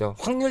같은 거죠.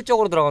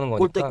 확률적으로 들어가는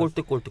거니까.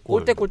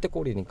 골대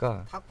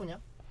골이니까. 탁구냐?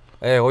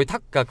 예, 거의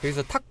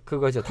그래서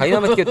그거죠.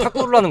 다이나마이트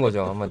탁구를 하는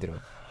거죠 한마디로.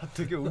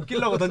 되게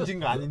웃기려고 던진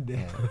거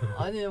아닌데.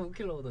 아니에요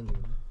웃기려고 던진 거.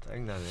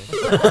 짜증나네.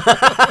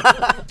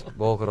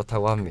 뭐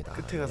그렇다고 합니다.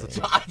 끝에 가서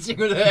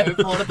아직을 해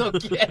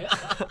벌어놓기에.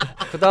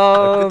 그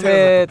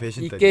다음에 끝에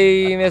가서 이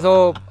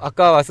게임에서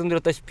아까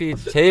말씀드렸다시피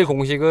제일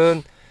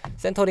공식은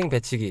센터링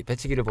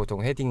배치기를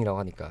보통 헤딩이라고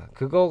하니까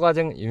그거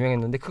가장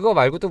유명했는데 그거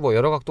말고도 뭐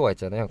여러 각도가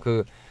있잖아요.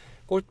 그게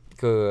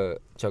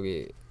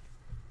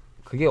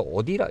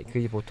어디라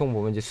그게 보통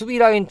보면 이제 수비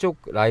라인 쪽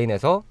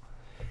라인에서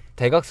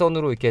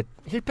대각선으로 이렇게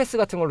힐패스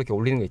같은 걸로 이렇게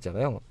올리는 거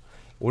있잖아요.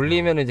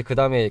 올리면 이제 그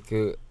다음에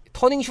그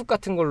터닝 슛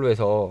같은 걸로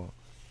해서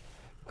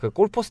그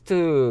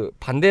골포스트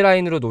반대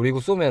라인으로 노리고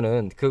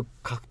쏘면은 그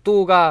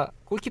각도가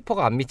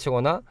골키퍼가 안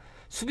미치거나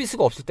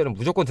수비수가 없을 때는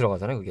무조건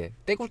들어가잖아요. 그게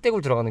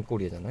떼굴떼굴 들어가는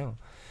골이잖아요.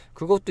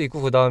 그것도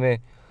있고 그 다음에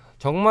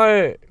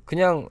정말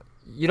그냥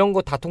이런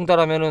거 다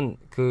통달하면은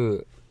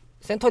그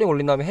센터링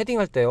올린 다음에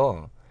헤딩할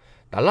때요.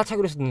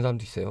 날라차기로 해서 넣는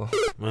사람도 있어요.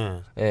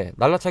 네. 네,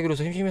 날라차기로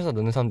해서 심심해서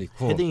넣는 사람도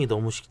있고. 헤딩이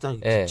너무 식당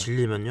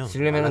질리면요.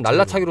 질리면은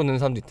날라차기로 넣는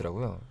사람도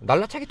있더라고요.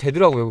 날라차기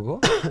되더라고요, 그거?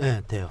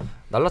 네, 돼요.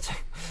 날라차기.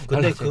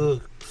 근데 그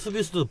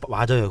수비수도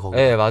맞아요, 거기.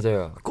 네,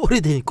 맞아요.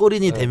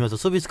 골인이 되면서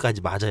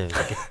수비수까지 맞아요,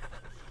 이렇게.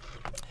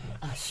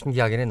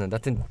 신기하긴 했는데,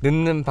 하여튼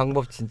넣는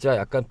방법 진짜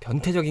약간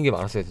변태적인 게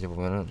많았어요, 이제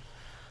보면은.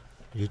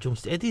 좀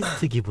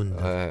세디스트 기분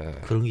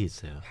그런 게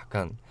있어요.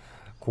 약간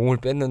공을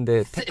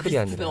뺐는데 태클이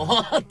아니라.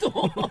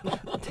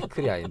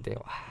 태클이 아닌데.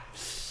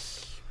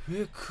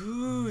 왜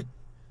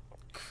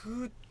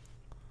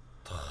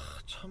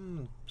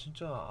참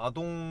진짜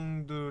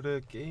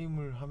아동들의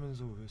게임을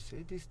하면서 왜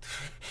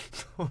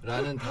세디스트를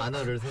라는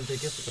단어를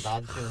선택했을까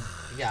나도 좀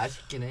이게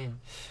아쉽긴 해.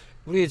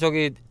 우리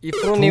저기 이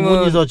두 프로님은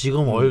분이서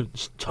지금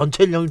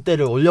전체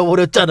연대를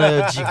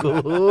올려버렸잖아요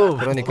지금.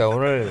 그러니까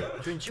오늘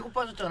저희 치고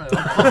빠졌잖아요.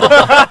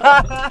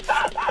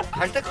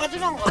 갈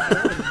때까지만 가.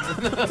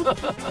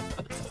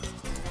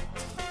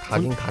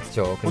 가긴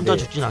갔죠. 근데 혼자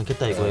죽진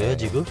않겠다 이거예요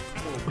지금?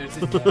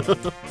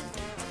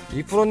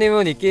 이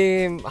프로님은 이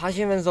게임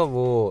하시면서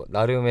뭐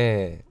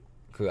나름의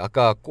그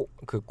아까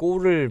그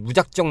골을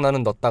무작정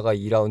나는 넣었다가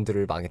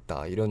 2라운드를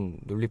망했다 이런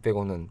논리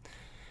빼고는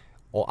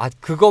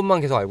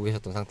그것만 계속 알고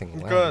계셨던 상태인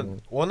건가요?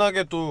 그러니까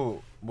워낙에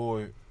또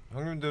뭐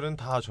형님들은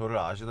다 저를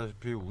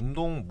아시다시피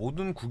운동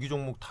모든 구기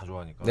종목 다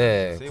좋아하니까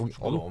네, 세이브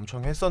축구도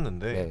엄청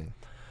했었는데 네.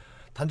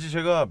 단지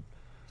제가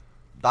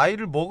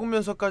나이를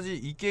먹으면서까지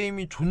이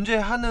게임이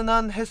존재하는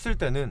한 했을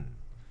때는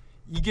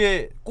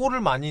이게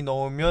골을 많이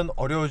넣으면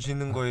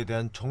어려워지는 거에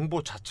대한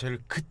정보 자체를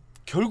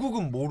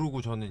결국은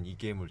모르고 저는 이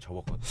게임을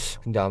접었거든요.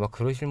 근데 아마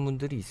그러신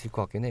분들이 있을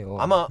것 같긴 해요.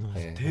 아마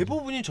네.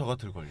 대부분이 저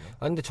같을걸요.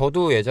 근데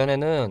저도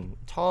예전에는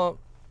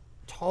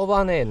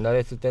초반에 옛날에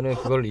했을 때는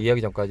그걸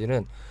이해하기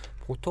전까지는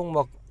보통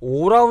막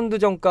 5라운드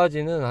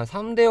전까지는 한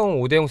 3대0,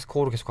 5대0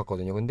 스코어로 계속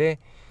갔거든요. 근데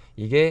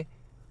이게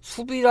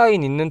수비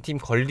라인 있는 팀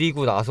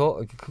걸리고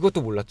나서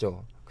그것도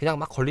몰랐죠. 그냥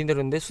막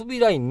걸린다는데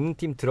수비라인 있는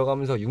팀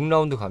들어가면서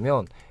 6라운드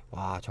가면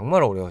와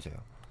정말 어려워져요.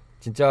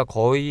 진짜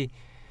거의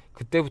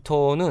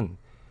그때부터는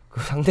그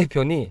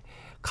상대편이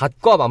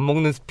갓과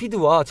맞먹는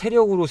스피드와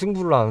체력으로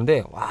승부를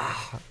하는데 와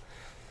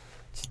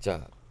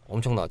진짜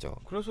엄청나죠.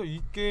 그래서 이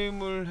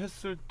게임을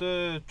했을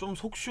때 좀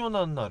속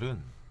시원한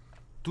날은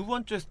두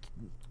번째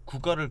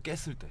국가를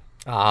깼을 때.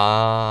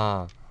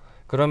 아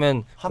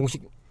그러면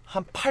공식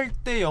한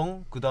 8대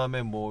 0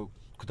 그다음에 뭐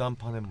그다음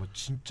판에 뭐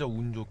진짜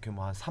운 좋게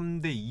뭐 한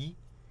 3대 2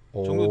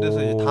 정도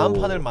돼서 이제 다음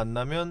판을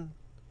만나면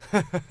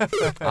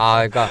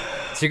아 그러니까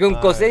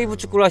지금껏 세이브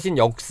축구를 하신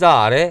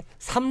역사 아래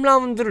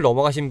 3라운드를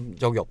넘어가신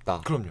적이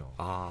없다. 그럼요.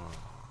 아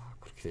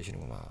그렇게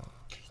되시는구나.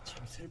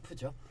 참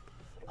슬프죠.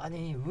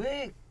 아니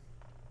왜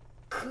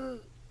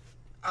그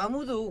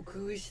아무도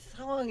그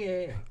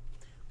상황에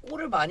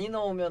골을 많이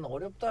넣으면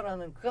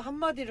어렵다라는 그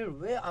한마디를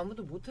왜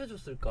아무도 못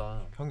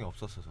해줬을까? 형이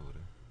없었어서 그래.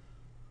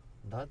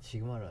 나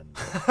지금 알았는데.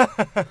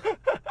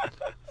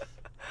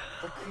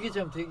 그게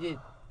참 되게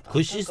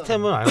그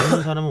시스템을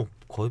알는 사람은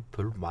거의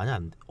별로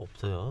많이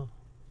없어요.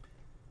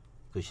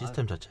 그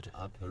시스템 자체를.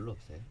 아 별로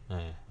없어요.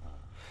 네.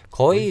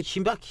 거의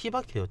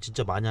희박해요.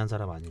 진짜 많이 한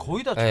사람 아니에요.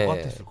 거의 다 네. 저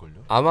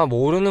같았을걸요. 아마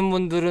모르는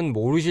분들은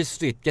모르실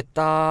수도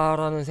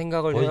있겠다라는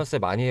생각을 거의 해봤어요.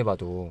 많이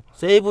해봐도.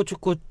 세이브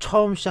축구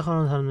처음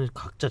시작하는 사람은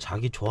각자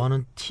자기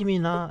좋아하는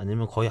팀이나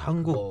아니면 거의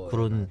한국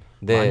그런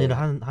네. 많이를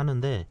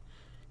하는데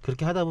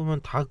그렇게 하다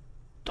보면 다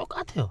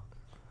똑같아요.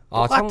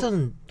 아,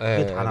 똑같은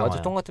그게 다 나와요.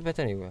 맞아, 똑같은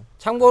패턴이고요.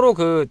 참고로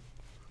그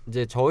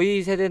이제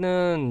저희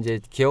세대는 이제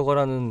기억을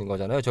하는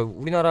거잖아요. 저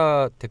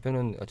우리나라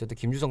대표는 어쨌든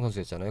김주성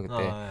선수였잖아요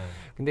그때. 네.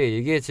 근데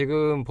이게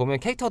지금 보면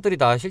캐릭터들이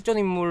다 실존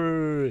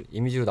인물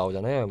이미지로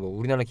나오잖아요. 뭐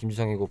우리나라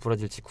김주성이고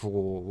브라질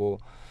지쿠고 뭐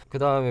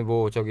그다음에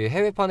뭐 저기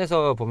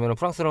해외판에서 보면은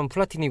프랑스는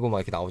플라티니고 막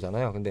이렇게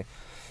나오잖아요. 근데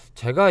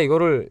제가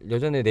이거를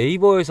예전에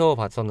네이버에서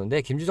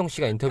봤었는데 김주성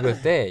씨가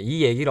인터뷰할 때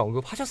이 얘기를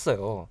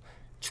언급하셨어요.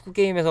 축구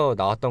게임에서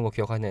나왔던 거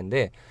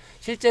기억하는데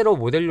실제로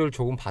모델료를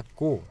조금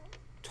받고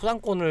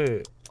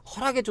초상권을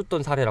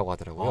허락해줬던 사례라고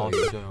하더라고요. 아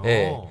진짜요?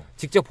 네,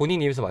 직접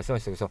본인 입에서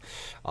말씀하셨어요. 그래서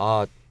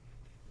아,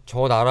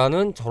 저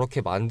나라는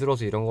저렇게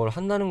만들어서 이런 걸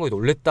한다는 거에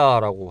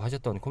놀랬다라고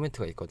하셨던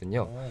코멘트가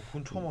있거든요.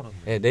 그건 처음 알았네.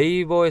 네,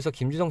 네이버에서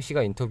김주성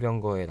씨가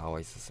인터뷰한 거에 나와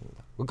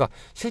있었습니다. 그러니까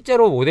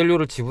실제로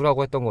모델료를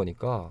지불하고 했던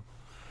거니까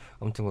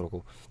아무튼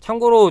그러고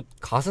참고로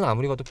갓은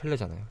아무리 봐도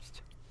펠레잖아요,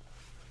 진짜.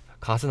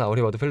 갓은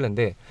아무리 봐도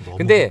펠레인데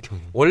근데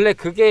극혐이에요. 원래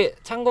그게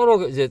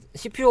참고로 이제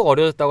CPU가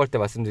어려졌다고 할 때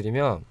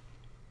말씀드리면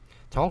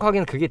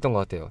정확하게는 그게 있던 것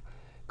같아요.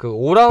 그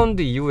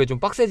 5라운드 이후에 좀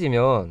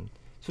빡세지면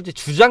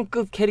솔직히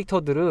주장급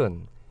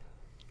캐릭터들은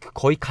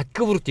거의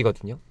갓급으로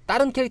뛰거든요.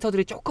 다른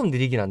캐릭터들이 조금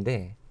느리긴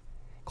한데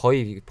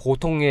거의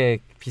보통의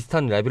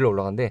비슷한 레벨로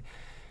올라가는데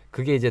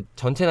그게 이제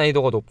전체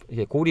난이도가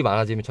이게 골이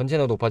많아지면 전체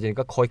난이도가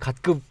높아지니까 거의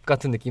갓급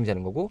같은 느낌이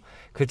되는 거고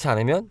그렇지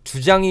않으면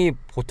주장이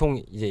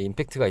보통 이제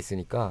임팩트가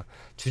있으니까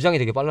주장이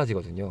되게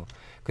빨라지거든요.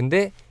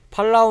 근데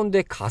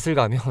 8라운드에 갓을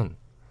가면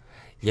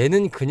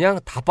얘는 그냥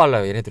다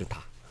빨라요. 얘네들은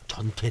다.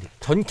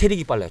 전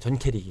캐릭이 빨라요. 전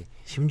캐릭이.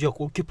 심지어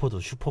골키퍼도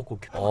슈퍼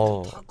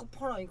골키퍼. 다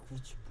끝판왕이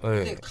그렇지. 네.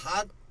 근데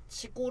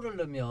같이 골을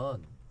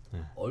넣으면 네.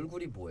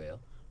 얼굴이 뭐예요?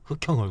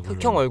 흑형 얼굴.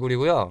 흑형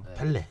얼굴이고요.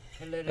 펠레.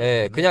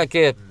 예, 그냥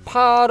이렇게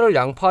팔을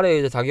양팔에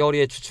이제 자기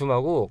허리에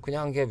주춤하고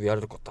그냥 이게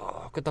위아래로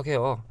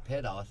끄떡끄떡해요.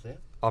 배 나왔어요?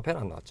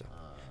 앞에는 안 나왔죠.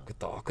 아.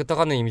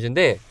 끄떡끄떡하는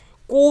이미지인데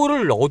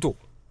골을 넣어도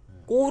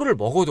골을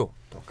먹어도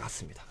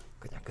똑같습니다.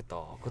 그냥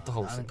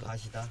끄떡끄떡하고 나는 있습니다.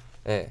 가시다.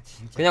 예,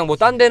 진짜 그냥 뭐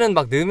딴 데는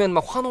막 넣으면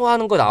막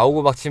환호하는 거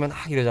나오고 막 치면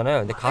이러잖아요.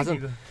 근데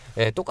갓은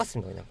예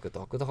똑같습니다. 그냥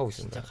끄떡끄떡하고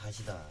있습니다. 진짜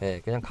가시다.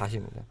 예, 그냥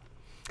가십니다.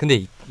 근데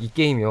이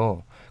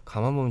게임이요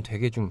가만 보면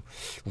되게 좀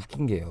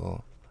웃긴 게요.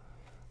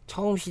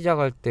 처음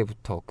시작할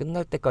때부터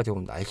끝날 때까지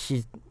보면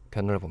날씨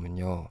변화를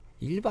보면요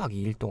 1박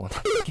 2일 동안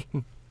하는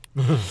게임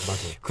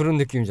맞아요. 그런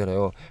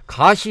느낌이잖아요.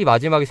 갓이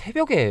마지막에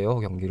새벽에 해요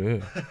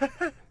경기를.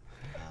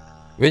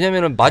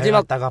 왜냐면은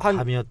마지막 낮이었다가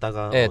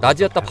밤이었다가 예,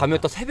 낮이었다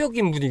밤이었다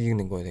새벽인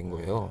분위기는 거예요 된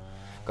거예요.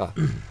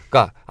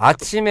 그러니까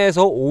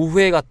아침에서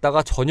오후에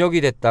갔다가 저녁이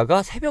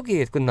됐다가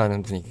새벽에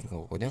끝나는 분위기인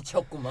거거든요.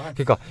 미쳤구만.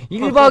 그러니까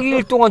 1박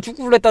 2일 동안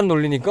축구를 했다는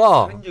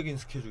논리니까 살인적인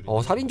스케줄이.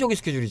 살인적인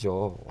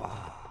스케줄이죠.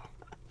 와.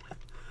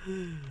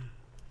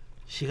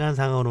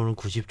 시간상으로는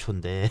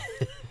 90초인데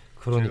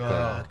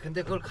그러니까요. 아,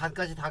 근데 그걸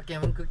간까지 다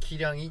깨면 그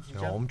기량이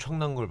진짜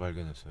엄청난 걸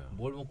발견했어요.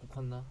 뭘 먹고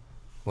컸나?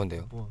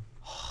 뭔데요?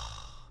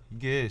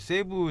 이게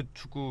세이브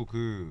축구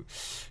그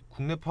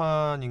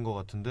국내판인 것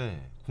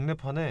같은데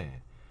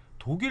국내판에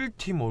독일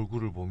팀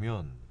얼굴을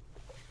보면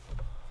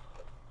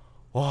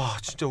와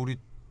진짜 우리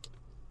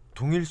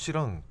동일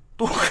씨랑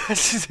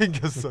똑같이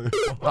생겼어요.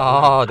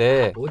 아,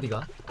 네.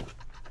 어디가?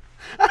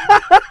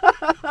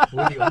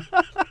 어디가?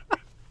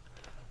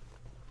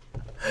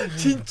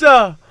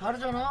 진짜.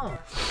 다르잖아.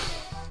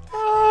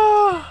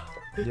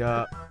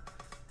 야.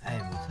 에이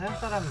뭐 서양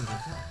사람은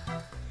괜찮아.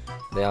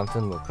 네,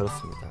 아무튼 뭐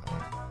그렇습니다.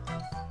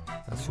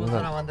 일본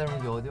사람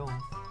한다는 게 어디요?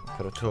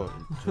 그렇죠.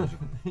 저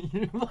지금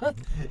일본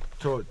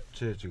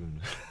제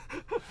지금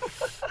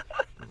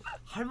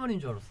할머니인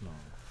줄 알았어 나.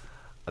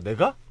 아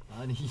내가?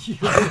 아니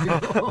이거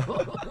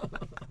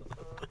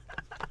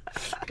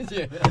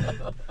그치?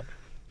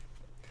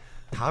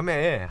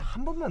 다음에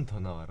한 번만 더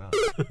나와라.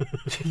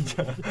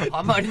 진짜.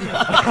 반말이냐?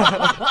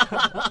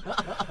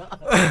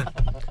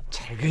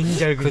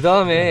 잘근잘근. 그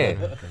다음에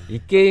이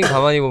게임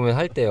가만히 보면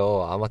할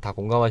때요. 아마 다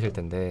공감하실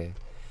텐데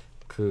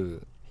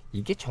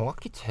이게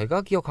정확히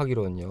제가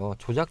기억하기로는요.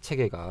 조작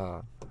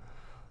체계가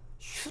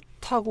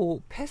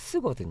슛하고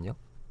패스거든요.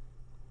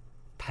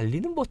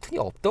 달리는 버튼이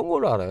없던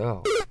걸로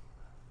알아요.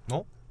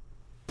 어?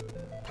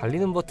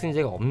 달리는 버튼이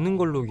제가 없는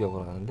걸로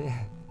기억을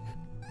하는데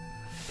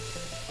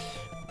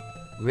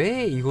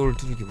왜 이걸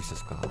두들기고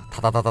있었을까?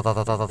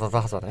 다다다다다다다다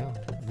하잖아요.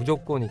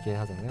 무조건 이렇게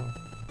하잖아요.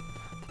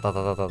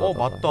 다다다다다다.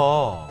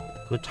 맞다.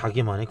 그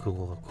자기만의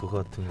그거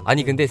같은 거.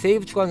 아니 근데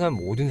세이브 추가한 사람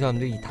모든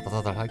사람들이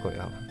다다다다 할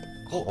거예요.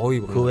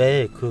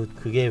 거의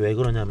그게 왜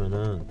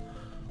그러냐면은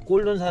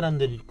골 넣은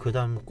사람들이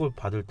그다음 골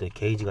받을 때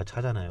게이지가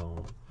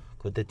차잖아요.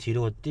 그때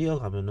뒤로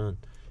뛰어가면은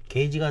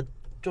게이지가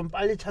좀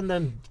빨리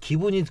찬다는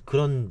기분이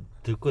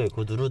들 거예요.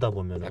 그거 누르다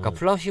보면은 약간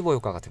플라시보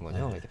효과 같은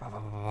거죠. 네. 이렇게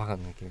바바바바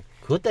하는 느낌.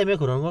 그것 때문에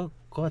그런 것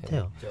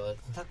같아요. 저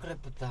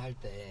스타크래프트 할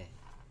때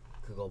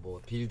그거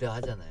뭐 빌드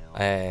하잖아요.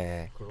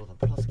 예. 그러고서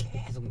플러스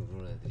계속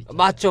누르는 애들 있잖아요.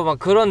 맞죠, 막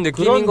그런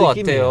느낌인 것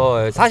느낌이에요.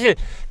 같아요. 사실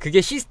그게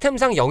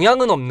시스템상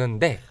영향은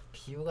없는데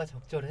비유가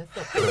적절했어.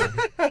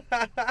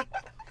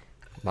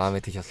 마음에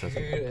드셨어요.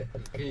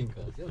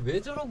 그러니까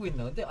왜 저러고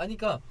있나? 근데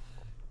아니까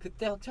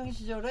그때 학창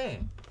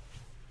시절에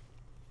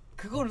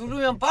그걸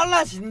누르면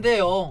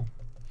빨라진대요.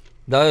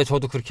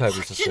 저도 그렇게 알고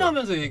있었어요.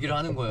 확신하면서 얘기를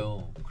하는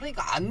거예요.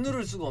 그러니까 안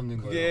누를 수가 없는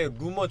그게 거예요.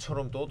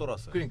 루머처럼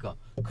떠돌았어요. 그러니까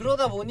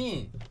그러다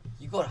보니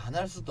이걸 안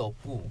할 수도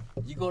없고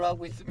이걸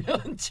하고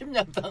있으면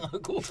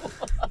침략당하고.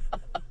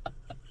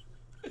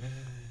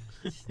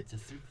 진짜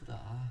슬프다.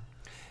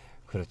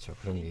 그렇죠,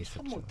 그런 게 참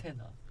있었죠. 못해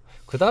나.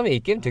 그 다음에 이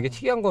게임 되게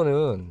특이한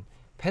거는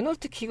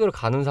페널티킥을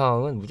가는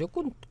상황은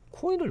무조건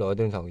코인을 넣어야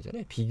되는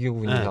상황이잖아요. 비기고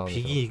있는 네, 상황에서.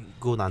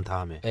 비기고 난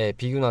다음에. 네,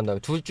 비기고 난 다음에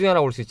둘 중에 하나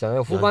올 수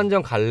있잖아요.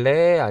 후반전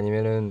갈래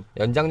아니면은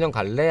연장전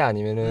갈래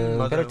아니면은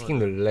맞아요, 페널티킥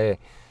맞아요. 넣을래.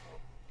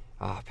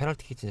 아,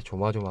 페널티킥 진짜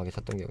조마조마하게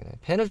찼던 기억이 나요.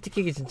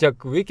 페널티킥이 진짜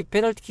왜 이렇게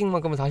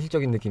페널티킥만큼은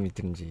사실적인 느낌이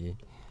드는지.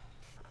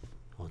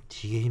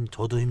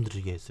 저도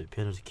힘들게 했어요.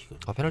 페널티킥은.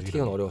 아,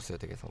 페널티킥은 어려웠어요,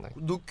 되게 상당히.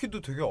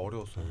 넣기도 되게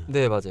어려웠어요.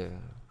 네, 맞아요.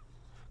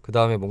 그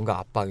다음에 뭔가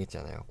압박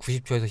있잖아요.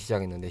 90초에서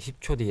시작했는데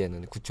 10초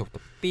뒤에는 9초부터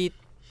삐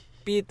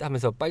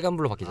하면서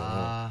빨간불로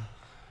바뀌잖아요.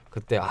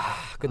 그때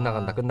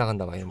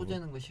끝나간다 막 이런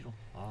초재는 거 싫어.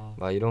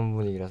 막 이런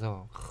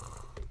분위기라서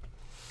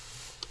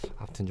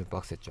아무튼 좀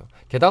빡셌죠.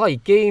 게다가 이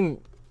게임을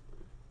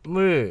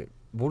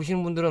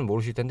모르시는 분들은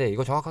모르실 텐데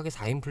이거 정확하게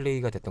 4인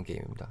플레이가 됐던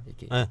게임입니다. 이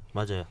게임. 네,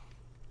 맞아요.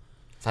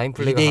 4인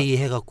플레이가 2대2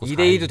 해갖고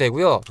 2대2도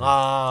되고요.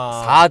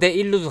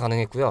 4대1로도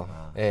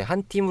가능했고요. 예,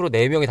 한 팀으로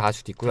 4명이 다 할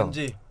수도 있고요.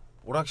 단지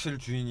오락실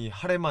주인이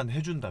할애만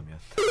해준다면.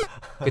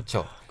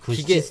 그쵸. 그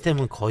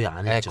시스템은 거의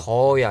안 네, 했죠.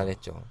 거의 안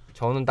했죠.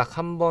 저는 딱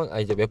한 번,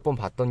 이제 몇 번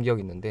봤던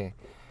기억이 있는데,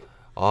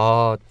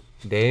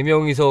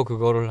 4명이서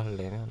그거를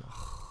하려면,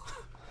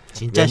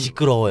 진짜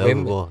시끄러워요,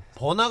 그거.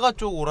 번화가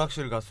쪽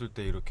오락실 갔을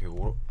때 이렇게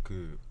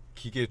그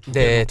기계 두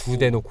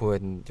대 놓고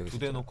했는 적이 두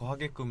대 있었죠. 놓고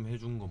하게끔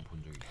해준 건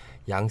본 적이 있어요.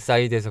 양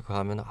사이드에서 그거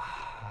하면,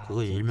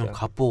 그거 진짜. 일명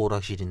갑보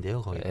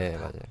오락실인데요, 거기. 네,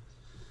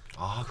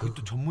 맞아요.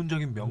 그것도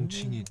전문적인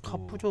명칭이 또.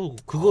 갑보죠.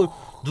 그걸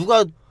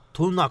누가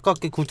돈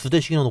아깝게 그걸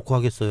 2대씩이나 놓고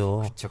하겠어요.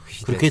 그쵸, 그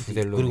시대 그렇게 두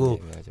대로 그리고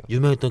있는 게임이죠.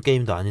 유명했던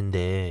게임도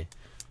아닌데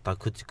딱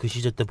그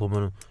시절 때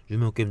보면은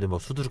유명 게임들 막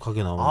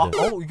수두룩하게 나오는데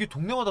이게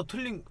동네마다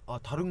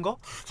다른가?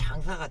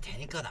 장사가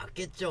되니까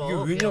낫겠죠. 이게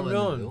왜냐면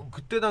게임하는데요.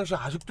 그때 당시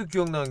아직도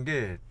기억나는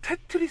게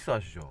테트리스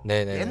아시죠?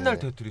 네네. 옛날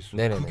테트리스.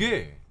 네네네.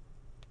 그게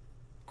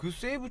그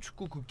세이브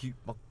축구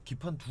막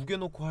기판 2개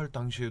놓고 할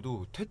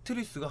당시에도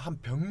테트리스가 한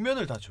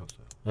벽면을 다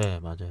채웠어요. 네,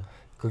 맞아요.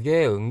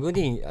 그게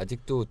은근히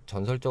아직도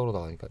전설적으로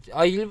나오니까.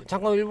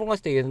 잠깐 일본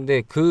갔을 때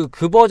얘기했는데, 그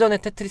버전의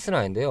테트리스는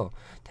아닌데요.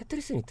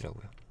 테트리스는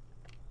있더라고요.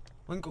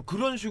 그러니까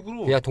그런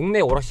식으로 그냥 동네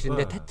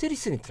오락실인데 네.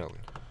 테트리스는 있더라고요.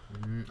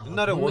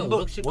 옛날에 동네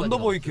오락실까지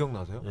원더보이 나왔어요.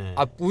 기억나세요? 네.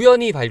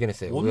 우연히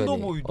발견했어요. 원더보이도-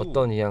 우연히.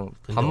 어떤 그냥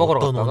근데 밥 먹으러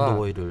어떤 갔다가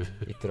원더보이를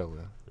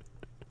있더라고요.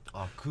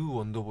 그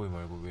원더보이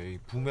말고 왜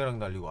부메랑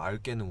날리고 알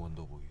깨는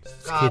원더보이.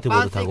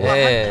 스케이트보드 타고.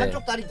 네.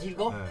 한쪽 다리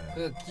길고 네.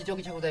 그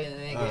기저귀 차고 다니는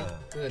애. 네.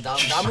 그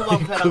나무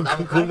방패랑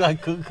나무 칼.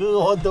 그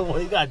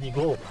원더보이가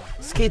아니고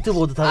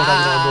스케이트보드 타고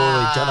다니는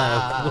원더보이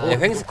있잖아요. 그거. 네,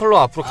 횡스컬로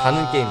앞으로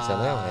가는 게임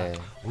있잖아요. 네.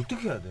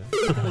 어떻게 해야 돼?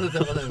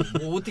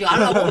 뭐 어떻게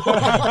하려고?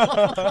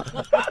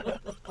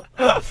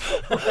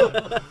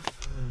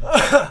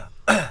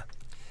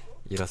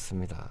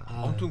 이렇습니다.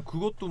 아무튼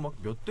그것도 막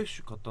몇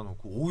대씩 갖다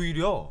놓고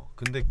오히려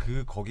근데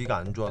거기가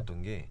안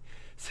좋았던 게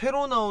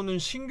새로 나오는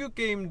신규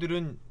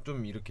게임들은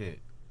좀 이렇게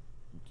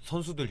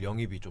선수들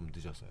영입이 좀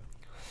늦었어요.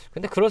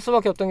 근데 그럴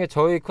수밖에 없던 게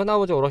저희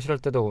큰아버지 오락실 할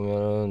때도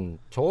보면은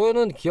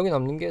저는 기억에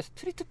남는 게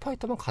스트리트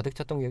파이터만 가득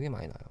찼던 기억이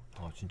많이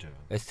나요. 진짜요?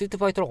 스트리트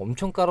파이터를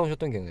엄청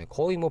깔아오셨던 기억이 나요.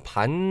 거의 뭐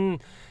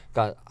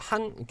그러니까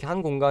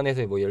한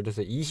공간에서 뭐 예를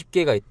들어서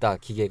 20개가 있다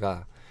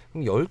기계가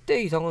그럼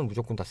 10대 이상은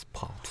무조건 다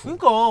스파.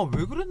 그러니까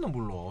왜 그랬나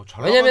몰라.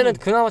 왜냐면은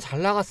그나마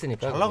잘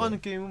나갔으니까. 잘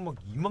나가는 게임은 막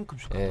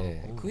이만큼씩 갖다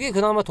예. 놓고. 그게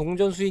그나마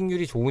동전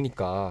수익률이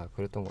좋으니까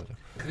그랬던 거죠.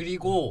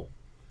 그리고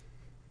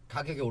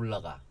가격이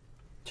올라가.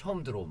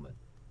 처음 들어오면.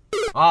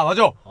 아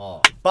맞아.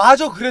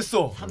 맞아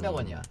그랬어.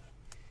 300원이야.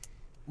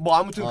 뭐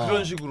아무튼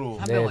그런 식으로.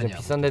 네, 좀 300원이야.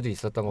 비싼 데도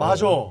있었던 거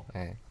맞아.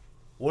 네.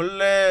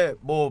 원래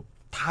뭐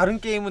다른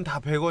게임은 다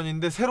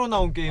 100원인데 새로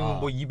나온 게임은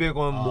뭐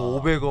 200원,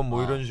 뭐 500원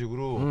뭐 이런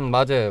식으로.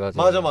 맞아요.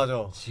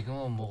 맞아.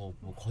 지금은 뭐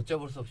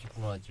걷잡을 수 없이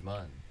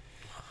불어났지만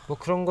뭐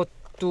그런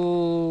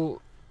것도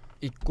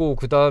있고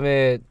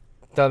그다음에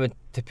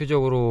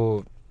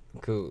대표적으로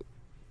그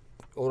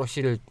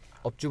오락실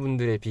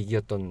업주분들의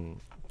빅이었던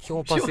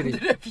킹오파 시리즈.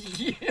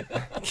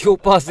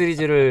 킹오파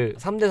시리즈를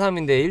 3대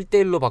 3인데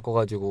 1대 1로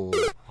바꿔가지고.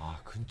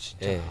 그건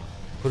진짜. 예.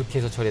 그렇게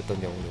해서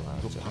처리했던 경우도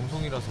많았죠.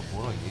 방송이라서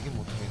뭐라 얘기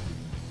못 하겠는데.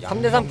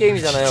 3대 3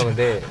 게임이잖아요.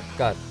 근데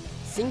그러니까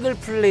싱글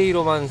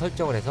플레이로만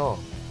설정을 해서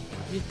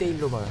 1대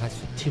 1로만 할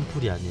수.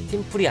 팀플이 아닌.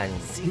 팀플이 아닌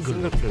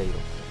싱글 플레이로.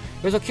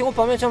 그래서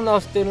킹오파 맨 처음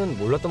나왔을 때는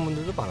몰랐던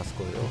분들도 많았을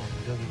거예요.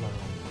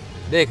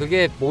 네,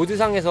 그게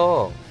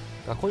모드상에서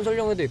그러니까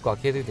콘솔용에도 있고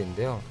아케이드도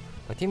있는데요.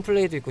 그러니까 팀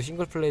플레이도 있고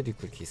싱글 플레이도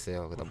있고 이렇게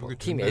있어요. 그다음 뭐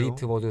팀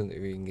에디트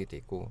모드인 게도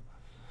있고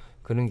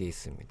그런 게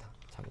있습니다.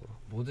 참고로.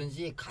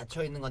 뭐든지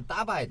갇혀 있는 건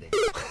따봐야 돼.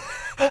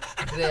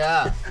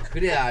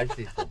 그래야 알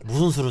수 있어.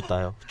 무슨 수를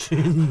따요?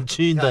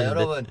 주인도 아닌데.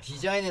 여러분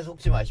디자인에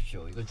속지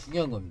마십시오. 이건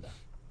중요한 겁니다.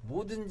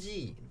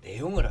 뭐든지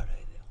내용을 알아야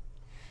돼요.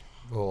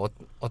 뭐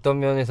어떤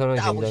면에서는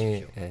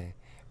따보십시오. 굉장히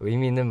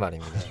의미 있는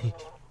말입니다.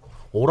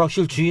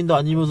 오락실 주인도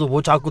아니면서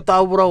뭐 자꾸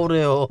따보라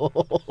그래요.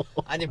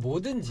 아니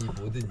뭐든지.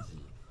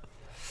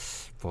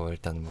 뭐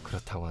일단 뭐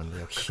그렇다고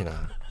하는데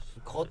역시나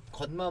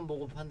겉만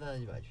보고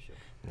판단하지 마십시오.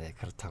 네,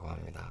 그렇다고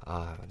합니다.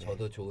 네.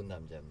 저도 좋은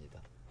남자입니다.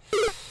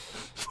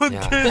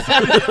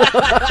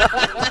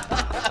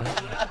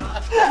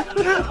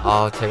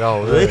 제가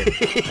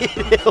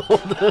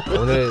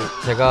오늘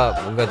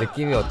제가 뭔가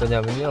느낌이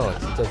어떠냐면요.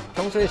 진짜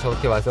평소에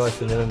저렇게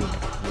말씀하시면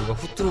뭔가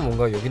후투로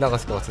뭔가 욕이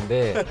나갔을 것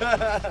같은데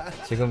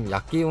지금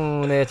약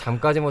기운에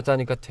잠까지 못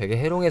자니까 되게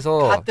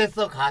해롱해서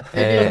갓됐어.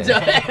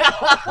 연자해.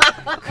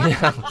 그냥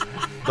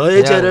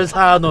너의 죄를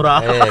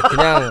사하노라.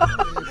 그냥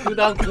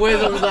그다음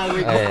고해성사하고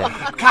있고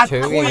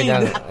조용히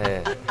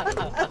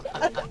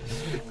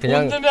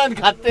그냥 힘들면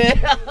갓대.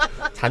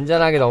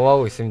 잔잔하게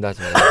넘어가고 있습니다.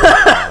 지금.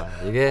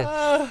 이게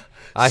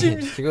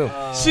지금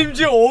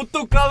심지어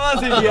옷도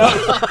까만색이야.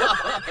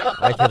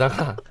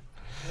 게다가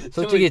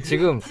솔직히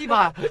지금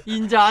씨발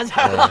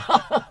인자하자.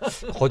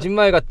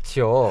 거짓말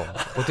같이요.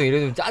 보통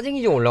이러면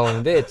짜증이 좀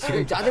올라오는데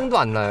지금 짜증도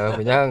안 나요.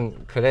 그냥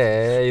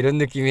그래 이런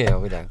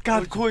느낌이에요. 그냥.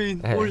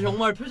 갓코인. 오늘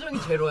정말 표정이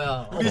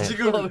제로야. 우리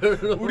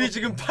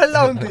지금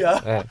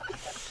 8라운드야.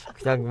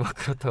 그냥 막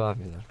그렇다고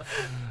합니다.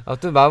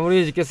 아무튼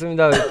마무리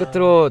짓겠습니다.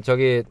 끝으로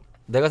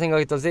내가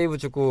생각했던 세이브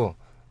축구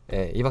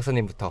이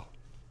박사님부터.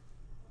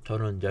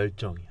 저는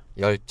열정이요.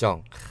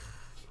 열정.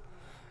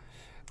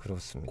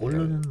 그렇습니다. 골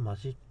넣는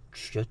맛이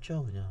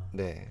죽였죠 그냥.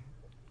 네.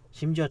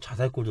 심지어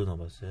자살골도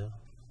넣어봤어요.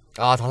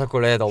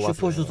 자살골 넣어봤어요.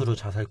 슈퍼슛으로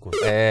자살골.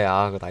 네,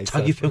 그거 나이스.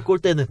 자기 편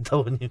골대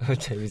넣다 보니.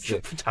 재밌어요.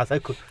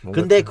 자살골.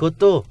 근데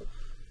그것도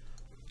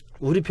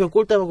우리 편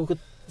골대 맞고 그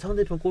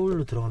상대편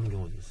골로 들어가는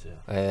경우도 있어요.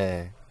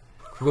 네.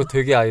 그거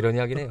되게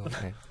아이러니하긴 해요.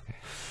 네.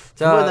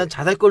 자, 난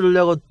자살골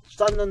넣으려고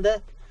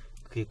쐈는데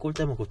그게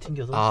골대 맞고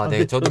튕겨서.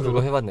 네, 저도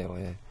그거 해봤네요.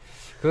 예.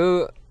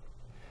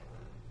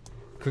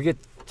 그게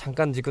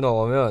잠깐 짚고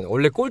넘어가면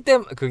원래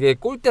그게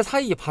골대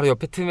사이 바로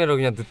옆에 틈에로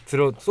그냥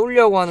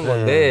쏘려고 하는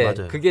건데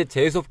맞아요. 그게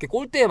재수없게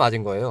골대에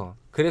맞은 거예요.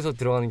 그래서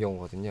들어가는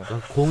경우거든요.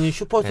 공이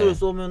슈퍼스를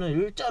쏘면은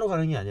일자로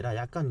가는 게 아니라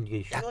약간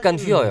이게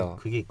휘어요.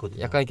 그게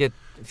있거든요. 약간 이렇게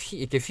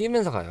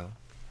휘면서 가요.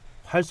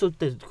 활 쏠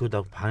때 그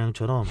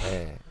방향처럼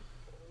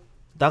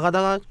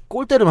나가다가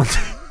골대를 만들.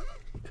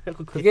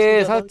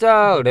 그게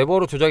살짝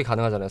레버로 조작이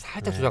가능하잖아요.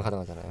 살짝 조작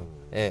가능하잖아요.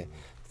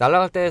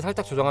 날아갈 때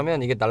살짝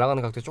조정하면 이게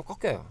날아가는 각도가 좀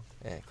꺾여요.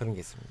 그런 게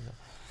있습니다.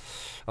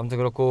 아무튼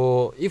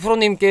그렇고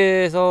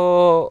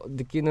이프로님께서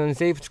느끼는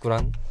세이브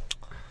축구란?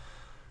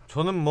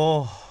 저는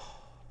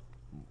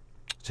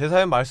제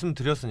사연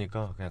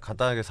말씀드렸으니까 그냥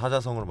간단하게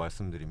사자성어로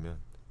말씀드리면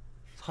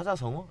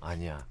사자성어?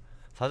 아니야.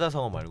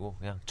 사자성어 말고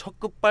그냥 첫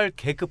끝발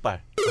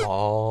개끝발.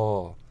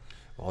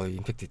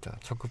 임팩트 있다.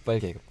 첫 끝발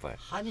개끝발.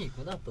 한이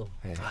있구나 또.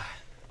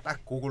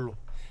 딱 그걸로.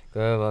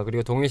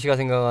 그리고 동일 씨가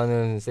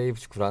생각하는 세이브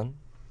축구란?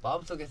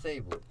 마음속의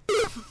세이브.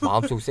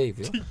 마음속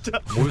세이브요? 진짜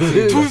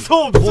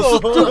두서없어.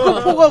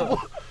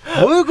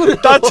 왜 그래?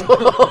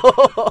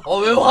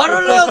 왜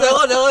화를 내요?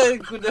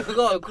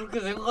 내가 그렇게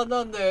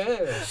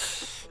생각한다는데.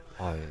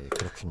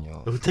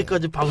 그렇군요.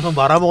 여태까지 방송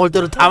말아먹을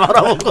때로 다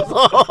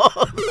말아먹어서.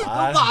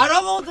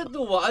 말아먹을 때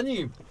또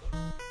아니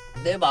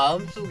내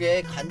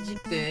마음속에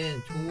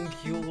간직된 좋은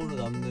기억으로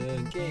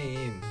남는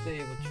게임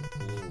세이브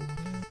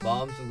축구.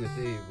 마음속의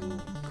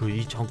세이브.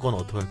 이 정권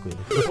어떻게 할 거예요?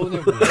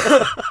 손을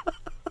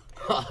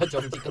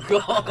정직 그거.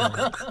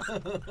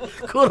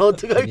 그걸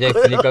어떻게 할 이제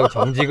거예요? 그러니까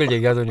정직을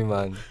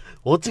얘기하더니만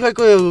어떻게 할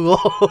거예요 그거?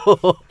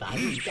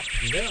 나는 이게 안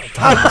돼요.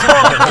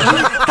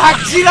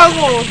 닥치라고.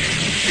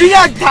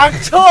 그냥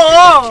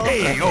닥쳐.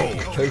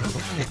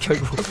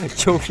 결국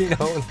욕이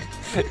나오는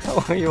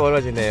상황이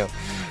벌어지네요.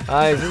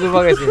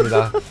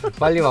 수습하겠습니다.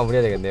 빨리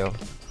마무리해야 되겠네요.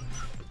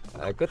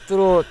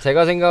 끝으로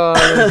제가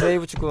생각하는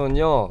세이브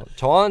축구는요.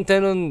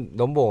 저한테는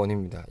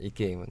넘버원입니다. 이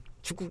게임은.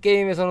 축구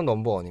게임에서는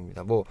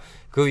넘버원입니다. 뭐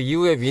그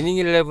이후에 위닝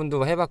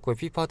 11도 해봤고요.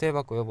 피파도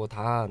해봤고요. 뭐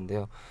다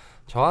하는데요.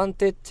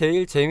 저한테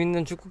제일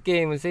재밌는 축구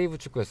게임은 세이브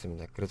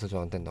축구였습니다. 그래서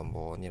저한테는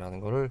넘버원이라는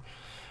거를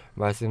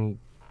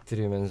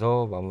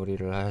말씀드리면서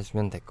마무리를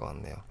하시면 될 것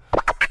같네요.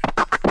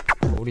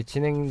 우리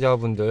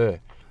진행자분들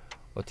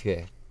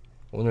어떻게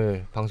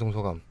오늘 방송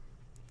소감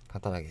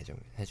간단하게 좀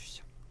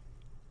해주시죠.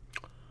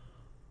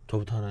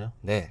 저부터 하나요?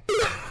 네.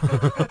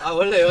 아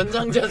원래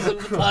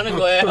연장자들부터 하는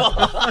거예요?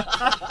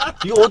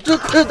 이거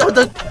어떻게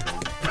나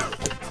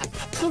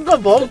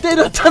순간 멍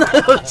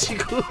때렸잖아요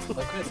지금. 아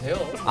그래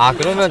돼요. 아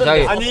그러면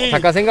저희 아니,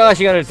 잠깐 생각할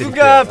시간을 드릴게요.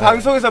 순간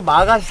방송에서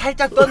마가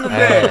살짝 떴는데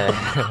네.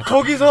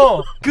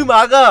 거기서 그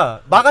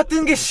마가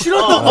뜬 게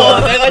싫었던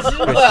거야. 내가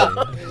싫은 거야.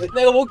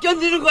 내가 못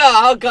견디는 거야.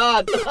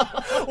 아까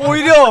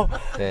오히려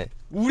네.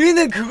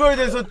 우리는 그거에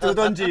대해서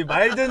뜨던지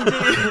말든지.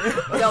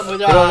 그냥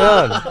보자.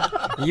 그러면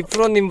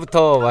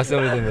이프로님부터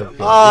말씀을 드릴게요.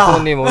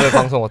 이프로님 오늘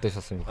방송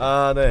어떠셨습니까?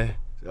 아 네.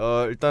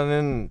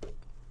 일단은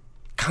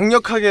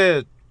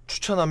강력하게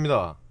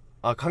추천합니다.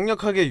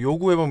 강력하게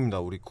요구해봅니다.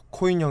 우리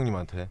코인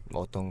형님한테.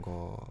 어떤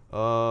거?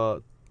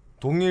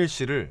 동일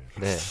씨를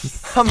네.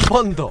 한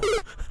번 더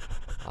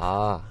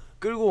아,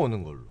 끌고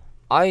오는 걸로.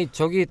 아니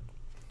저기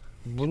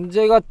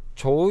문제가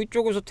저희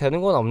쪽에서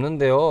되는 건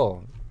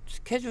없는데요.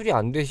 스케줄이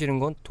안 되시는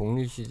건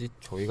동일 씨지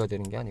저희가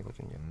되는 게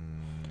아니거든요.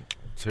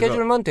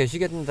 스케줄만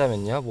되시게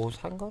된다면요, 뭐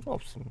상관은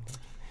없습니다.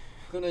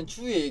 그는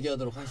추후에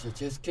얘기하도록 하시죠.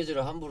 제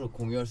스케줄을 함부로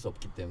공유할 수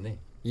없기 때문에.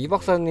 이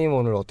박사님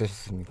오늘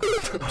어떠셨습니까?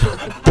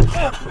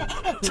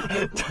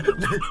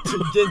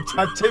 이젠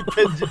자체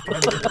편집하네.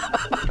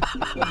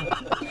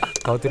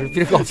 더 들을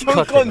필요가 없을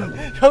것 같아요.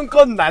 형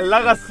건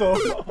날라갔어.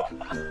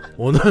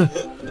 오늘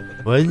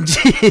왠지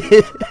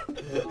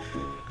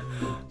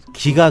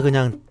기가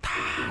그냥 다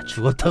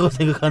죽었다고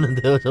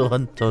생각하는데요.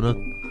 저는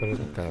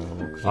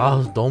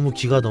그러니까요. 너무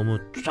기가 너무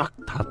쫙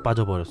다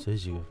빠져버렸어요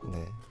지금.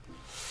 네.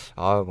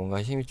 아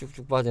뭔가 힘이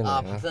쭉쭉 빠지네요.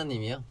 아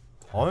박사님이요?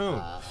 아유,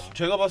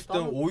 제가 봤을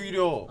때는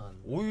오히려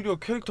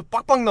캐릭터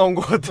빡빡 나온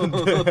것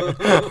같은데.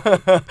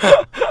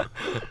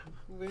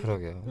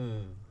 그러게요.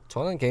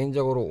 저는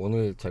개인적으로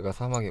오늘 제가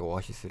사막의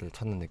오아시스를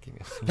찾는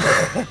느낌이었습니다.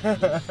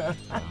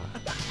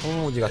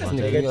 황무지 같은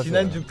느낌이었어요. 내가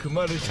지난주 그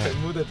말을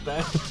잘못했다.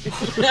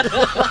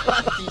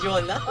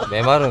 뒤집었나?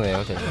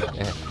 메마르네요 제가.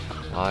 네.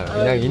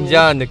 그냥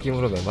인자한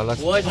느낌으로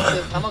메말랐어요.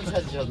 오아시스 사막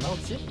찾으셨나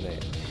혹시? 네.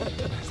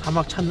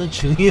 사막 찾는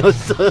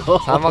중이었어요.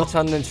 사막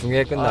찾는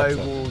중에 끝났죠.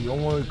 아이고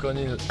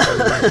영어일거니.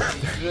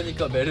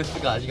 그러니까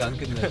메르스가 아직 안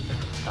끝내.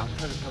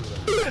 낙타를 타고.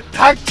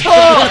 닥쳐!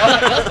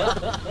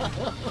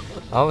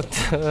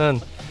 아무튼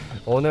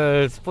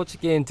오늘 스포츠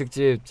게임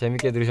특집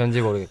재밌게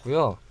들으셨는지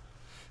모르겠고요.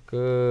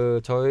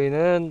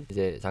 저희는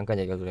이제 잠깐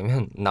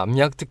얘기하자면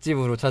남약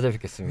특집으로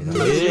찾아뵙겠습니다.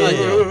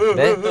 잠시만요.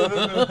 네?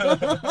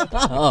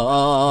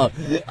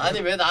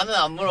 아니 왜 나는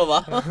안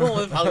물어봐?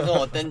 오늘 방송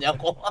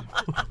어땠냐고.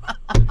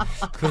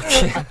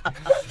 그렇게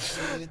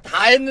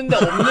다 했는데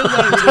없는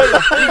사람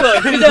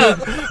이거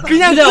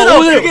그냥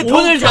끊어.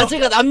 오늘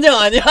자체가 남양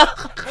아니야?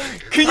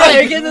 그냥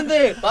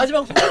얘기했는데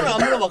마지막 소감을 안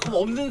물어봐. 그럼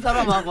없는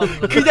사람하고 하는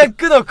거야. 그냥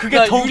끊어.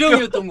 그게 더 웃겨.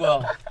 유령이었던 거야.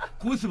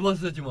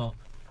 고스버스지 뭐.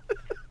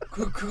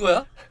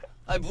 그거야?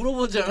 아니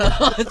물어보잖아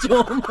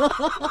좀.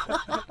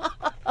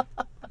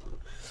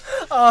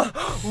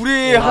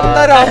 우리 한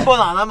달에 한 번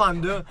안 하면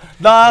안 돼요?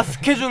 나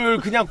스케줄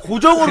그냥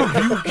고정으로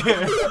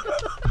비울게.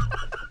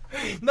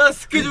 나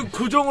스케줄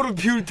고정으로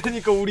비울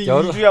테니까 우리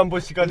 2주에 한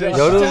번씩 하자.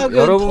 시작은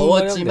여러분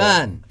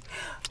더웠지만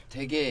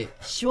되게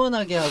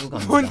시원하게 하고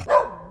갑니다.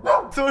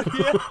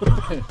 소리야?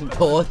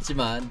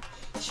 더웠지만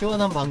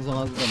시원한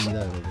방송하고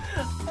갑니다 여러분.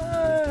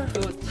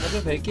 또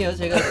자주 뵐게요.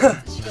 제가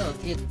시간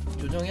어떻게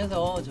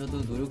조정해서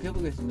저도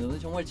노력해보겠습니다. 오늘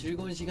정말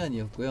즐거운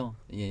시간이었고요.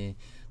 예,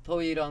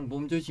 더위랑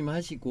몸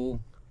조심하시고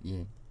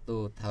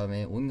또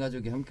다음에 온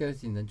가족이 함께할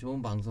수 있는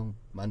좋은 방송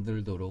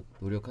만들도록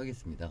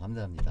노력하겠습니다.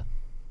 감사합니다.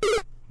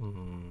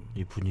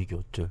 이 분위기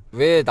어쩔?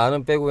 왜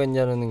나는 빼고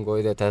했냐는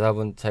거에 대해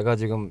대답은 제가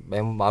지금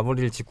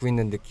마무리를 짓고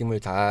있는 느낌을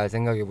잘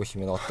생각해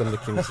보시면 어떤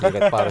느낌인지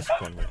이해가 빠르실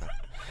겁니다.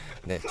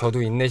 네,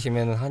 저도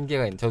인내심에는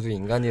한계가 저도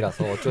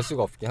인간이라서 어쩔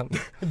수가 없게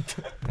합니다.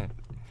 네.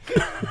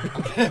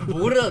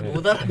 못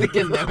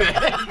알아듣겠네 왜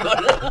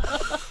이거를.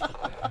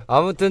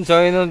 아무튼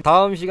저희는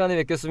다음 시간에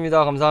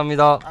뵙겠습니다.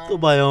 감사합니다. 또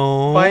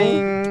봐요.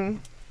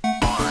 빠잉.